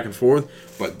 going back and forth.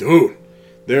 But, dude,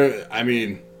 the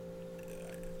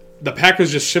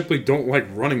Packers just simply don't like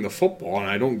running the football, and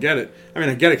I don't get it. I mean,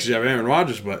 I get it because you have Aaron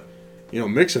Rodgers, but,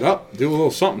 mix it up. Do a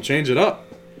little something. Change it up.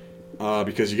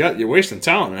 Because you're wasting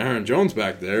talent. Aaron Jones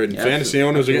back there, and Yeah, fantasy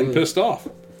owners are getting absolutely. pissed off.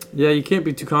 Yeah, you can't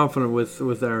be too confident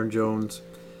with Aaron Jones.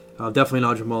 Definitely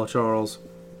not Jamal Charles.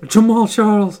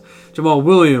 Jamal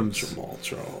Williams. Jamal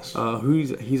Charles.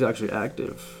 He's actually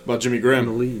active About Jimmy in the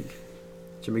Graham. league.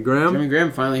 Jimmy Graham. Jimmy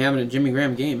Graham finally having a Jimmy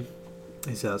Graham game.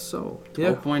 He says so.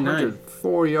 Yeah, 12.9.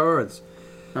 4 yards.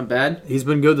 Not bad. He's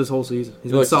been good this whole season.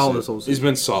 He's been Like to solid see this whole it. season. He's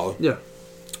been solid. Yeah.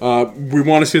 We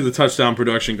want to see the touchdown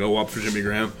production go up for Jimmy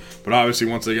Graham, but obviously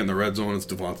once they get in the red zone, it's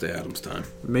Devontae Adams' time.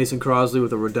 Mason Crosby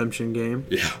with a redemption game.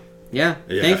 Yeah, Yeah.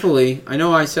 Yeah. Thankfully, I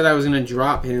know I said I was going to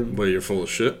drop him, but you're full of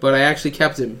shit. but I actually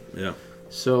kept him. Yeah,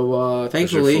 So 'cause you're full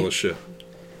thankfully, of shit.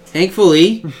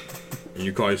 thankfully, And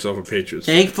you call yourself a Patriots.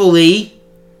 thankfully,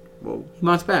 Whoa. he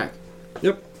bounced back.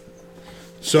 Yep.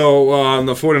 So on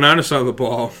the 49ers side of the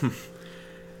ball,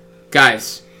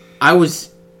 Guys, I was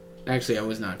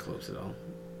not close at all.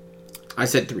 I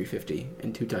said 350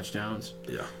 and 2 touchdowns.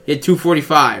 yeah. He had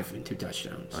 245 and 2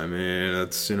 touchdowns. I mean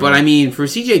that's But I mean, for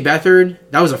CJ Beathard,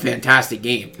 that was a fantastic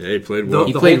game. yeah, he played well.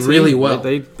 He played whole really team, well.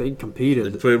 They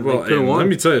competed. He played well. They could've And won. let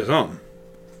me tell you something.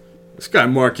 This guy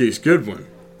Marquise Goodwin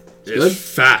is Good?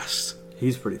 fast.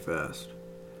 He's pretty fast.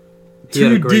 He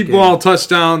had a 2 great deep game. ball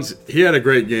touchdowns. He had a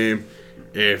great game.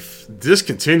 If this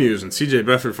continues and CJ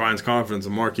Beathard finds confidence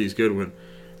in Marquise Goodwin,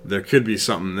 there could be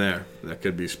something there that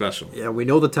could be special. Yeah, we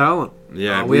know the talent.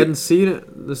 Yeah, we hadn't seen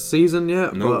it this season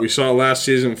yet. No, but we saw last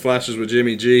season flashes with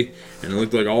Jimmy G, and it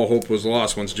looked like all hope was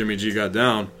lost once Jimmy G got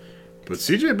down. But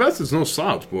CJ Beathard's no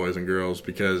slouch, boys and girls,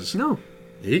 because no.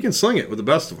 he can sling it with the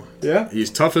best of them. Yeah.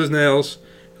 He's tough as nails.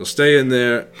 He'll stay in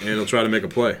there, and he'll try to make a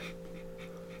play.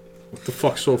 What the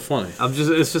fuck's so funny?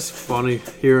 It's just funny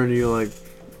hearing you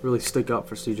really stick up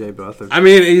for CJ Beathard. I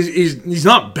mean, he's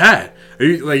not bad.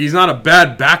 He's not a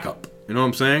bad backup. You know what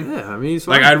I'm saying? Yeah, I mean he's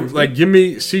Like fine. He's good. give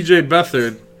me CJ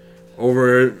Beathard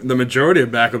over the majority of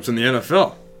backups in the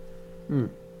NFL.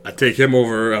 I take him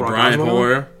over Brock Brian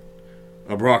Osweiler?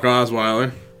 Hoyer, Brock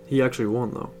Osweiler. He actually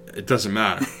won, though. It doesn't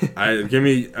matter. Give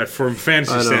me from a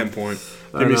fantasy I know. standpoint.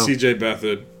 I Give me know. C.J.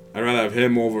 Beathard. I'd rather have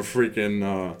him over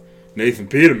freaking Nathan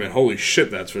Peterman. Holy shit,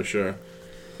 that's for sure.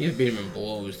 You beat him in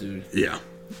blows, dude. Yeah,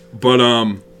 but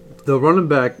The running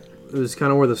back is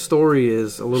kind of where the story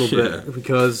is a little Yeah. bit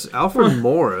because Alfred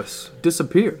Morris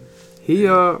disappeared. He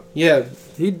Yeah,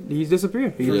 he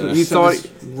disappeared. Yeah. He thought. this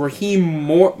Raheem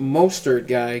Mostert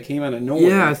guy came out of nowhere.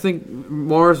 Yeah, I think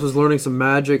Morris was learning some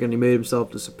magic and he made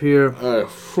himself disappear.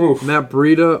 whew. Matt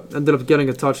Breida ended up getting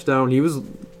a touchdown. He was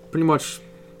pretty much.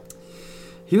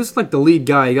 He was like the lead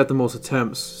guy. He got the most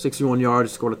attempts, 61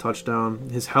 yards, scored a touchdown.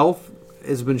 His health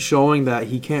has been showing that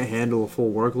he can't handle a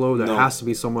full workload. There No. has to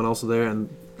be someone else there. And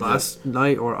last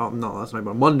night, or not last night,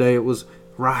 but Monday, it was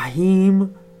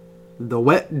Raheem, the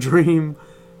wet dream,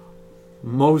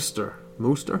 Monster.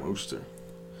 Monster.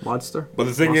 Monster? But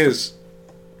the thing Monster. is,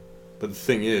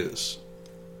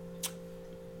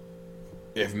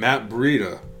 if Matt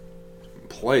Breida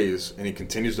plays and he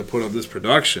continues to put up this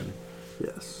production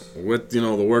Yes. with the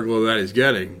workload that he's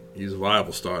getting, he's a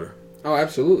viable starter. Oh,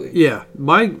 absolutely. Yeah,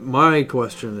 my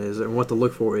question is, and what to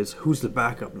look for is, who's the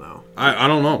backup now? I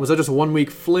don't know. Was that just a 1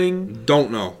 week fling?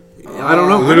 Don't know. I don't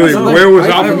know. Literally, I don't know. where was I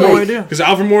Alfred have no Morris? idea. Because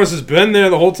Alfred Morris has been there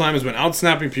the whole time. Has been out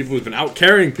snapping people. Has been out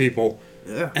carrying people.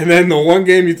 Yeah. And then the one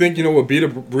game you think what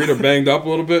Breida banged up a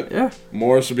little bit. Yeah.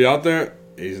 Morris would be out there.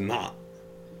 He's not.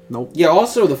 Nope. Yeah,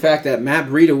 also the fact that Matt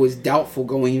Breida was doubtful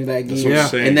going into that That's game. what Yeah. I'm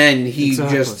saying. And then he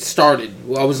Exactly. just started.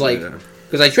 Well, I was like, Yeah.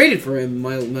 because I traded for him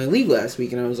in my league last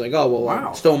week, and I was like, oh, well,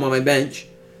 Wow. I stole him on my bench.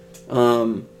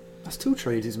 That's 2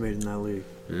 trades he's made in that league.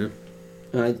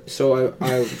 So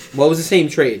I what was the same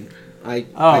trade? I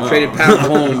Oh. traded Pat It's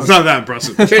Mahomes. not that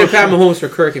impressive. Traded Pat Mahomes for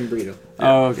Kirk and Breida.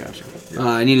 Oh, gotcha.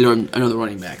 I needed another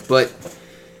running back, but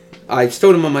I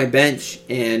stowed him on my bench,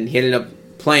 and he ended up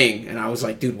playing. And I was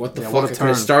like, dude, what the Yeah, fuck? what a I could turn.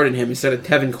 have started him instead of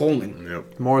Tevin Coleman.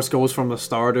 Yep. Morris goes from the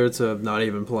starter to not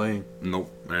even playing. Nope.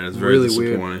 Man, it's very Really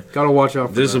disappointing. weird. Gotta watch out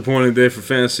for that. Disappointing day for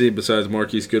fantasy besides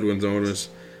Marquise Goodwin's owners.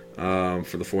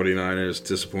 For the 49ers,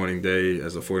 disappointing day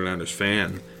as a 49ers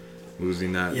fan.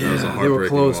 Losing that. That was a Yeah, they heartbreaking were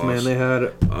close, loss. man. They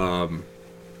had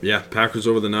Yeah, Packers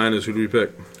over the Niners. Who do we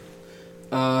pick?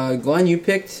 Glenn,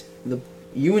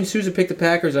 you and Sousa picked the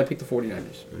Packers. I picked the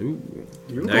 49ers. Ooh.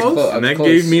 You were That, close. and that Close.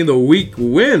 gave me the week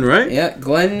win, right? Yeah,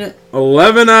 Glenn.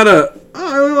 11 out of...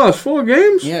 I only lost 4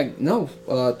 games? Yeah, no,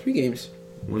 3 games.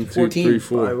 1, 2, 14. 3, 5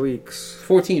 4. weeks.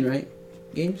 14, right?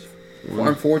 Games?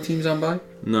 Aren't 4 teams on by?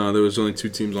 No, there was only 2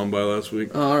 teams on by last week.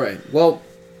 Oh, all right. Well,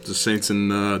 The Saints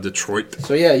and Detroit.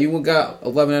 so yeah, you got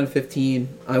 11 out of 15.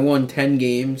 I won 10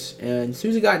 games, and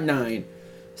Sousa got 9.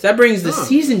 So that brings the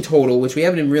season total, which we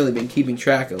haven't really been keeping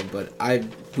track of, but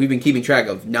we've been keeping track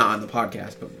of, not on the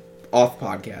podcast, but off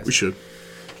podcast. We should.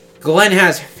 Glenn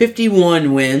has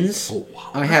 51 wins. Oh,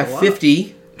 wow. I have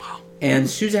 50. And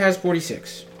Sousa has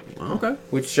 46. Okay.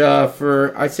 Which,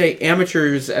 for, I'd say,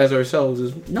 amateurs as ourselves,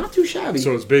 is not too shabby.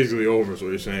 So it's basically over, is what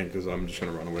you're saying, because I'm just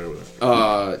going to run away with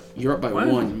it. You're up by Wow.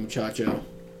 1, muchacho.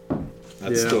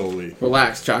 That's Yeah. still a lead.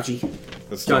 Relax, Chachi.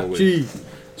 That's still a lead. Gee.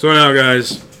 So now,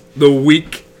 guys, the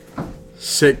week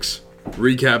 6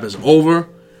 recap is over.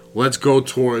 Let's go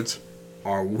towards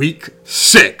our week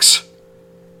 6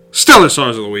 Stellar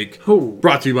Stars of the Week. Who?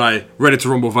 Brought to you by Ready to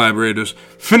Rumble Vibrators.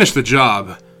 Finish the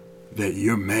job that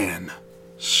your man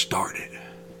started.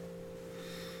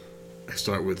 I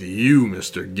start with you,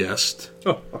 Mr. Guest.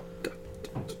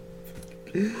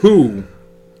 Who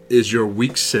is your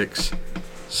week 6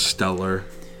 Stellar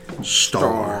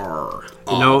Star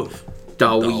You know,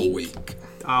 The the week. week?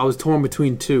 I was torn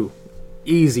between 2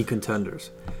 easy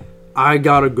contenders. I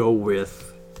gotta go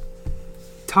with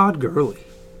Todd Gurley.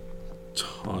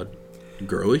 Todd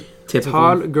Gurley? Typical.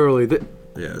 Todd Gurley.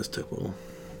 Yeah, that's typical.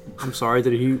 I'm sorry,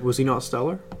 was he not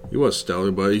stellar? He was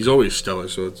stellar, but he's always stellar,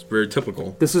 so it's very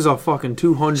typical. This is a fucking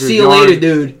 200 See you later,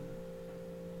 dude.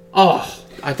 Oh,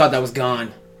 I thought that was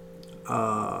gone.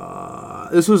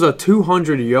 This was a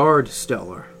 200-yard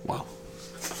stellar. Wow.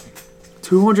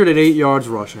 208 yards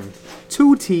rushing.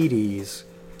 2 TDs.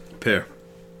 Pair.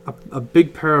 A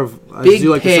big pair of, as Big you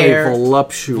like pair, to say,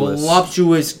 voluptuous.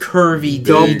 Voluptuous, curvy,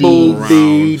 Double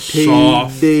DD.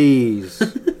 soft.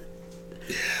 DPDs.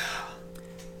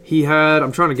 He had,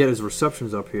 I'm trying to get his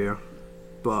receptions up here,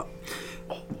 but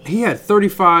he had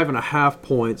 35 and a half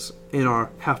points in our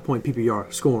half-point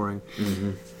PPR scoring.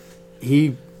 Mm-hmm.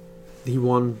 He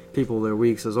won people their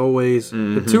weeks, as always.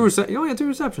 The he only had 2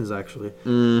 receptions, actually.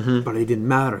 Mm-hmm. But it didn't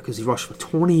matter, because he rushed for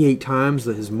 28 times,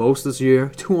 his most this year.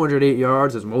 208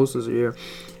 yards, his most this year.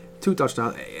 2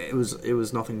 touchdowns. It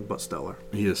was nothing but stellar.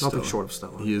 He is Nothing stellar. short of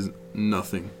stellar. He is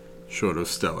nothing short of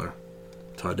stellar.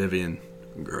 Tardivian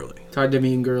Gurley.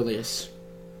 Tardivian Gurlius.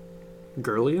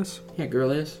 Girlius? Yeah,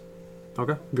 Gurlius.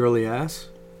 Okay. Girly ass.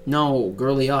 No,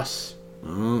 Gurlius.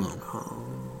 Oh.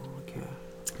 Okay.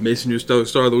 Mason, your stellar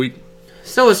star of the week?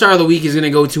 Stellar Star of the Week is going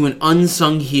to go to an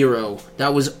unsung hero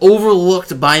that was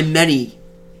overlooked by many,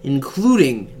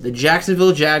 including the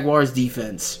Jacksonville Jaguars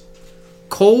defense.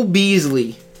 Cole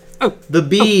Beasley. Oh. The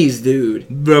Bees, dude.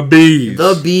 The Bees.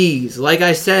 The Bees. Like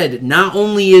I said, not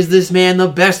only is this man the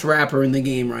best rapper in the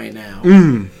game right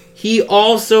now, he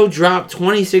also dropped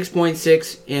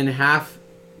 26.6 in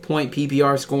half-point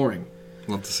PPR scoring.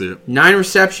 Love to see it. 9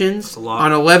 receptions a lot.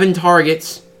 on 11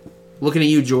 targets. Looking at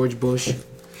you, George Bush.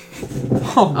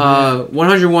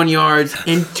 101 yards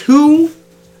and 2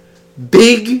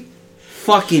 big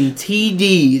fucking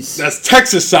TDs. That's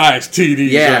Texas-sized TDs.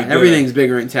 Yeah, right there. everything's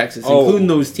bigger in Texas, Oh, including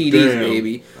those TDs, damn.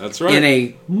 baby. That's right. In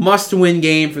a must-win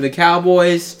game for the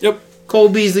Cowboys, Yep. Cole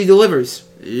Beasley delivers.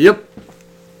 Yep.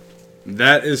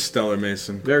 That is stellar,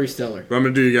 Mason. Very stellar. But I'm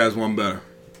going to do you guys one better.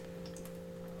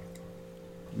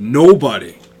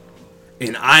 Nobody,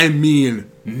 and I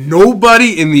mean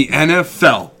nobody in the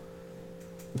NFL,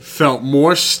 felt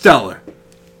more stellar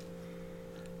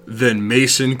than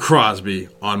Mason Crosby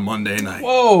on Monday night.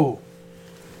 Whoa.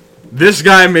 This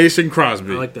guy, Mason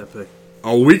Crosby, I like that pick.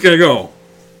 a week ago,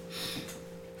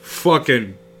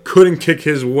 fucking couldn't kick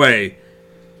his way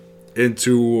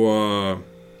into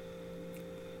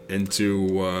That's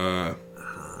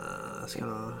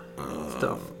kind of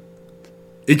tough.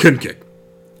 he couldn't kick.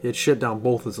 He had shit down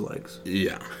both his legs.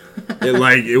 Yeah.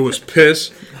 It was piss.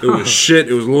 It was shit.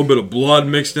 It was a little bit of blood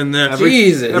mixed in there.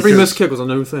 Jesus. Every missed kick was a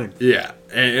new thing. Yeah.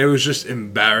 And it was just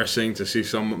embarrassing to see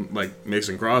someone like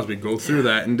Mason Crosby go through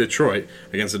that in Detroit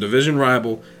against a division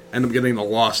rival, end up getting the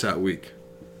loss that week.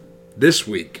 This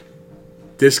week,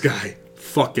 this guy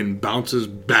fucking bounces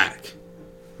back.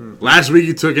 Last week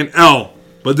he took an L,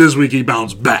 but this week he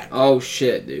bounced back. Oh,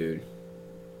 shit, dude.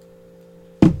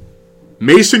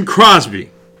 Mason Crosby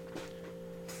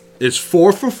is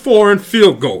 4 for 4 in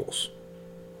field goals,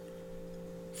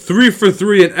 3 for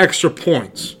 3 in extra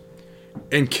points,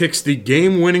 and kicks the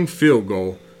game-winning field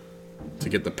goal to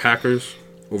get the Packers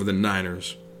over the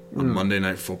Niners on Monday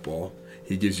Night Football.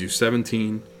 He gives you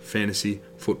 17 fantasy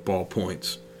football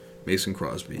points. Mason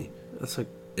Crosby That's like,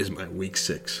 is my Week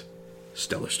 6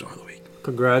 Stellar Star of the Week.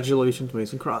 congratulations,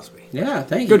 Mason Crosby. Yeah,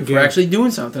 thank Good you game. for actually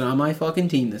doing something on my fucking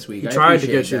team this week. He I tried to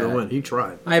appreciate get you to that. win. He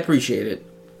tried. I appreciate it.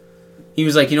 He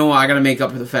was like, you know what, I gotta make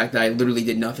up for the fact that I literally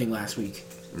did nothing last week.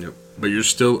 Yep. But you're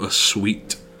still a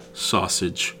sweet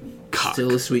sausage cock.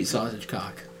 Still a sweet sausage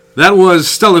cock. That was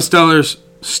Stellar Stars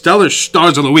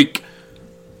of the Week,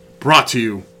 brought to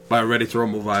you by Ready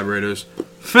Thermal Vibrators.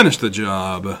 Finish the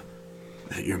job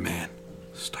that your man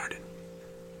started.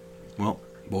 Well,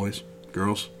 boys,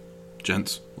 girls,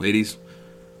 gents, ladies,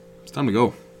 it's time to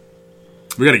go.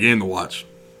 We got a game to watch.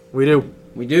 We do.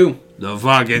 We do. The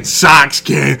fucking Sox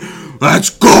game. Let's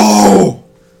go!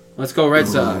 Let's go Red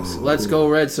Sox. Let's go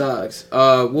Red Sox.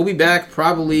 We'll be back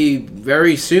probably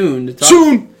very soon to talk.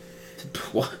 Soon!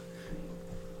 What?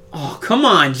 Oh, come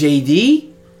on,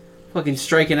 JD. Fucking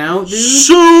striking out, dude.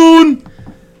 Soon!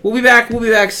 We'll be back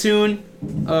soon.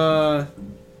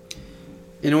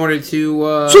 In order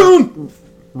to Soon!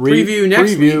 preview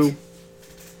next week.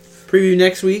 Preview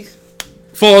next week.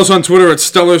 Follow us on Twitter at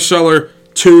Stellar Seller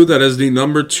 2. That is the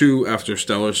number 2 after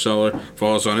Stellar Seller.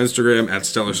 Follow us on Instagram at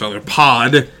Stellar Seller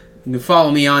Pod. You can follow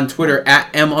me on Twitter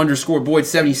at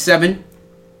M_Boyd77.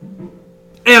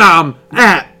 And I'm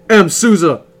at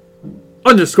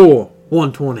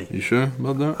MSouza_120. You sure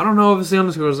about that? I don't know if it's the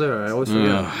underscores there. I always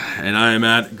forget. And I am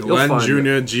at Glenn find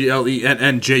Jr.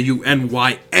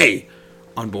 GLENNJUNYA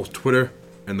on both Twitter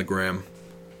and the Gram.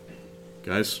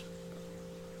 Guys,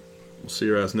 we'll see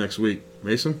your ass next week.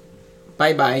 Mason,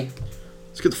 Bye-bye.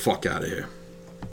 let's get the fuck out of here.